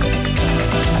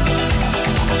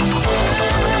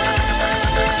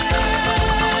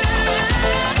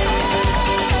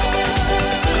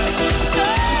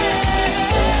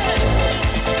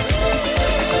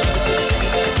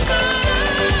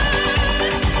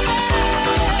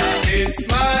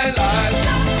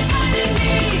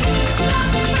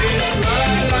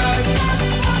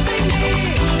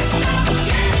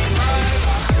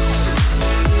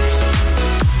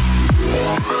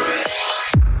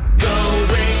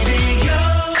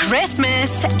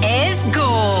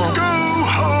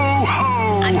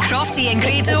 City and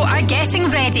Grado are getting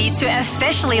ready to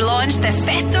officially launch the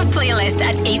festive playlist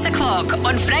at 8 o'clock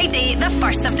on Friday, the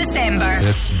 1st of December.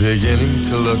 It's beginning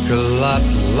to look a lot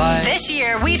like. This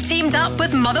year, we've teamed up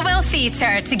with Motherwell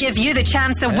Theatre to give you the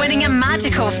chance of winning a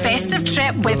magical festive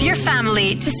trip with your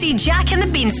family to see Jack and the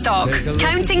Beanstalk,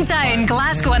 counting down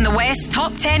Glasgow and the West's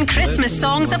top 10 Christmas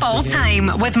songs of all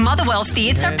time with Motherwell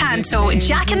Theatre Panto,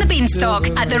 Jack and the Beanstalk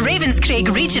at the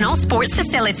Ravenscraig Regional Sports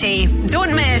Facility.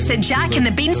 Don't miss Jack and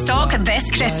the Beanstalk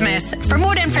this Christmas. For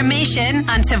more information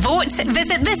and to vote,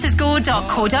 visit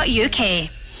thisisgo.co.uk.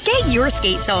 Get your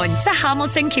skates on to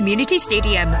Hamilton Community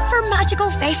Stadium for magical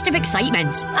festive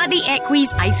excitement at the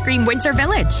Equis Ice Cream Winter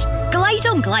Village. Glide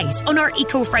on Glice on our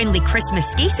eco-friendly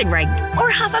Christmas skating rink,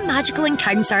 or have a magical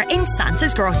encounter in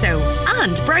Santa's Grotto.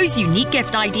 And browse unique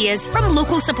gift ideas from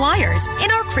local suppliers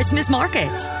in our Christmas market.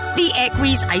 The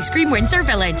Equis Ice Cream Winter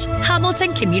Village,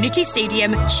 Hamilton Community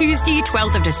Stadium, Tuesday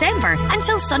 12th of December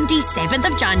until Sunday 7th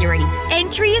of January.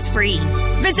 Entry is free.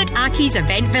 Visit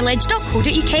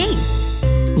akieseventvillage.co.uk.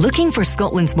 Looking for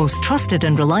Scotland's most trusted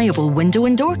and reliable window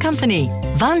and door company?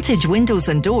 Vantage Windows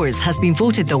and Doors has been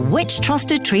voted the Which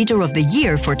Trusted Trader of the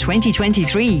Year for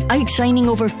 2023, outshining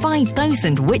over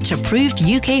 5,000 Which-approved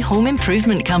UK home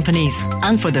improvement companies.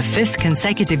 And for the 5th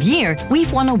consecutive year,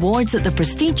 we've won awards at the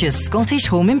prestigious Scottish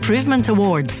Home Improvement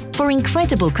Awards. For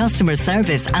incredible customer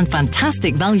service and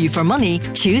fantastic value for money,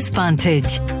 choose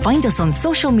Vantage. Find us on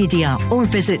social media or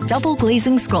visit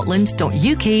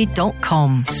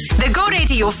doubleglazing.scotland.uk.com. The Go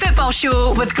Radio Football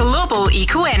Show with Global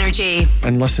Eco Energy.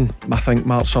 And listen, I think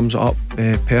Mark sums it up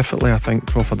perfectly. I think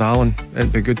Crawford Allen,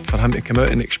 it'd be good for him to come out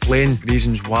and explain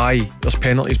reasons why there's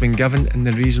penalties been given and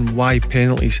the reason why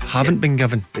penalties haven't been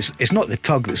given. It's not the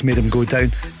tug that's made him go down,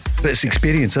 but it's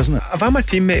experience, isn't it? If I'm a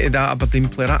teammate of that Aberdeen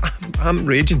player, I'm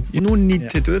raging. You don't need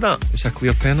to do that. It's a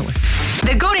clear penalty.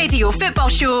 The Go Radio Football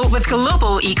Show with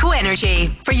Global Eco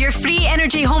Energy. For your free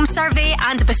energy home survey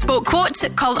and bespoke quote,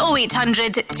 call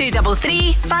 0800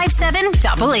 233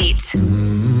 5788.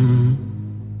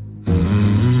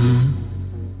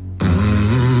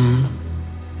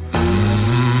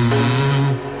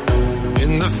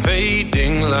 In the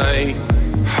fading light,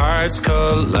 hearts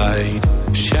collide.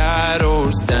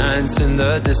 Shadows dance in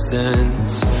the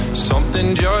distance.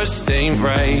 Something just ain't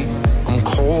right. I'm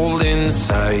cold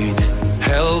inside.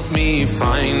 Help me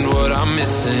find what I'm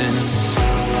missing.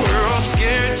 We're all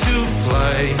scared to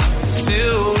fly,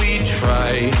 still we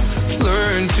try.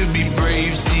 Learn to be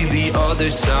brave, see the other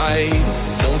side.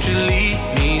 Won't you lead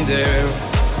me there?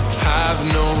 Have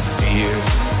no fear.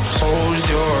 Close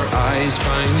your eyes,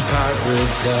 find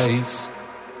paradise.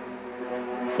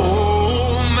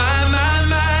 Oh my, my,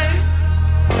 my.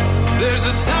 There's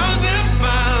 1,000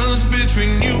 miles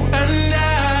between you and I.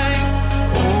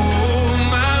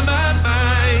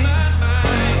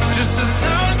 Just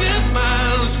 1,000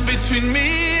 miles between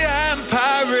me and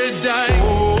paradise.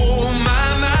 Oh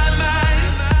my, my, my.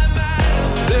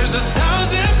 There's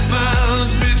 1,000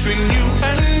 miles between you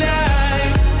and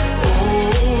I.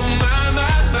 Oh my,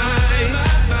 my, my.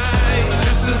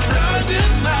 Just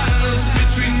 1,000 miles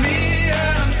between me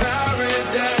and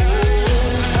paradise.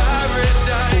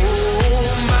 Paradise. Oh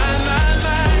my, my,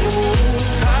 my.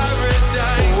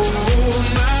 Paradise. Oh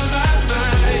my, my,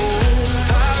 my.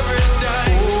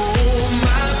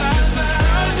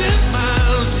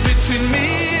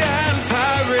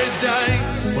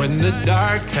 Paradise. When the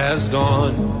dark has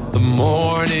gone, the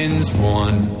morning's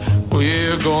won.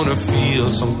 We're gonna feel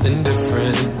something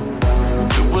different.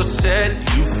 It will set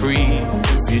you free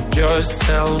if you just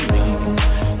tell me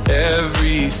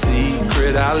every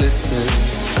secret I listen.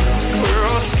 We're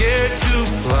all scared to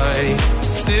fly,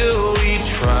 still we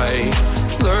try.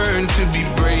 Learn to be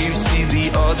brave, see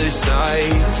the other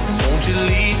side. Won't you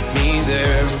lead me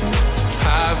there?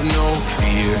 Have no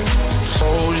fear.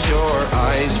 Close your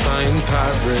eyes, find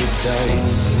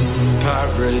paradise.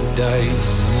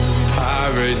 Paradise,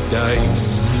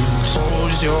 paradise.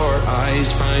 Close your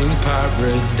eyes, find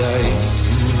paradise.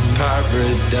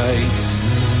 Paradise,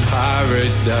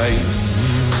 paradise.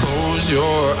 Close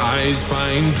your eyes,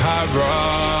 find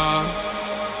paradise.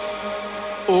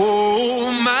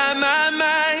 Oh my, my,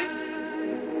 my.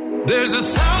 There's 1,000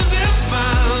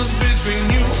 miles between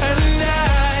you and I.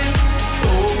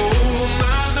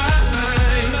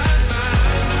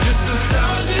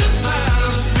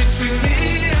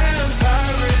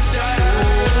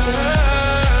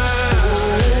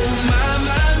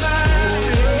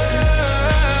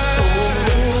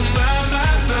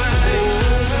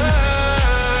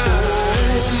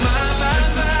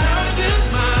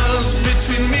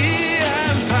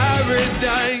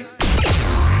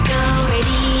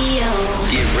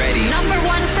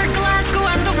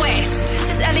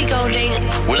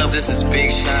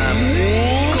 Big Sean.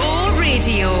 Go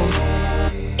Radio.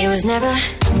 It was never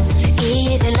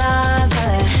easy,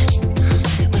 lover,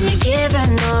 when you're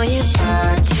giving all you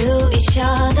got to each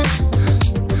other,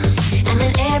 and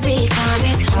then every time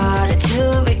it's harder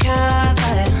to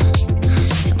recover.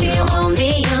 We won't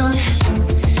be young,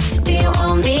 we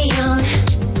won't be young.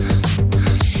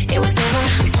 It was never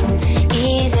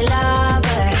easy,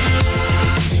 lover.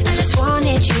 I just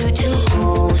wanted you to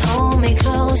hold me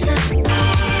closer.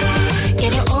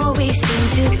 Yet it always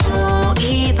seemed to go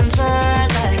even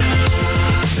further.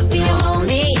 We were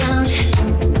only young,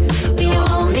 we were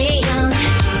only young.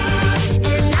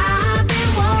 And I've been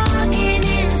walking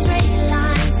in a straight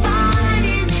line,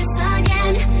 fighting this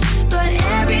again. But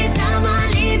every time I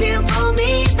leave you, pull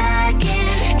me back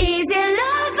in. Easy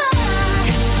lover,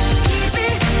 keep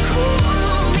it cool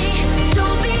on me.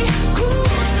 Don't be cruel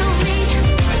to me,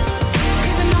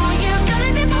 'cause I know you've done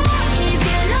it before.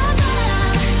 Easy lover,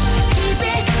 keep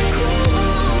it cool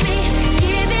on me.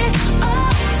 Give it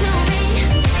up to me,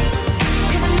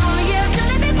 'cause I know you've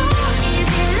done it before.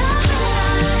 Easy lover,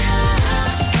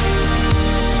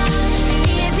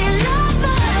 easy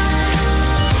lover.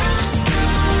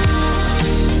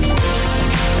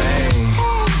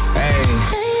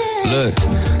 Hey, look,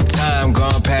 time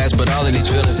gone past, but all of these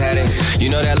feelings had it. You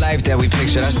know that life that we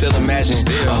pictured, I still imagine.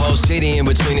 A whole city in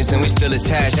between us and we still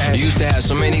attached. You used to have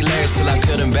so many layers till I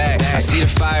peeled them back. I see the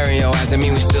fire in your eyes, I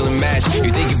mean we still a match.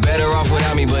 You think you're better off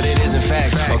without me, but it isn't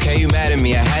fact. Okay, you mad at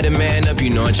me, I had to man up, you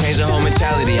know, and change the whole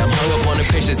mentality. I'm hung up on the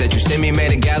pictures that you sent me,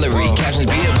 made a gallery. Captions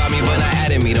be about me, but not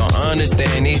at me. Don't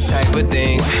understand these type of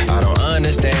things. I don't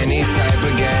understand these type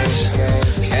of games.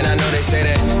 And I know they say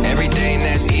that everything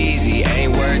that's easy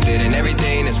ain't worth it, and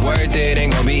everything that's worth it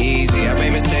ain't gonna be easy. I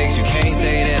made mistakes, you can't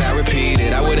say that I repeat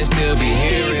it. I wouldn't still be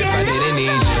here if I didn't need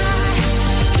you.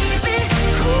 Keep it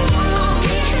cool on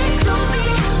me. Don't be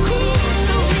cruel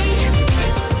to me,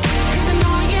 'cause I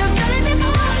know you've done it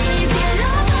before. Easy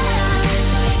lover,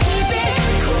 keep it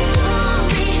cool on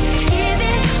me. Give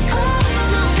it up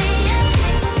to me,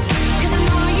 'cause I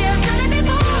know you've done it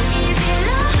before. Easy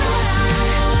lover,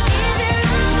 easy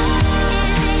lover,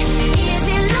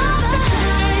 easy lover,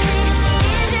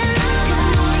 easy lover, 'cause I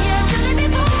know you've done it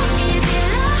before. Easy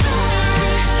lover,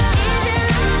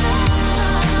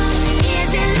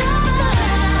 easy lover.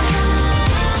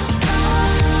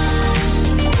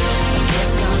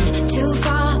 It's gone too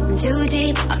far, I'm too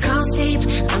deep, I can't sleep.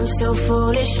 I'm so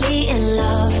foolishly in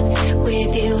love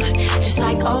with you, just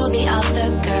like all the other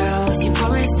girls. You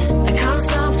promised I can't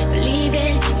stop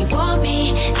believing you want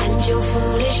me, and you're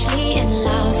foolishly in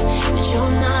love, but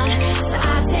you're not. So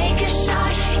I take a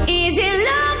shot. Easy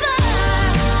lover,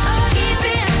 keep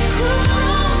it cool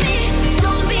on me.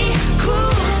 Don't be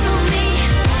cruel to me,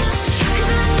 'cause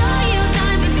I know you've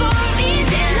done it before.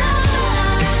 Easy lover,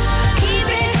 keep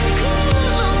it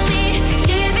cool on me.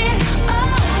 Give it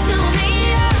up to me,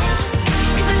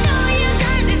 'cause I know you've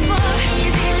done it before.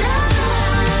 Easy lover,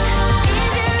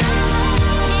 easy lover,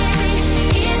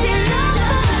 easy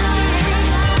lover,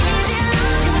 easy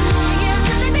lover, 'cause I know you've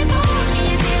done it before.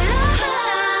 Easy lover,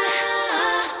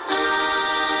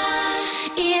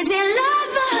 easy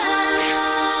lover.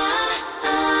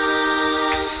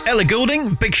 Ellie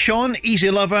Goulding, Big Sean,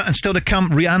 Easy Lover, and still to come,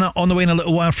 Rihanna on the way in a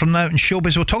little while from now in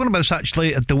Showbiz. We're talking about this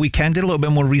actually at the weekend. Did a little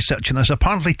bit more research on this.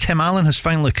 Apparently, Tim Allen has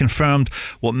finally confirmed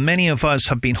what many of us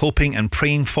have been hoping and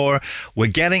praying for. We're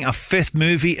getting a fifth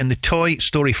movie in the Toy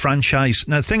Story franchise.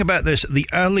 Now, the thing about this, the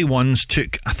early ones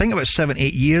took, I think, about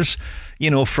 7-8 years,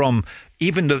 you know, from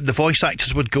even the voice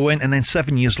actors would go in, and then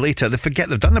 7 years later they forget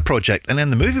they've done the project, and then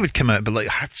the movie would come out, but like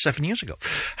 7 years ago.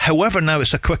 However, now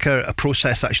it's a quicker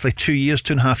process, actually 2 years,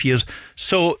 2.5 years.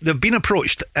 So they've been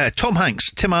approached. Tom Hanks,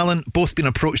 Tim Allen, both been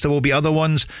approached. There will be other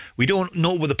ones. We don't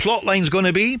know what the plot line's going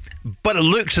to be, but it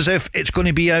looks as if it's going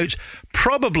to be out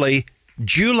probably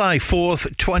July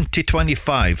 4th,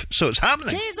 2025. So it's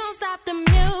happening. Please don't stop the music.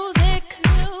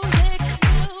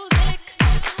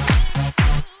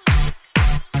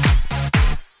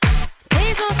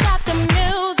 Please don't stop the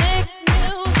music.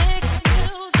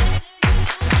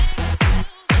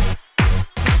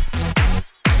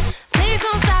 Please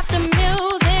don't stop the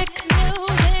music.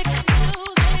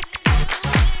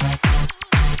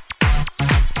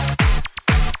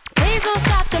 Please don't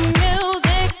stop the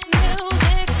music.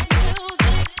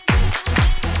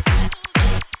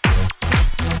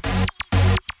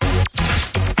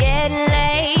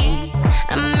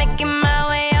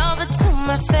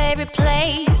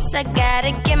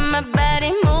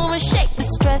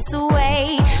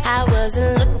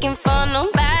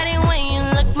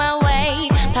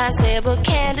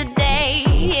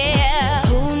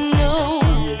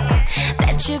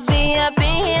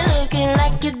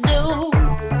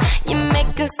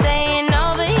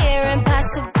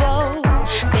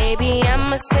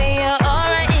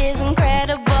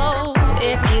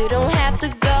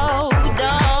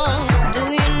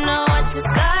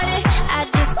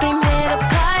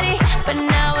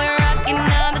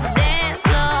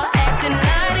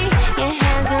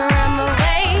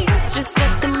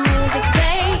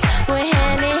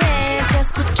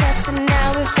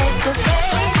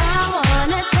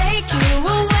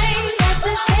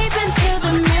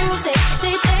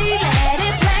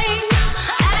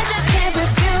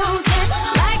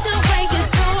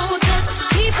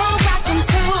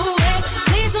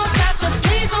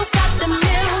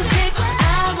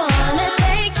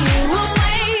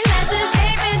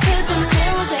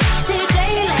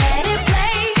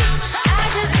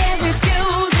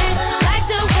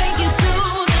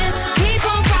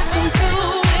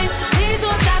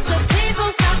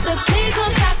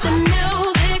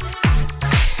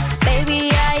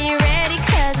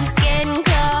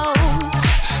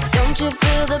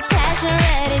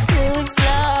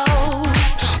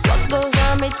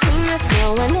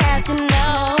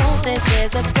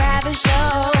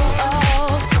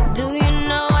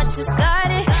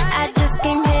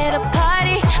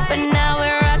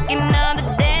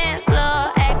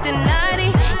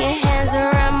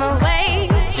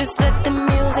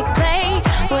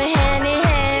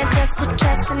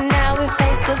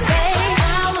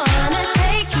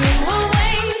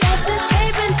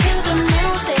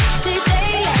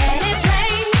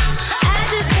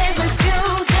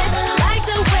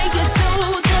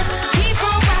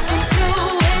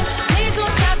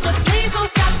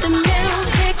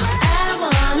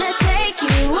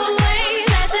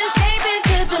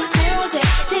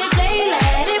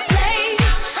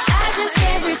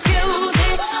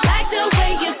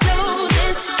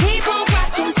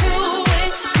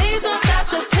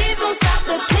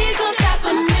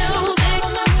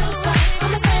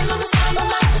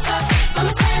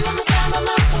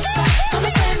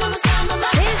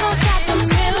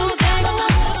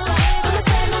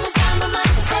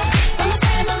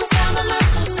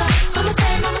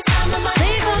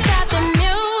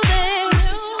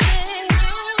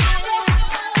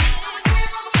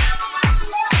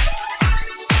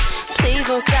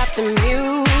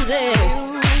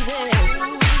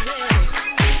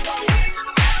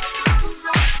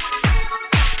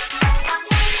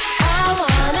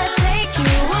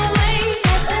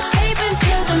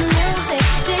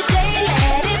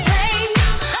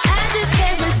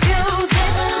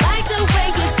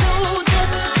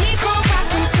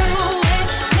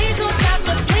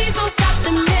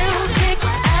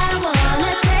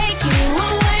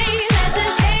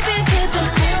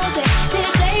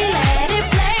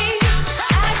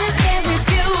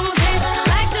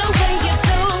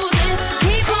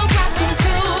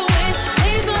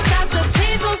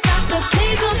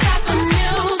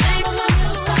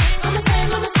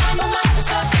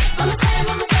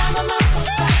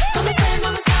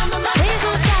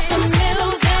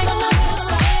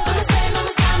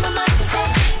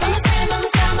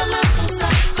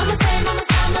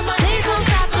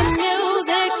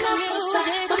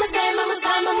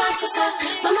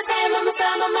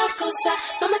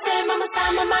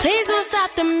 Please don't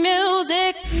stop the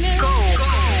music. Go.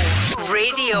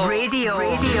 Radio. Radio.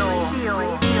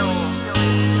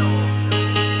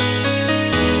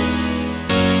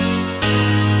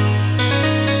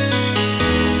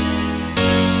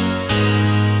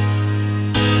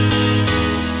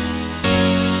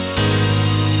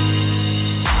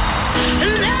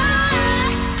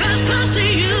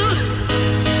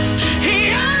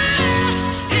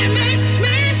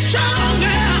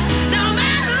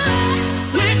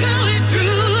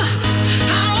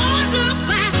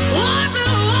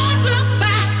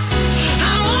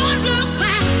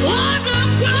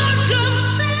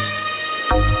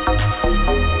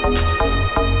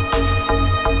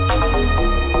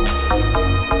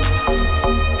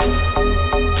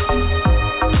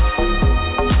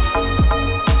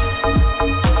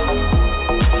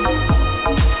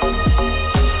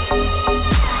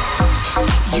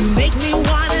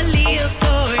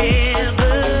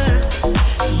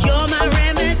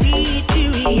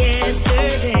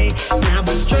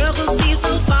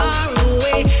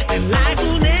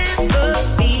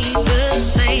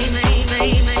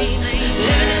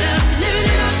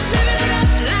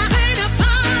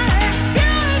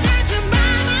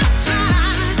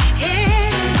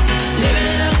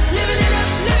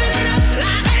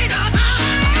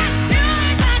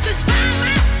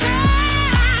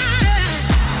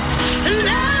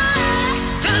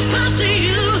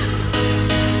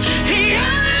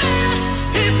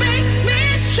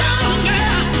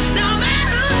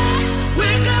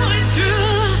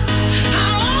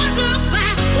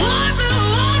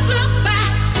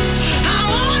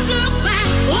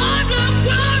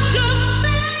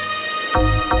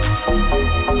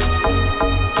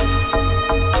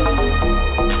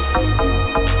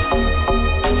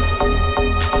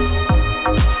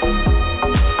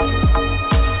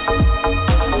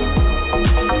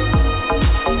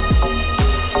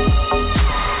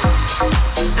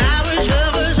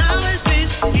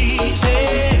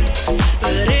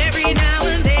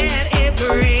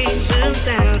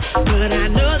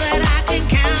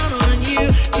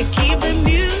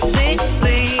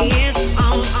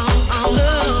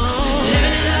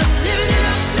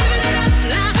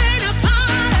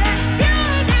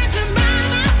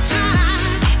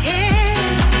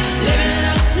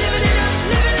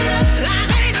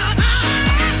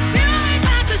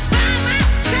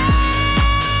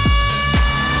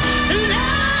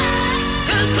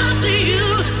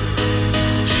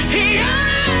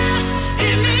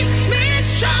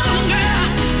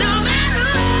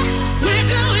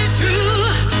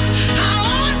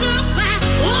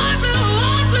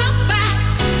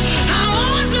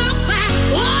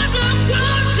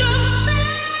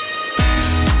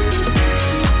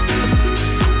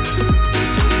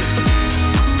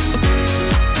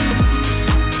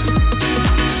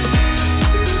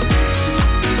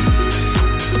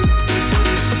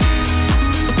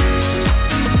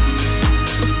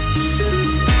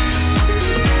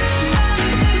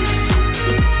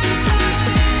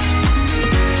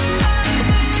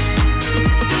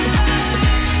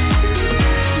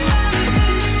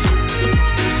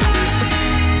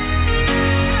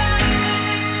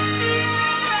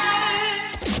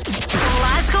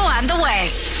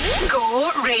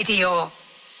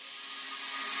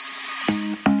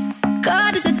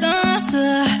 God is a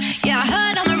dancer. Yeah, I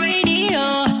heard on the radio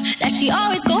that she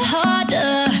always go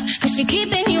harder, 'cause she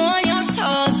keeping you on your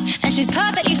toes, and she's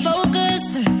perfectly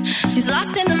focused. She's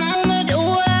lost in the moment.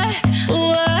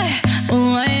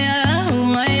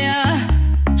 Yeah.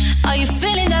 Are you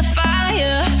feeling that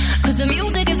fire? 'Cause the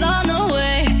music is on the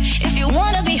way. If you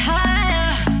wanna be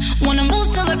higher, wanna move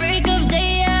till the break of day.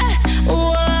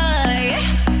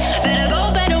 Better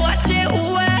go, better watch it.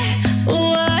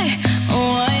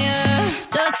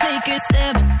 Just take it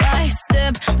step by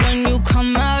step. When you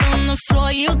come out on the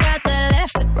floor, you got that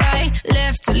left to right,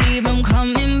 left to leave them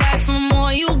coming back for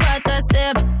more. You got that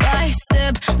step by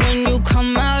step. When you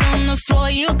come out on the floor,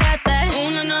 you got that. Oh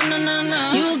no no no no no.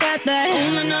 You got that. Oh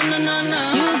no no no no no.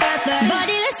 You got that.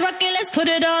 Body, let's rock it, let's put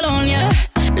it all on ya.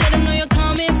 Let them know you're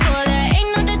coming for that. Ain't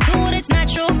nothing to it, it's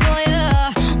natural for ya.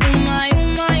 Oh my, oh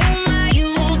my, oh my. You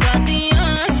got the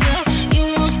answer. You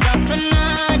won't stop for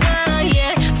nada.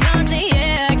 Yeah, Tante,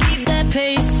 yeah, keep that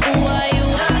pace. Oh, why you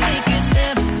just take it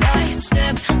step by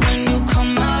step. When you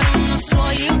come out on the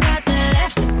floor, you got that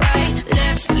left to right,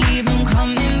 left to leave them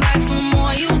coming back for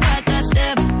more. You got that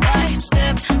step by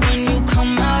step. When you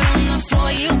come out on the floor,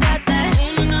 you got that. Oh,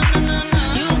 no, no, no, no, no.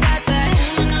 You got that. Oh,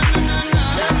 no, no, no, no, no.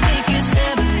 Just take it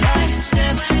step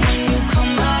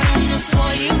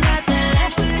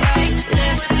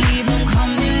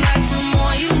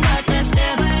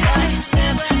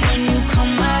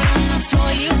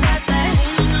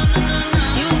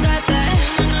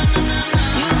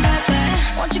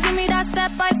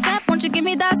Won't you give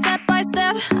me that step by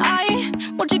step?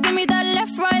 Won't you give me that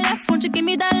left, right, left? Won't you give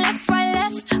me that left, right,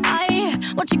 left?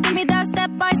 Won't you give me that step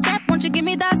by step? Won't you give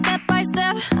me that step by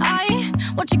step?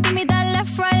 Won't you give me that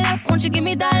left, right, left? Won't you give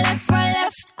me that left, right,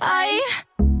 left?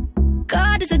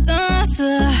 God is a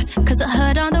dancer, 'cause I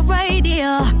heard on the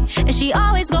radio, and she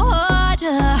always go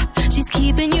harder. She's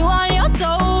keeping you on your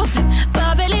toes,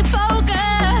 but really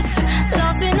focused,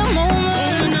 lost in the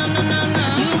moment. No, no, no,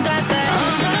 no. You got that.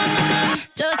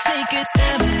 Just take it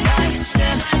step by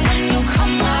step. When you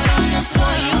come out on the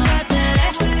floor, you got that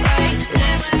left, right,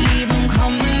 left. Leave them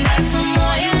coming back for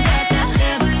more. You got that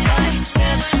step by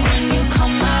step. When you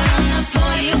come out on the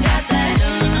floor, you got that.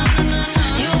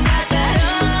 You got that.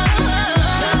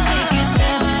 Just take it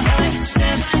step by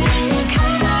step. When you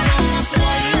come out on the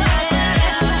floor, you got that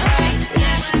left, right,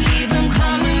 left. Leave them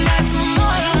coming back for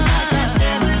more. You got that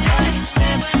step by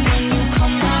step. When you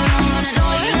come out on the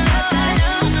floor, you got that.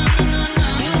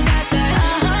 You got that.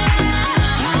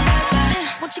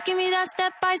 Won't you give me that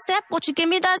step by step? Won't you give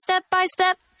me that step by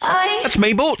step? That's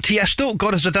Mabel, Tiesto,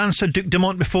 God is a Dancer, Duke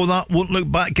Dumont before that, Won't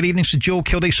Look Back. Good evening to Joe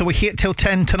Kilday. So we're here till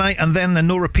 10 tonight, and then the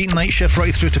no repeat night shift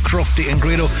right through to Crofty and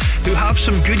Grado, who have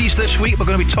some goodies this week. We're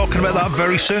going to be talking about that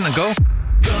very soon. And go.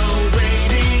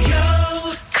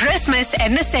 Christmas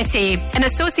in the City, in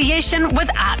association with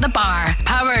At the Bar.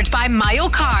 Powered by Mile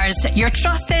Cars, your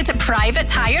trusted private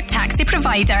hire taxi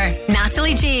provider.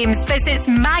 Natalie James visits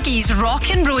Maggie's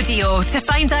Rockin' Rodeo to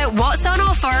find out what's on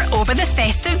offer over the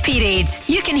festive period.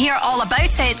 You can hear all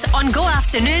about it on Go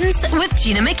Afternoons with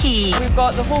Gina McKee. We've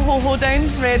got the whole hoedown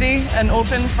ready and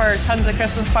open for tons of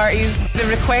Christmas parties. The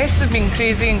requests have been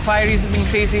crazy, inquiries have been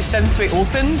crazy since we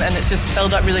opened, and it's just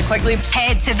filled up really quickly.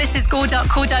 Head to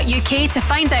thisisgo.co.uk to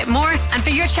find out more and for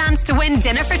your chance to win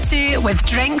dinner for two with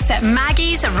drinks at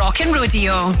Maggie's Rockin'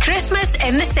 Rodeo. Christmas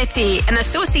in the City, in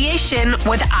association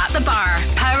with At the Bar.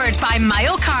 Powered by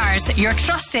Mile Cars, your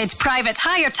trusted private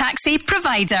hire taxi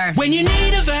provider. When you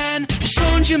need a van,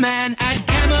 Sean's your man at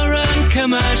Cameron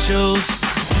Commercials.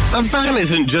 A van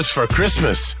isn't just for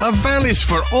Christmas. A van is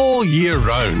for all year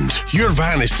round. Your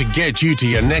van is to get you to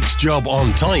your next job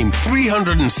on time,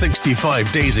 365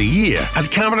 days a year.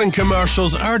 At Cameron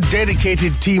Commercials, our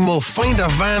dedicated team will find a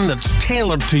van that's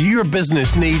tailored to your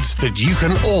business needs that you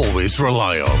can always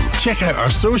rely on. Check out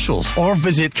our socials or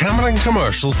visit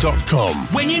CameronCommercials.com.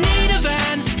 When you need a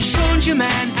van, Sean's your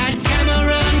man at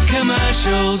Cameron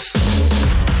Commercials.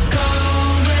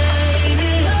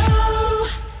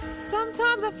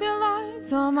 Sometimes I feel like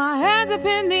throw my hands up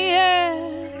in the air.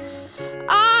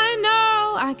 I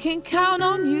know I can count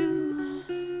on you.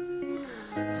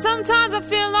 Sometimes I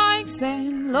feel like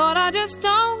saying, Lord, I just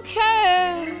don't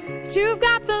care. But you've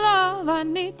got the love I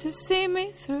need to see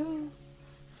me through.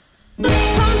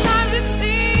 Sometimes it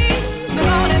seems the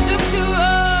going is just too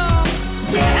rough,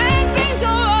 and things go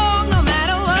wrong no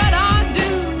matter what I do.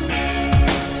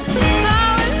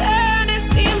 Now and then it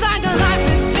seems like life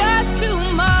is just too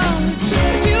much.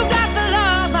 But you got the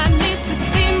love I need to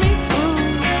see me through.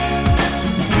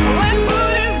 When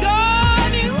food is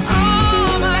gone, you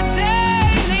are my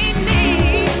daily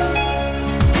need.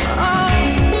 Oh.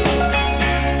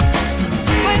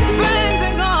 When friends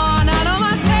are gone, I know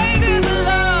my Savior's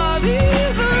love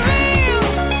is real.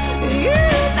 You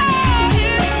know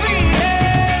it's real.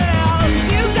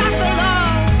 You got the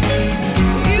love.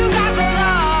 You got the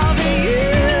love. You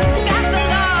got the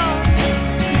love.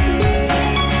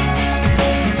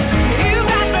 You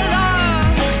got the love.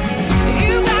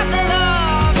 You got the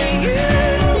love. You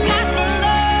got the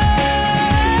love.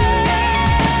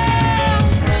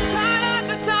 Time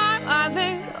after time, I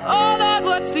think, oh Lord,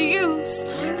 what's the use?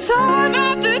 Time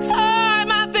after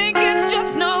time, I think it's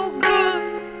just no good.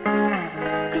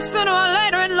 'Cause sooner or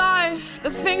later in life, the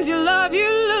things you love, you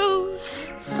lose.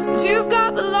 But you've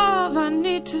got the love I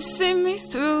need to see me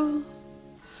through.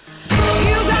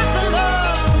 You got the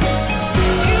love.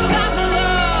 You got the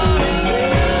love. You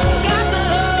got the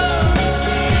love.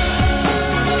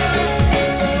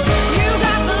 You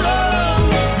got the love.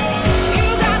 You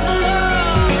got the love. You got the love.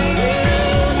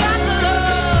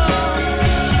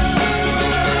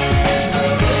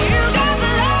 You got the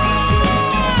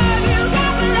love. You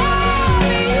got the love. You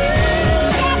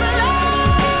got the love.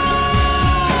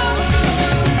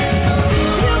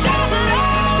 You got the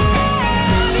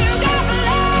love.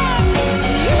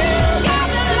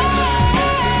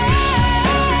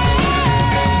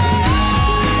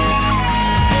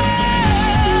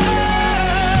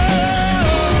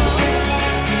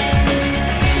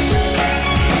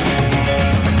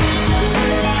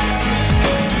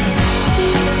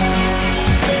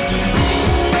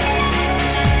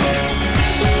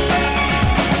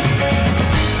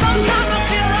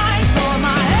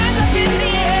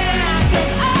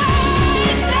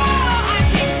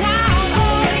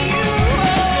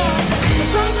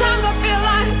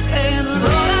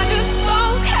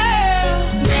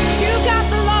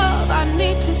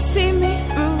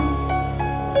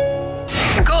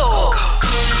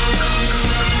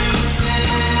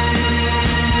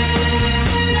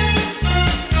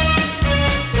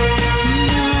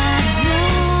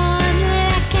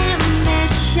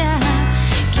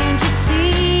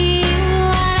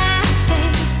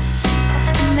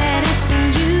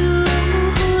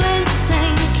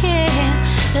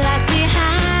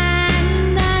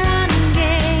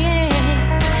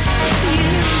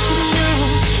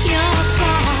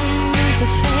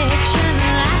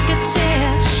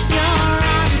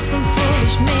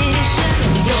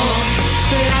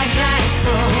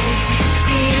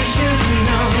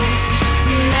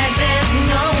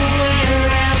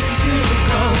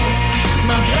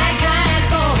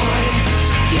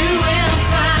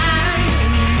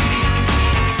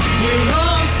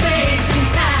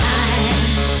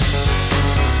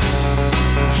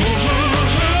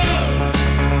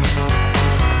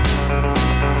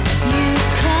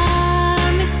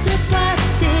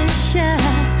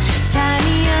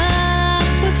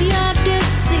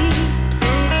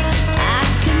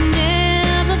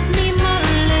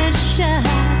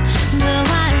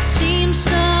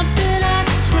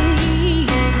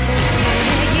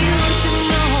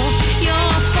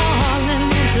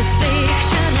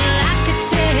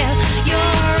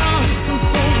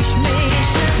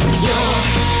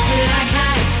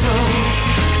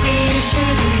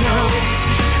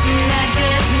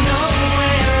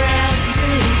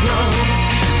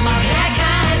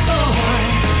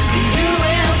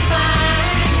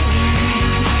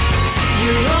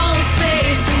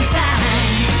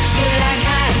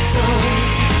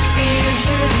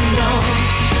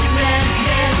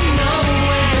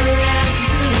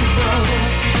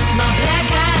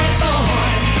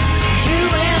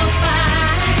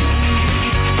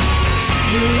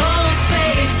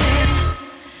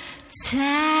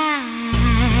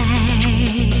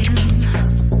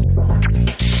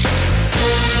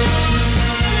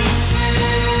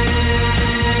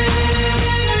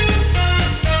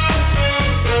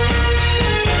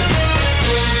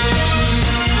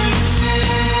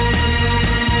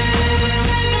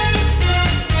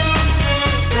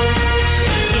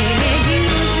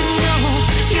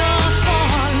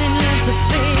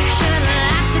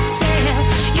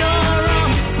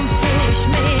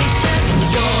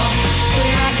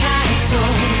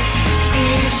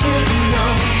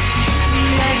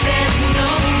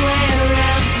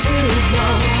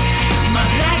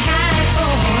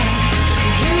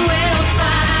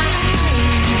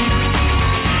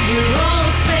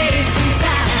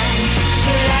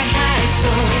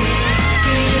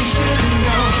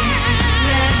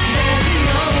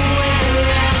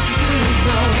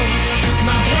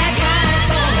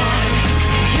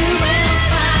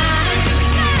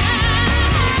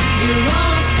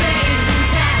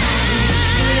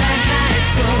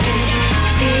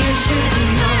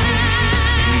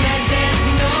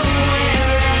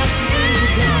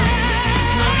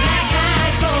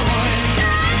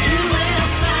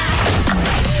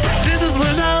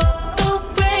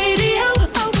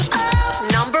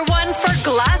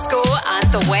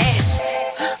 the West.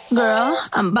 Girl,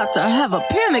 I'm about to have a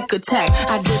panic attack.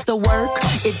 I did the work,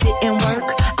 it didn't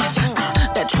work.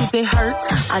 That truth, it hurts.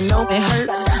 I know it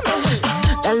hurts.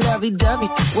 That lovey-dovey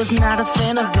was not a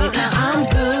fan of it. I'm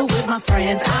good with my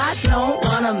friends. I don't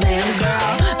want a man,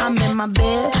 girl. I'm in my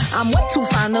bed. I'm way too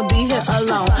fine to be here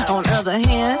alone. On the other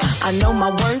hand, I know my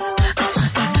worth.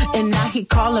 And now he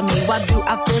calling me. Why do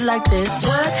I feel like this?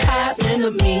 What's happening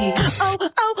to me? Oh, oh,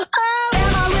 oh.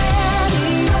 Am I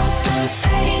ready?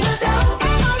 Ain't no doubt.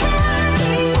 Am I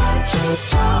ready? What you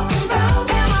talking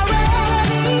about? Am I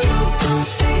ready? You can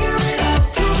figure it out.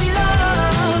 To be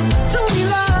loved, to be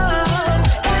loved.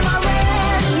 Am I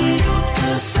ready? You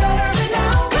can serve it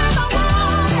now. 'Cause I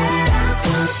want it. That's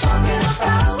what I'm talking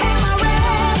about. Am I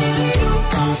ready? You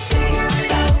can figure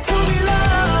it out. To be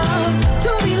loved,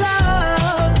 to be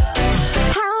loved.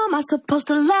 How am I supposed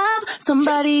to love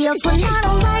somebody else when I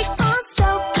don't like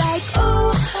myself? Like,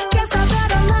 ooh, guess I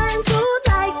better learn to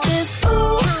like this.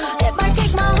 Ooh, it might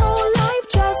take my whole life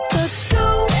just to do.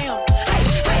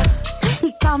 He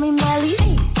call me Melly,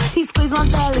 he squeezed my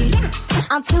belly.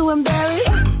 I'm too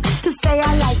embarrassed to say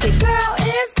I like it. Girl,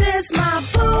 is this my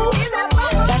boo?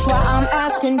 That's why I'm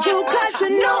asking you, 'cause you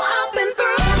know I've been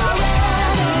through. Am I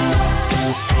ready?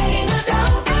 Ain't no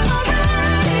doubt. Am I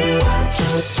ready? What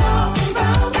you talking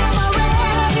about? Am I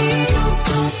ready? You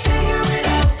can figure it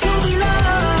out. To be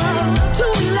loved, to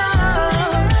be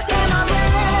loved. Am I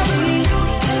ready? You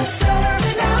can serve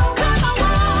it now. 'Cause I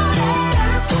want it.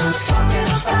 That's what I'm talking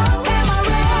about. Am I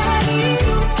ready?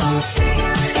 You can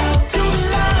figure it out. To be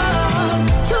loved,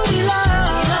 to be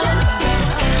loved.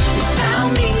 You found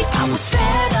me, I was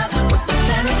fed up with the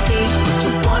fantasy. What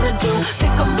you wanna do?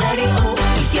 Think I'm ready? Ooh,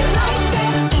 think you like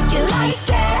that? Think you like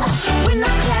that? When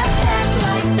I clap back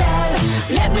like that,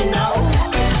 let me know.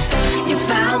 You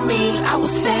found me, I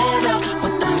was fed up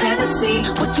with the fantasy.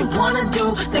 What you wanna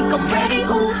do? Think I'm ready?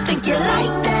 Ooh, think you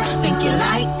like that? Think you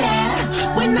like that?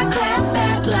 When I clap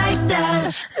back like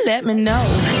that, let me know.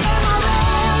 Am I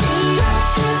ready?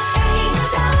 Ain't no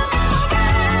doubt. Am I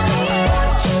ready?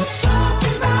 What you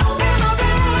talking about? Am I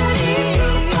ready?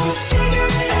 Figure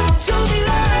it out. To be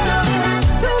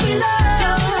loved, to be loved.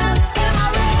 Am I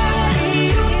ready?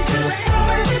 You can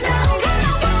serve it now. 'Cause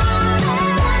I want it.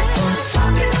 That's what I'm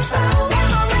talking about.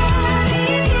 Am I ready?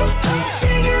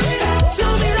 Figure it out. To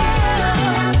be loved,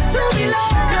 to be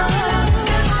loved.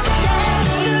 Am I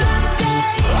ready?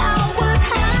 Yesterday I would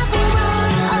have you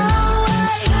run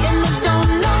away, and I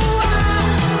don't know why.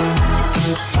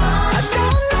 I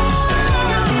don't know why.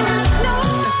 No.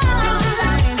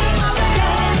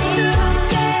 Yesterday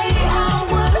I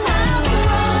would have you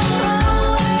run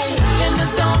away, and I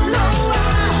don't know why.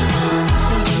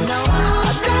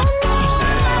 I don't know,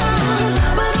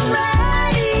 but I'm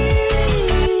ready.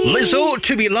 Lizzo,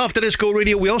 To Be Loved at Go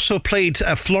Radio. We also played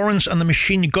Florence and the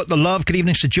Machine, You Got the Love. Good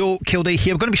evening to Joe Kilday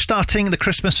here. We're going to be starting the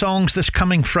Christmas songs this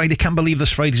coming Friday. Can't believe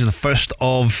this Friday is the 1st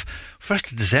of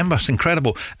December. It's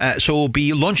incredible. So we'll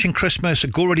be launching Christmas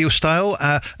Go Radio style.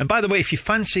 And by the way, if you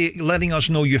fancy letting us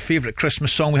know your favourite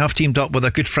Christmas song, we have teamed up with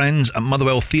our good friends at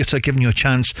Motherwell Theatre, giving you a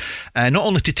chance not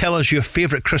only to tell us your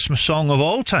favourite Christmas song of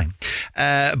all time,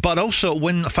 but also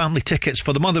win family tickets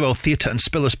for the Motherwell Theatre and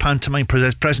Spillers pantomime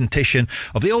presentation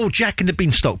of the old Jack and the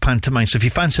Beanstalk pantomime. So if you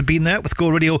fancy being there with Go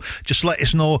Radio, just let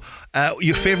us know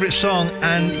your favourite song,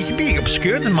 and you can be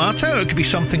obscure, doesn't matter, or it could be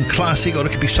something classic, or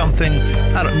it could be something,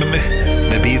 I don't know,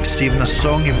 maybe it's even a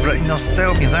song you've written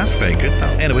yourself. Yeah, that's very good.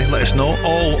 Anyway, let us know,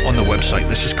 all on the website.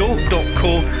 This is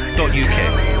go.co.uk.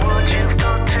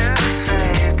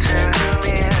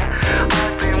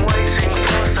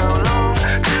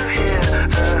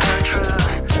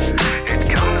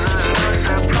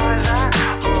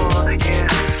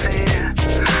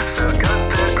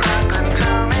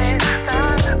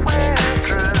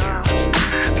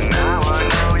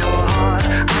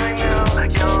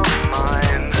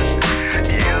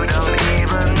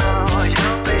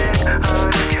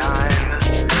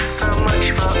 So much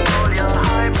for all your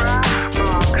highbrow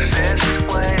marxist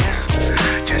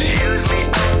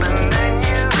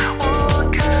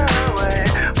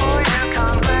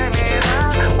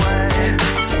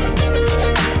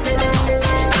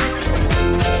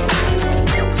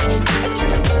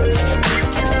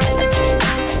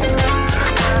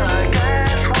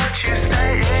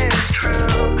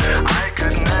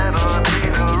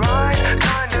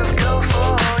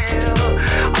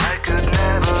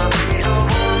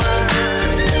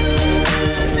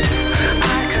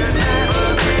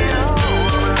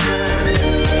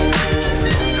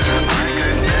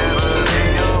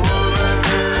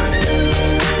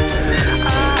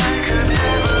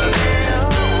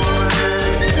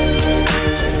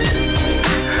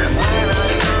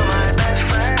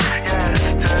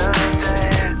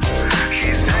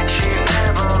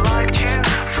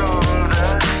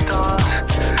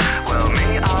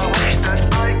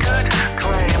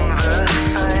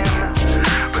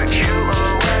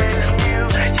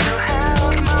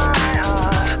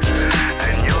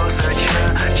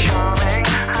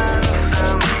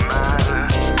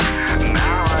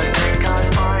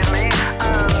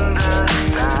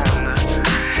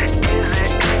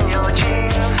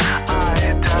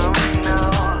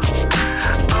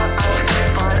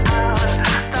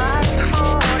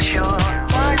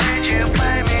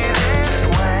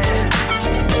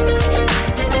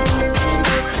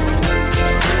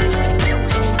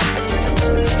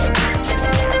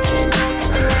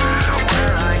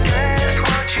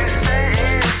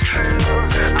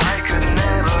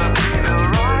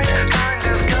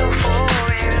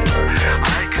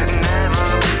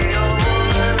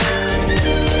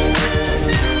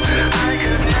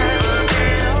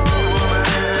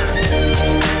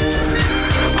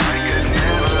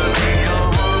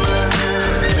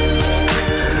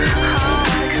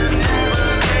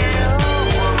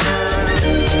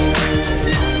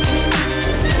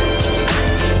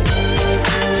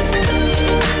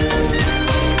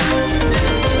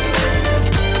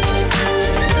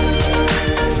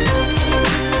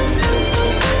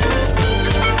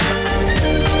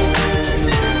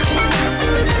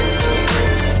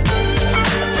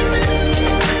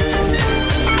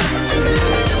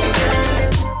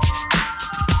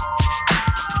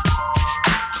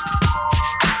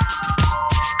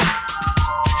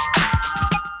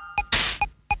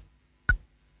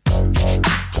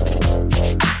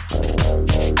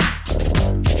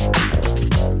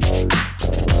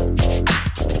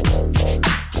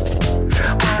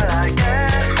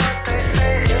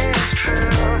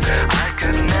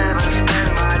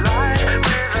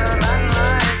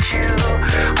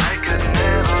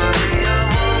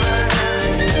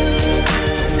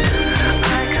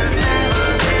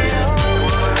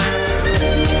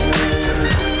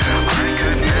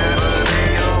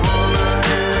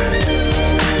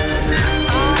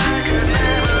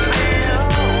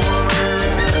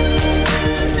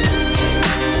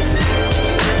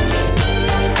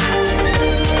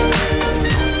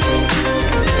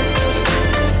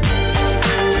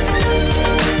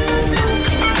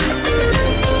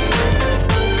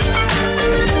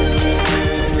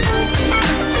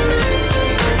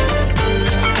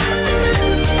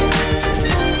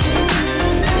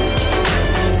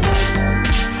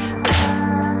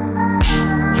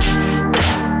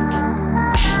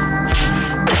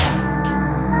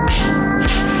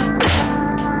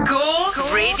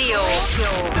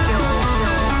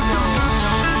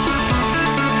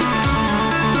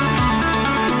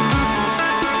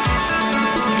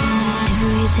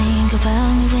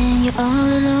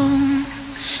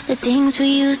the things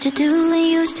we used to do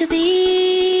and used to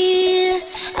be.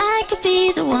 I could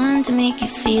be the one to make you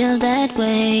feel that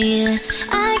way.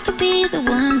 I could be the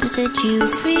one to set you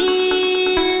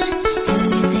free. Do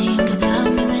you think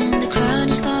about me when the crowd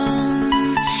is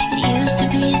gone? It used to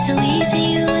be so easy,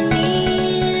 you and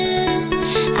me.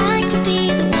 I could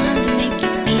be the one to make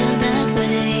you feel that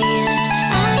way.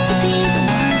 I could be the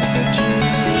one to set you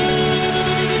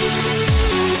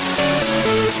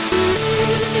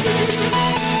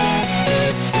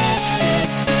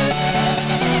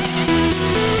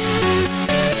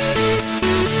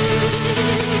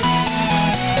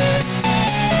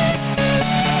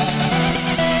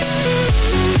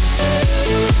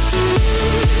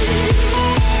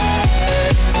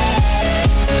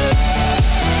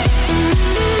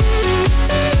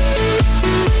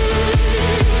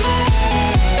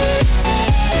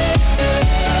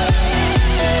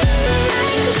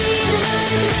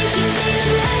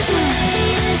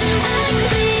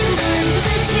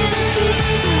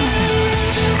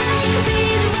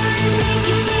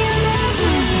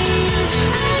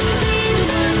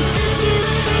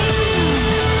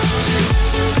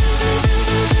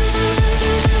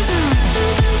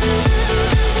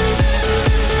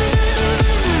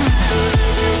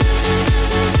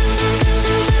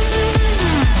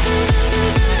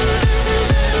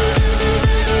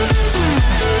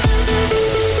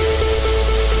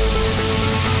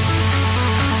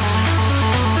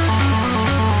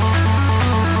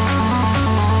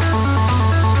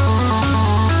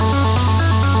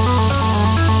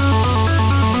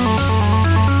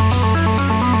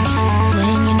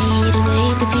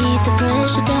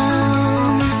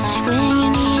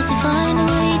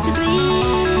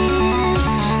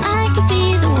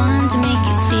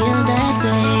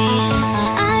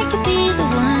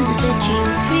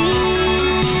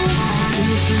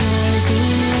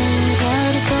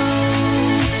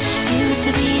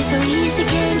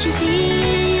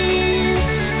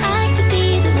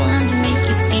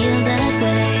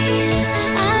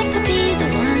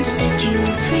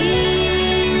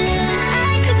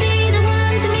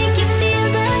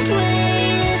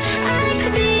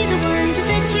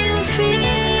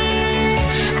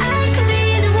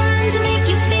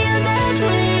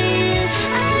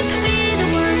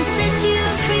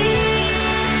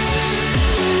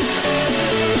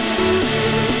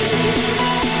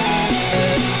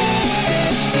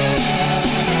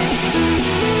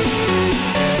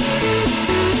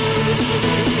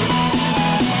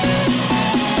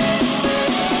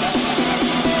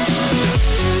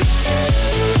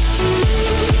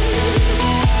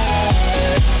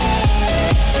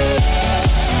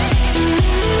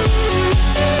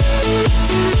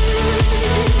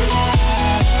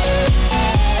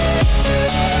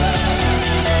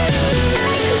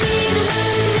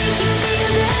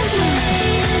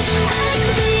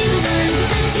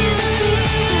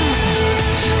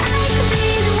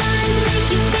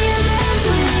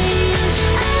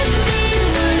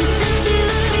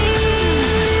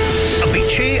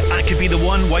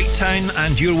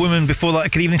and Your Woman before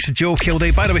that. Good evening to Joe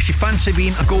Kilday. By the way, if you fancy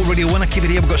being a Go Radio winner, keep it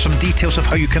here. We've got some details of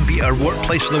how you can be our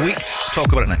workplace of the week.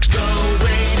 Talk about it next.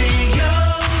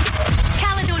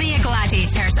 Caledonia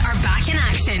Gladiators are back in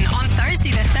action on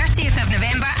Thursday the 30th of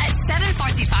November at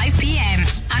 7:45pm,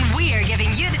 and we're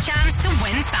giving you the chance to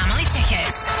win family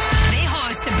tickets. They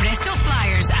host Bristol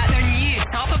Flyers at their new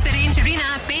top-of-the-range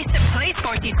arena based at Play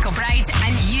Sporties Kilbride,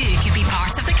 and you could be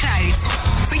part of the crowd.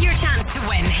 For your chance to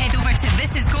win, head over to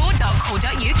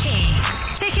thisisgo.co.uk.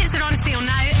 Tickets are on sale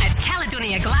now at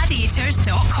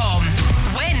caledoniagladiators.com.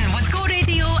 Win with Go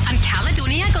Radio and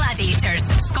Caledonia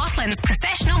Gladiators, Scotland's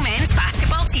professional men's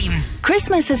basketball team.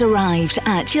 Christmas has arrived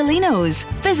at Chilino's.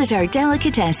 Visit our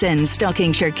delicatessen,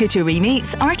 stocking charcuterie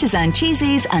meats, artisan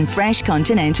cheeses and fresh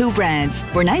continental breads.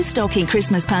 We're now stocking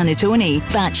Christmas panettone,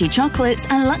 batchy chocolates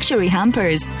and luxury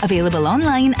hampers. Available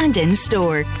online and in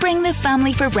store. Bring the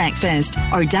family for breakfast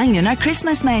or dine on our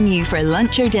Christmas menu for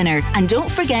lunch or dinner. And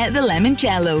don't forget the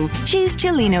limoncello. Choose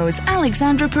Chilino's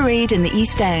Alexandra Parade in the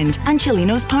East End and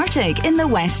Chilino's Partick in the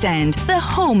West End, the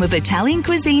home of Italian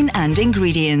cuisine and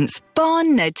ingredients.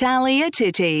 Bon Natalia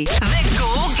Tutti. The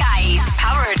Go Guide,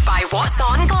 powered by What's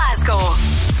On Glasgow.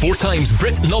 4 times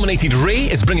Brit-nominated Ray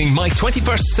is bringing My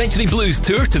 21st Century Blues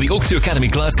Tour to the Oak2 Academy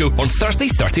Glasgow on Thursday,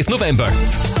 30th November.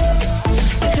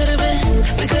 We could have been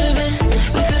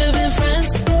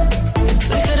friends.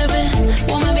 We could have been,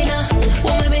 well maybe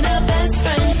not best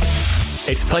friends.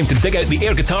 It's time to dig out the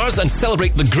air guitars and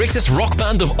celebrate the greatest rock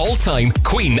band of all time,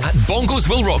 Queen, at Bongos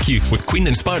Will Rock You, with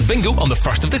Queen-inspired bingo on the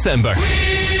 1st of December. We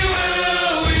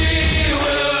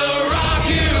will rock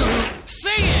you.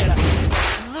 Sing it.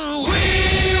 We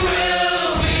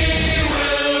will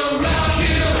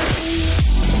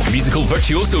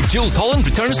virtuoso Jules Holland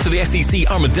returns to the SEC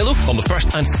Armadillo on the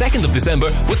 1st and 2nd of December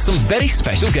with some very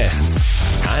special guests.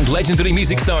 And legendary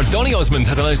music star Donny Osmond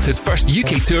has announced his first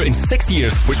UK tour in 6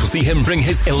 years, which will see him bring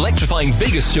his electrifying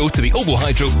Vegas show to the OVO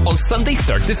Hydro on Sunday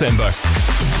 3rd December.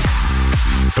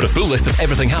 For a full list of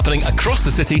everything happening across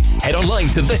the city, head online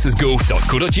to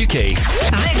thisisgo.co.uk.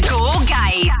 The Go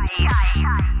Guides.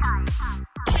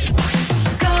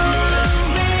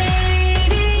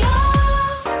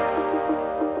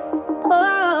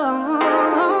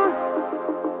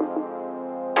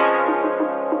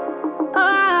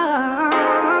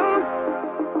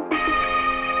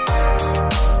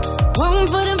 One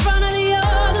foot in front of the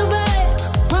other way,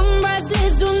 one breath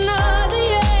leads to another,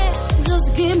 yeah.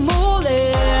 Just keep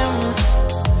moving.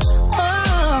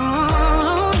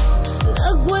 Oh,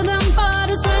 look what I'm for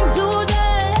the strength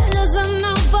today. Listen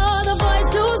out for the voice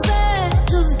to say,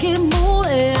 just keep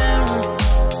moving.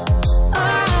 Oh,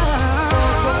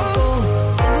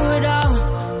 figure it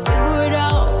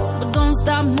out, but don't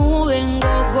stop moving.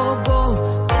 Go, go, go,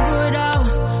 figure it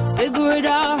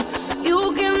out.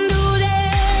 You can do this.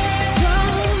 So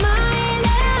my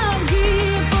love,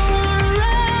 keep on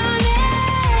running.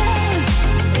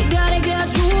 We gotta get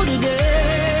through today.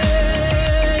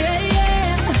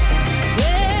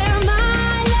 Yeah,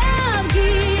 my love,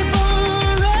 keep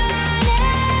on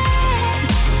running.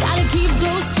 Gotta keep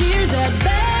those tears at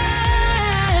bay.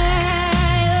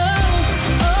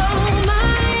 Oh,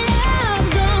 my love,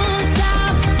 don't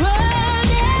stop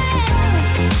running.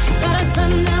 Gotta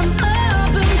send them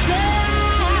up in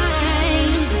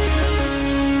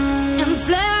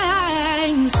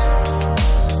flames.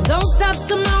 Don't stop,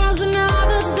 tomorrow's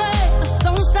another day.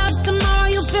 Don't stop, tomorrow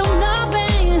you feel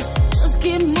nothing. Just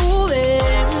keep moving.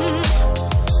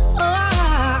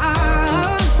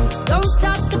 Oh, don't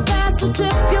stop, the past will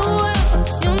trip you up.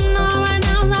 You know right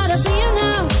now how to be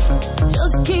enough.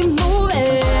 Just keep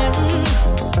moving.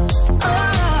 Oh,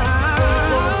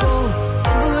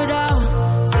 figure it out,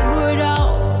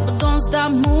 but don't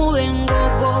stop moving. Go,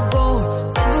 go, go,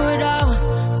 figure it out.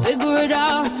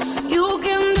 You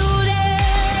can do this.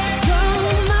 So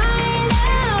my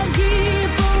love,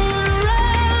 keep on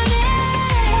running.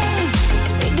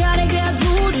 We gotta get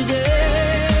through today.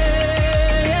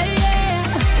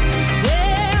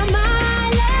 Yeah, my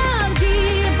love,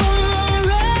 keep on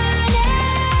running.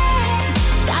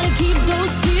 Gotta keep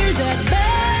those tears at bay.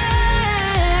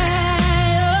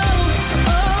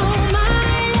 Oh, my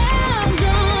love,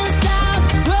 don't stop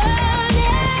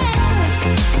running.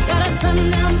 Gotta send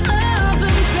them up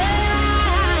in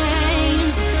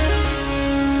flames.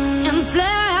 In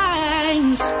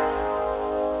flames.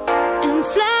 In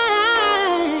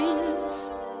flames.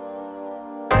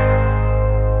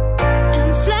 In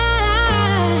flames.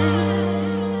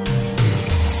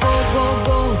 Go, go,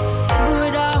 go,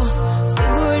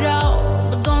 figure it out,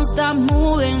 but don't stop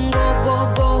moving. Go, go,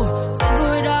 go,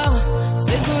 figure it out.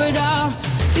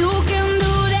 You can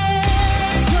do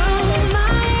this. So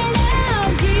my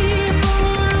love, keep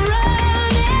on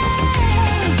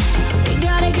running. We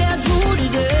gotta get through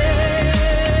today.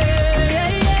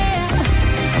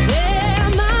 Yeah,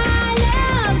 my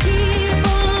love, keep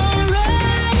on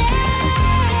running.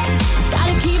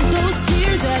 Gotta keep those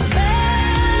tears at bay.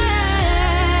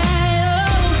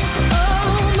 Oh,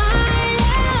 my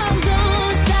love,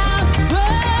 don't stop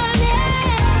running.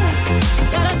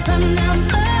 Gotta send them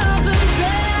up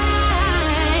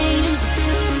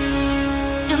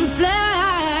in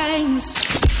flames.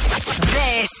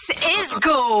 This is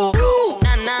Go. Ooh,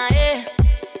 nah, nah, yeah.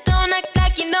 Don't act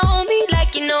like you know me,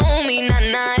 nah,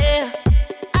 nah, yeah.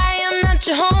 I am not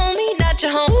your homie,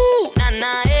 Ooh, nah,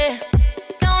 nah, yeah.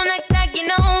 Don't act like you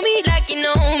know me,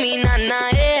 nah, nah,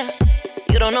 yeah.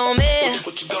 You don't know me.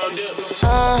 What you gonna do?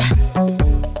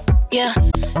 Yeah.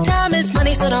 Time is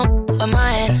money, so don't with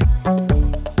mine.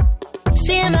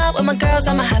 See him out with my girls,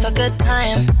 I'ma have a good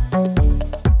time.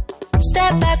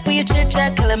 Step back with your chit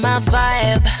chat, killing my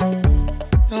vibe.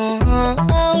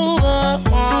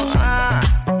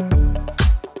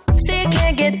 See, you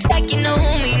can't get tack, you know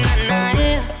me, nah, nah,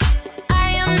 yeah. I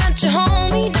am not your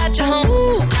homie,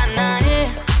 ooh, nah, nah, yeah.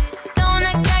 Don't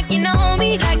act like you know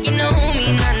me, nah,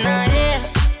 nah, yeah.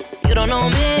 You don't know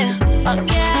me, oh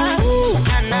yeah, ooh,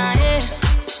 nah, nah, yeah.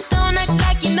 Don't act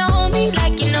like you know me,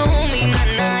 nah,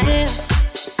 nah, yeah.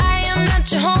 I am not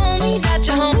your homie,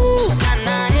 ooh, nah,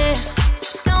 nah, yeah.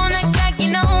 Don't act like you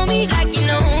know me,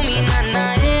 nah,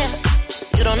 nah, yeah.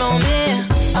 You don't know me,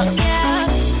 oh yeah.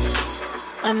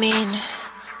 I mean,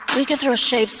 we can throw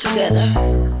shapes together,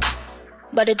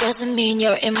 but it doesn't mean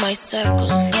you're in my circle.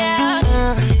 Yeah.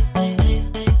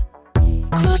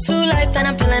 Cruise through life and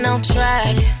I'm feeling on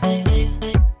track.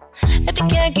 If you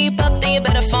can't keep up, then you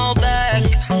better fall back.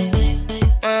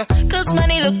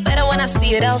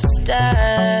 see it all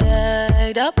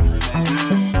stacked up.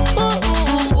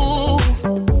 Ooh.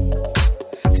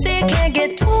 See, you can't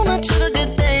get too much of a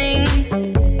good thing.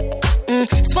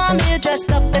 So I'm here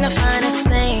dressed up in the finest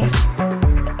things.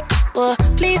 Well,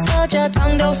 please hold your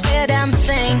tongue, don't say a damn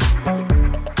thing.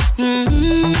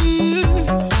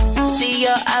 See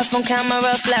your iPhone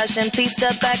camera flashing. Please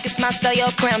step back, it's my style,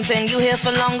 you're cramping. You here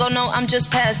for long, oh no, I'm just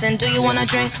passing. Do you wanna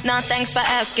drink? Nah, thanks for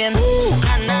asking. Ooh,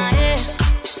 nah, nah, yeah.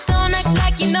 Don't act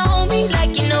like you know me,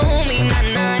 like you know me, nah,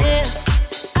 nah, yeah.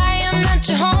 I am not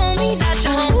your homie, not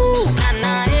your homie, ooh, nah,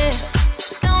 nah, yeah.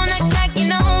 Don't act like you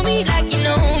know me, like you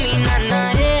know me, nah,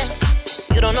 nah, yeah.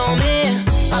 You don't know me,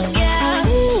 oh yeah,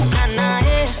 ooh, nah, nah,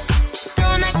 yeah.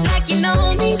 Don't act like you know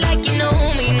me, like you know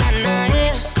me, nah, nah,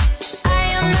 yeah. I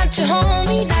am not your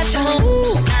homie, not your homie,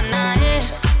 ooh, nah, nah, yeah.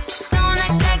 Don't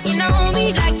act like you know me,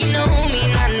 like you know me,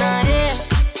 nah, nah, yeah.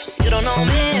 You don't know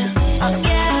me, oh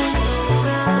yeah.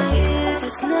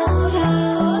 Just know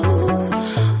that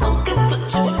won't get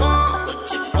what you want, what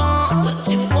you want, what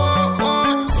you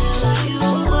want. Tell you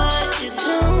what you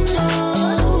don't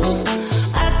know.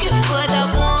 I get what I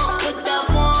want, what I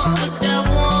want, what I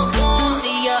want.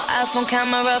 See your iPhone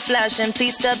camera flashing.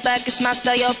 Please step back, it's my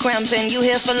style, you're cramping. You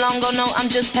here for long, oh no, I'm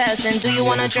just passing. Do you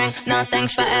wanna drink? Nah,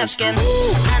 thanks for asking.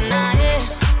 Ooh, nah, nah, yeah.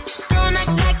 Don't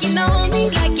act like you know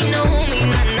me, like you know me,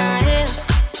 nah, nah, yeah.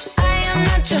 I am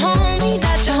not your homie,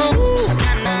 not your homie. Ooh,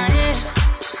 nah, nah, yeah.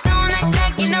 Don't act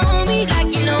like you know me,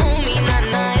 like you know me, nah,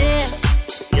 nah, yeah.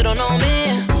 You don't know me,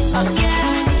 oh yeah.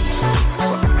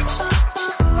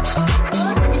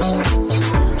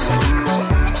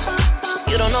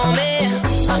 You don't know me,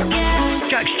 oh yeah.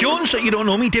 Jax Jones, You Don't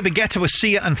Know Me, David Guetta with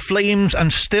Sia and Flames,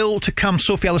 and still to come,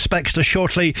 Sophie Ellis-Bextor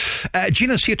shortly.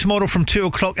 Gina's here tomorrow from 2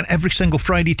 o'clock and every single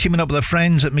Friday, teaming up with her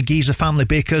friends at McGee's, the Family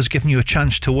Bakers, giving you a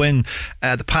chance to win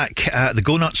the pack, the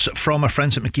Go Nuts from our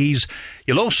friends at McGee's.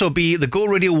 You'll also be the Go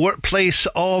Radio Workplace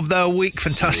of the Week.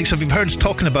 Fantastic. So if you've heard us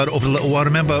talking about it over a little while,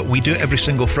 remember, we do it every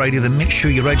single Friday, then make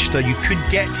sure you register. You could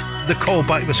get the call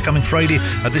back this coming Friday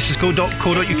at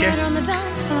thisisgo.co.uk.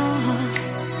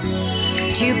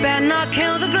 You better not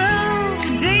kill the groove,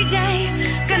 DJ.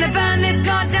 Gonna burn this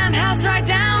goddamn house right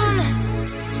down.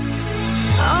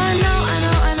 Oh, I know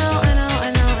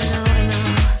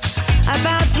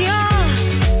about your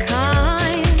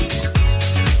kind.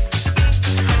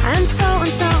 And so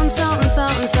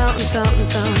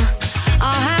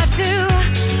I'll have to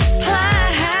play.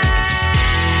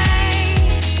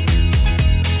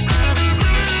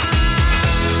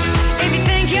 If you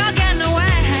think you're getting away,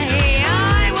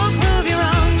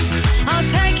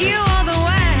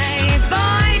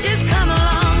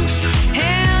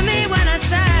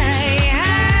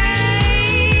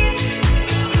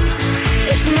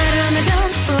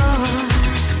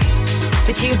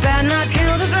 but you better not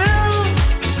kill the groove.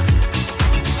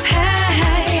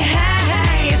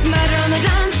 Hey, it's murder on the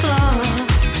dance floor.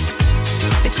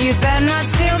 But you better not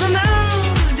steal the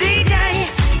moves, DJ.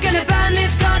 Gonna burn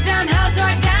this goddamn house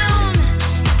right down.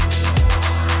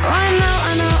 Oh, I know.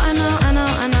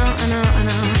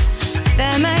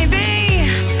 There may be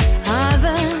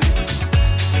others.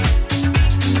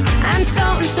 And so.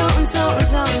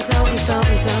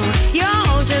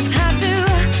 You'll just have to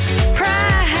pray.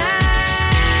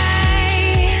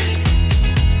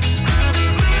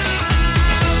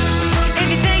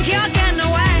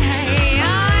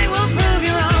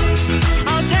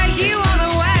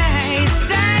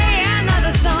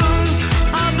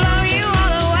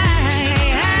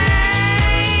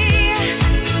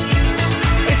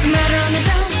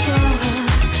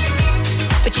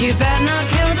 You better not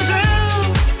kill the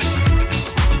groove.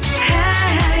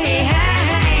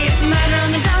 Hey, it's murder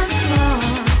on the dance floor.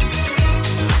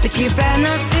 But you better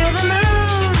not steal the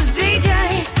moves, DJ.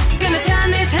 Gonna turn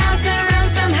this house around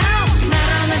somehow.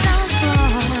 Murder on the dance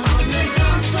floor.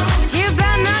 But you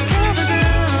better not kill the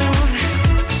groove.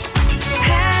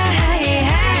 Hey,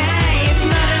 it's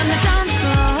murder on the dance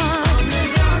floor.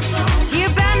 But you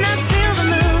better not steal the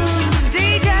moves,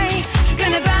 DJ.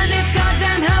 Gonna burn this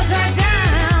goddamn house right down.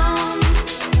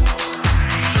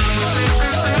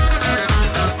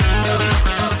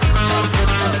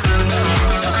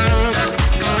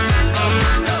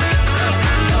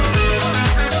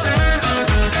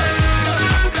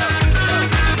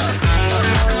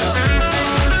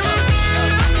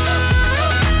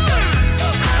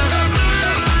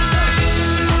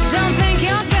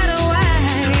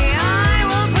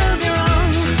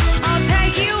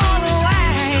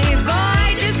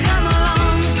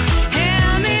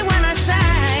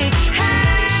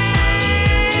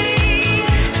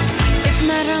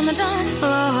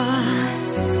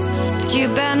 You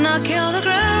better not kill the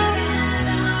groove.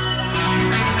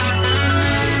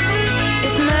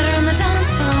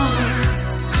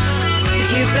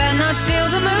 you better not steal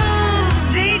the moves,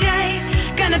 DJ.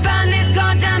 Gonna burn this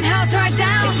goddamn house right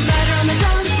down. It's murder on the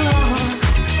dance floor,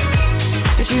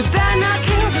 but you better not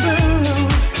kill the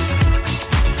groove.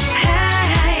 Hey,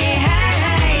 hey, hey,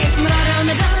 hey, it's murder on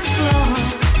the dance floor,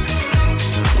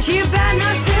 but you better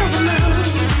not steal the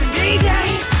moves, DJ.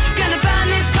 Gonna burn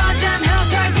this goddamn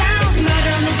house right down. It's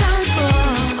murder on the dance floor,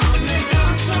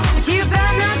 but you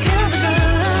better not kill the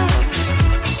groove.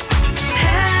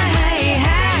 Hey, hey,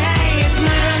 hey, hey, it's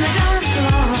murder on the dance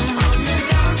floor,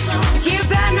 but you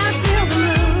better not steal the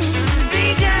moves,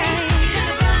 DJ.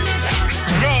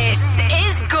 This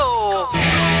is Go.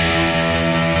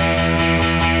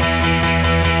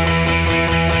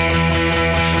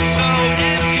 So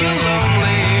if you're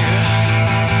lonely,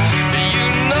 you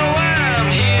know I'm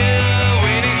here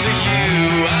waiting for you.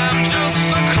 I'm just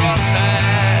a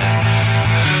crosshair,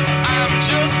 I'm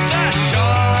just a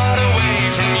shot away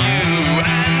from you.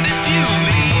 And if you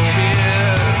leave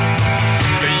here,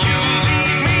 you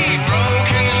leave me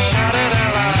broken, shattered and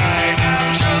light. I'm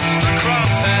just a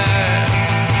crosshair,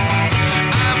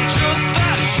 I'm just a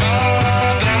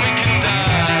shot, then we can die.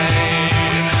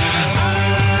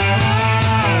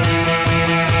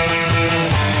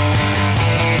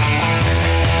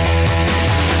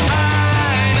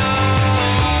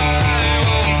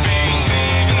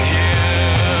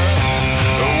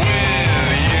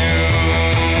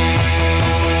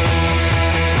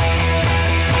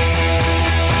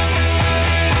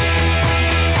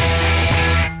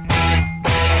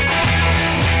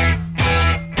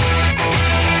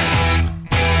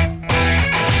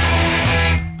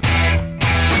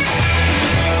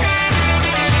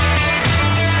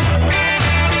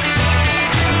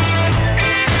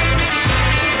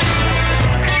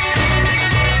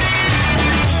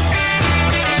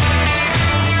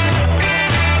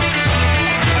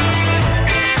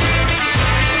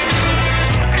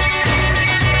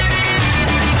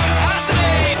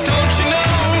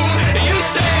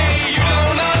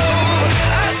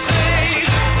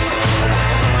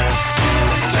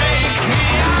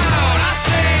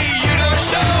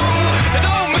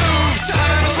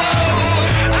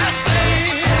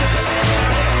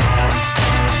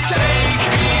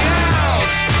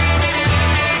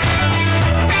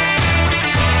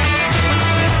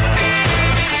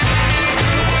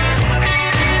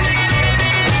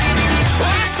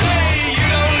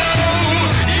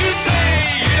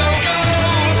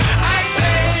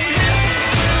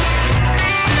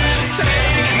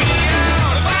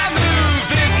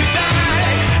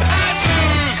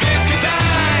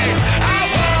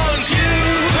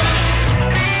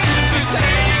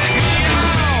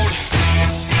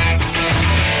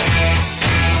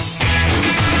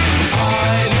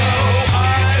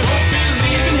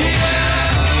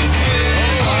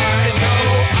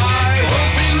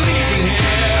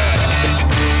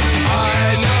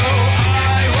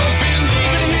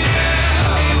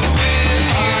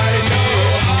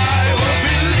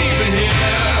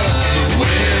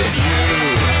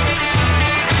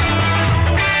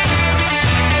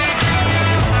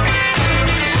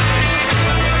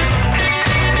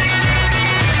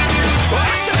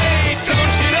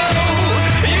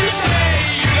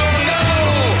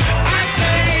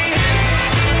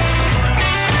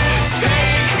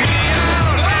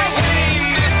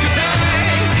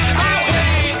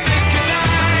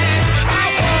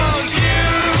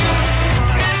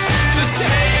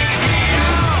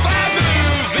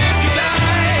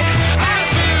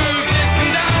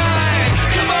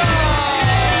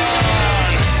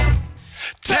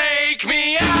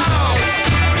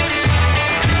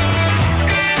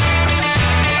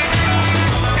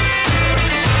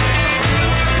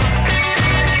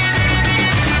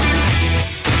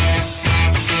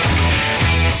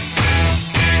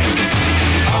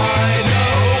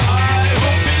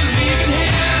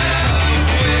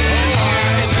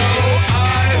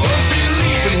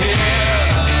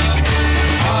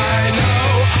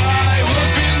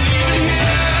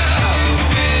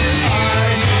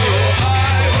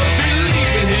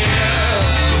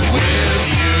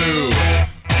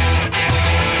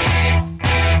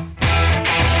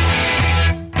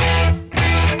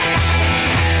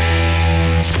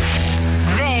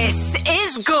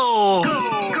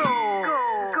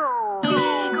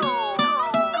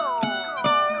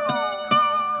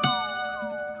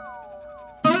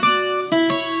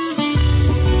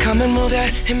 Come and move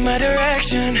that in my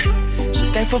direction. So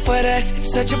thankful for that,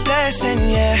 it's such a blessing,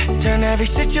 yeah. Turn every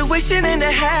situation into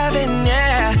heaven,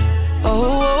 yeah.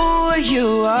 Oh,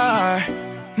 you are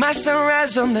my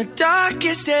sunrise on the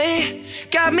darkest day.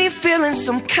 Got me feeling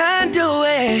some kind of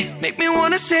way. Make me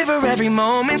wanna savor every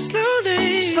moment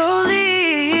slowly,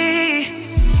 slowly.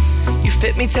 You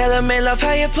fit me, tailor made, love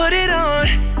how you put it on.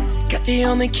 Got the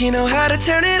only key, know how to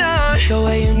turn it on. The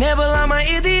way you nibble on my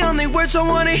ear, the only words I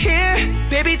wanna hear.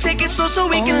 Baby, take it slow so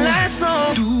we can last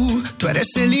long. Tú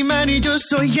eres el imán y yo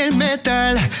soy el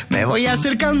metal. Me voy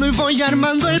acercando y voy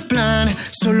armando el plan.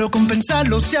 Solo con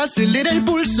pensarlo se acelera el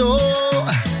pulso.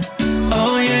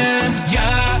 Oh yeah,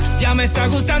 ya me está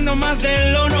gustando más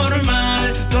de lo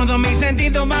normal. Todos mis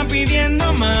sentidos van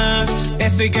pidiendo más.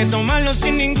 Esto hay que tomarlo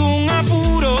sin ningún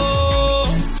apuro.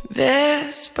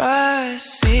 Despacito,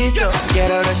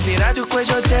 quiero respirar tu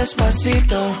cuello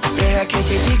despacito. Deja que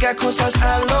te diga cosas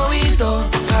al oído,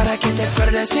 para que te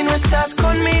acuerdes si no estás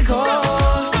conmigo.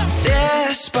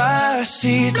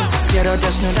 Despacito, quiero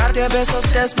desnudarte a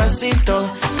besos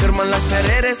despacito. Firmo en las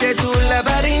paredes de tu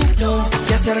laberinto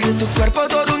y hacer de tu cuerpo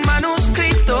todo un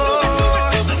manuscrito.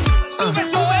 Sube,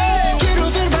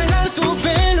 quiero ver bailar tu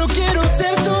pelo, quiero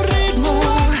ser tu ritmo.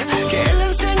 Que le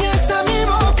enseñes a mi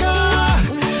boca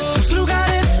tus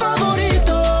lugares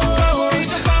favoritos.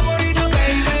 Favorito,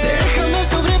 baby. Déjame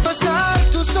sobrepasar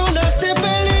tus zonas de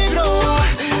peligro,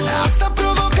 hasta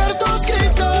provocar tus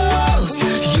gritos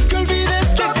y que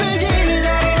olvides tu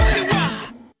apellido.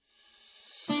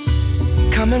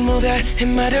 Come and move that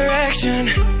in my direction.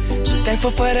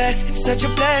 Thankful for that, it's such a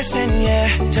blessing, yeah.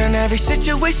 Turn every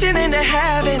situation into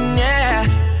heaven, yeah.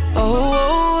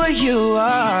 Oh, you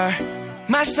are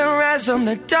my sunrise on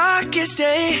the darkest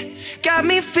day. Got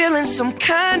me feeling some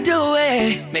kind of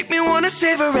way. Make me wanna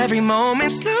savor every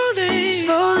moment slowly,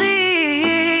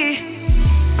 slowly.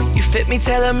 You fit me,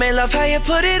 tailor made, love how you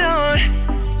put it on.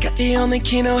 Got the only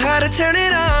key, know how to turn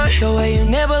it on. The way you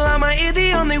nibble on my ear,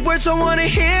 the only words I wanna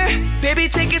hear. Baby,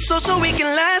 take it slow so we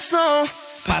can last long.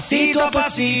 Pasito a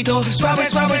pasito, suave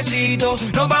suavecito,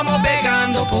 nos vamos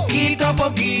pegando poquito a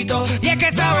poquito. Y es que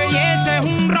esa belleza es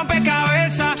un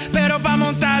rompecabezas, pero para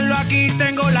montarlo aquí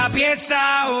tengo la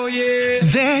pieza, oye.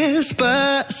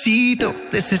 Despacito,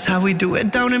 this is how we do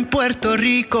it down in Puerto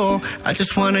Rico. I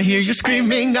just wanna hear you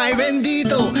screaming, ay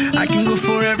bendito. I can go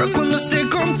forever cuando esté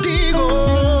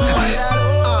contigo.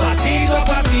 Pasito a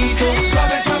pasito,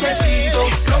 suave suavecito,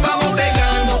 nos vamos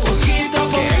pegando poquito a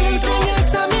poquito.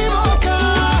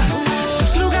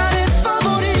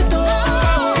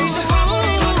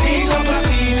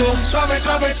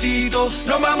 Suavecito,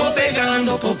 nos vamos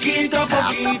pegando poquito a poquito.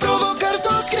 Hasta provocar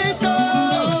tus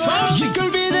gritos y que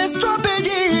olvides tu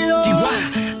apellido.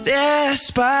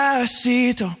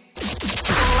 Despacito.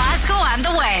 Glasgow and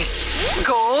the West.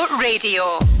 Go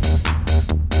Radio.